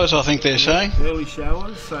showers, I think they're saying. Early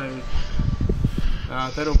showers. So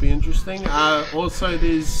that'll be interesting. Also,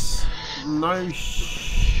 there's no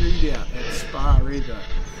shootout at Spa either.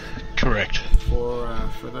 Correct.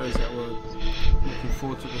 For those that were looking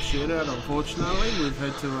forward to the shootout, unfortunately, we've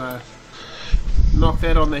had to knock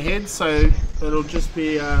that on the head. So it'll just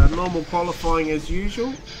be normal qualifying as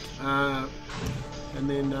usual, and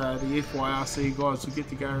then the FYRC guys will get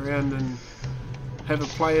to go around and have a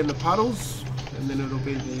play in the puddles, and then it'll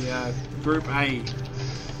be the Group A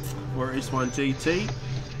for S1 GT.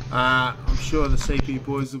 I'm sure the CP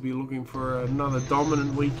boys will be looking for another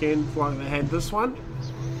dominant weekend like they had this one.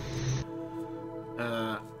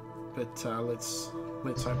 But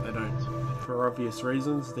let's hope they don't. For obvious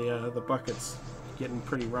reasons, the bucket's getting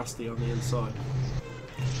pretty rusty on the inside.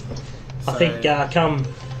 I think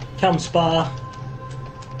come Spa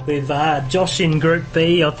with Josh in Group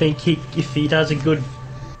B, I think if he does a good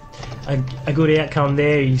outcome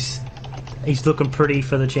there, he's looking pretty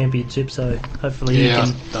for the championship. So hopefully he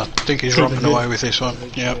can. I think he's romping away with this one.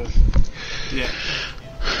 Yeah.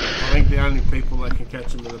 I think the only people that can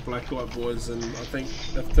catch him are the Blacklight boys, and I think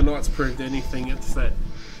if tonight's proved anything, it's that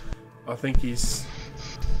I think he's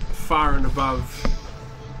far and above.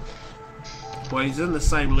 Well, he's in the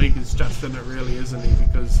same league as Justin, it really, isn't he?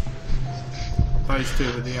 Because those two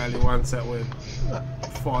were the only ones that were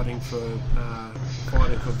fighting for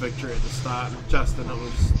victory at the start. And Justin, it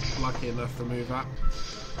was lucky enough to move up.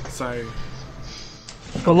 So,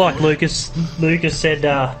 well, like Lucas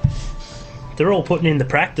said. They're all putting in the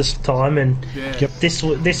practice time, and this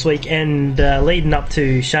week and leading up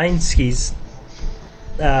to Shaneski's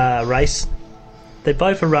race, they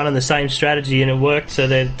both are running the same strategy, and it worked. So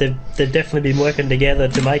they've definitely been working together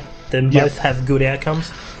to make them both have good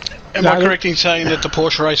outcomes. Am I correct in saying that the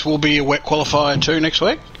Porsche race will be a wet qualifier too next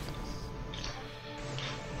week?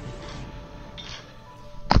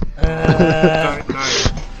 Don't know.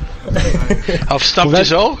 I've stumped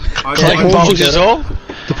us all.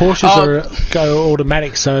 The Porsches go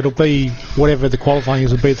automatic, so it'll be whatever the qualifying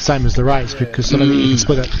is will be the same as the race because I don't think you can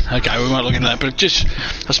split it. Okay, we won't look at that, but just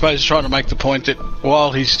I suppose trying to make the point that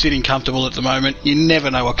while he's sitting comfortable at the moment, you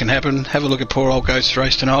never know what can happen. Have a look at poor old Ghost's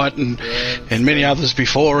race tonight and many others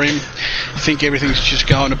before him. Think everything's just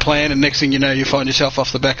going to plan, and next thing you know, you find yourself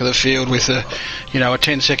off the back of the field with a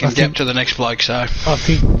 10-second gap to the next bloke. So I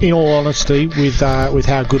think, in all honesty, with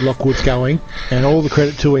how good Lockwood's going, and all the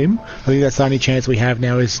credit to him, I think that's the only chance we have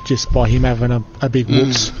now is just by him having a big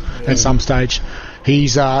whoops at some stage.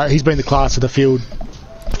 He's been the class of the field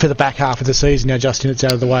for the back half of the season. Now Justin, it's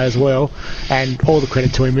out of the way as well, and all the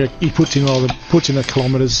credit to him. He puts in the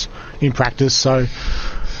kilometres in practice. So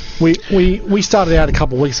we started out a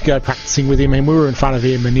couple of weeks ago practicing with him, and we were in front of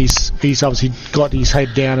him, and he's obviously got his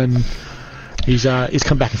head down and he's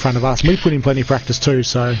come back in front of us. We put in plenty of practice too,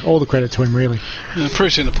 so all the credit to him, really. The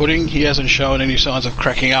proof's in the pudding. He hasn't shown any signs of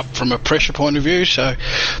cracking up from a pressure point of view, so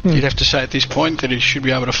you'd have to say at this point that he should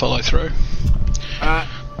be able to follow through. And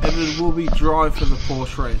it will be dry for the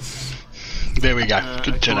Porsche race. There we go.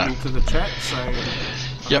 Good to know. According to the chat, so I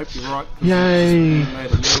hope you're right. Yay!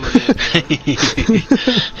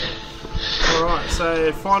 Alright,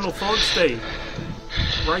 so final thoughts, Steve.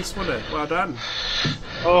 Race winner, well done.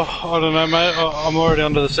 Oh, I don't know, mate. I'm already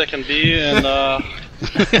under the second beer, and I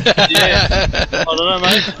don't know,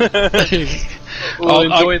 mate. We'll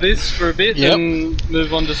enjoy this for a bit and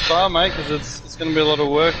move on to Spa, mate, because it's going to be a lot of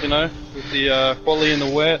work, with the quality in the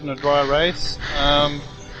wet and a dry race.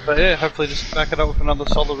 But yeah, hopefully just back it up with another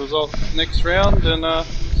solid result next round and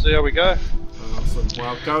see how we go. Awesome.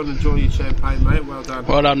 Well, go and enjoy your champagne, mate. Well done.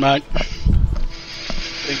 Well done, mate.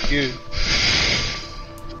 Thank you.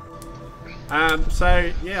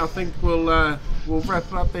 So yeah, I think we'll wrap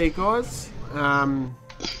it up there, guys.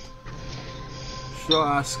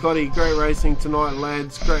 Scotty, great racing tonight,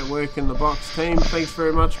 lads. Great work in the box team. Thanks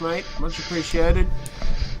very much, mate. Much appreciated.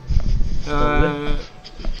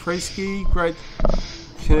 Preski, great.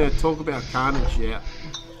 Talk about carnage, yeah.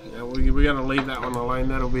 We're going to leave that one alone.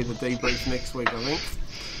 That'll be the debrief next week, I think.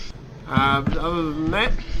 But other than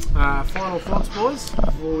that, final thoughts, boys,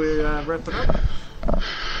 before we wrap it up.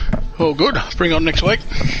 All good. Bring on next week.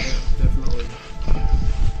 Yeah, definitely.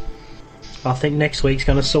 I think next week's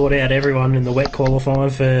going to sort out everyone in the wet qualifying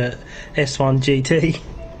for S1 GT.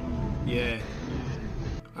 Yeah.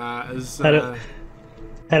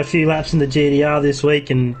 Had a few laps in the GDR this week,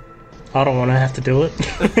 and I don't want to have to do it.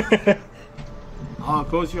 Oh, of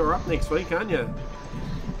course, you're up next week, aren't you?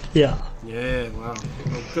 Yeah. Yeah, wow.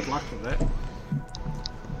 Well, good luck with that.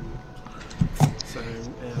 So,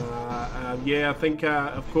 yeah, I think,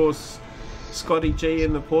 of course, Scotty G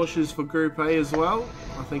in the Porsches for Group A as well.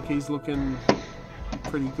 I think he's looking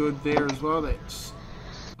pretty good there as well. I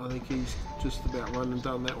think he's just about run and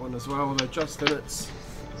done that one as well. Although Justin, it's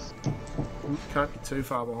can't be too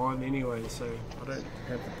far behind anyway, so I don't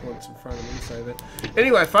have the points in front of me. So that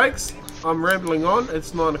anyway, folks, I'm rambling on.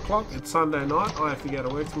 It's 9 o'clock. It's Sunday night. I have to go to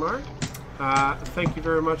work tomorrow. Thank you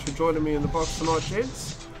very much for joining me in the box tonight,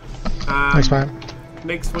 gents. Thanks, mate.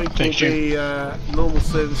 Next week will be normal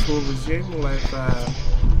service will resume. We'll have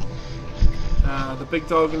the big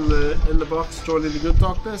dog in the box joining the good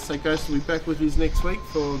doctor. So Ghost will be back with us next week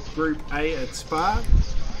for Group A at Spa.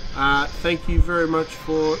 Thank you very much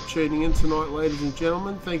for tuning in tonight, ladies and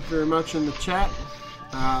gentlemen. Thank you very much in the chat.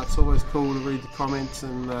 It's always cool to read the comments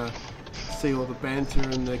and see all the banter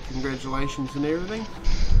and the congratulations and everything.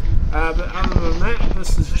 But other than that,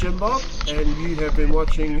 this is Jim Bob, and you have been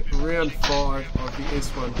watching round 5 of the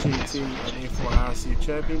S1 GT and FYRC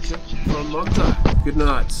Championship from Monza. Good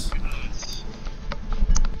night.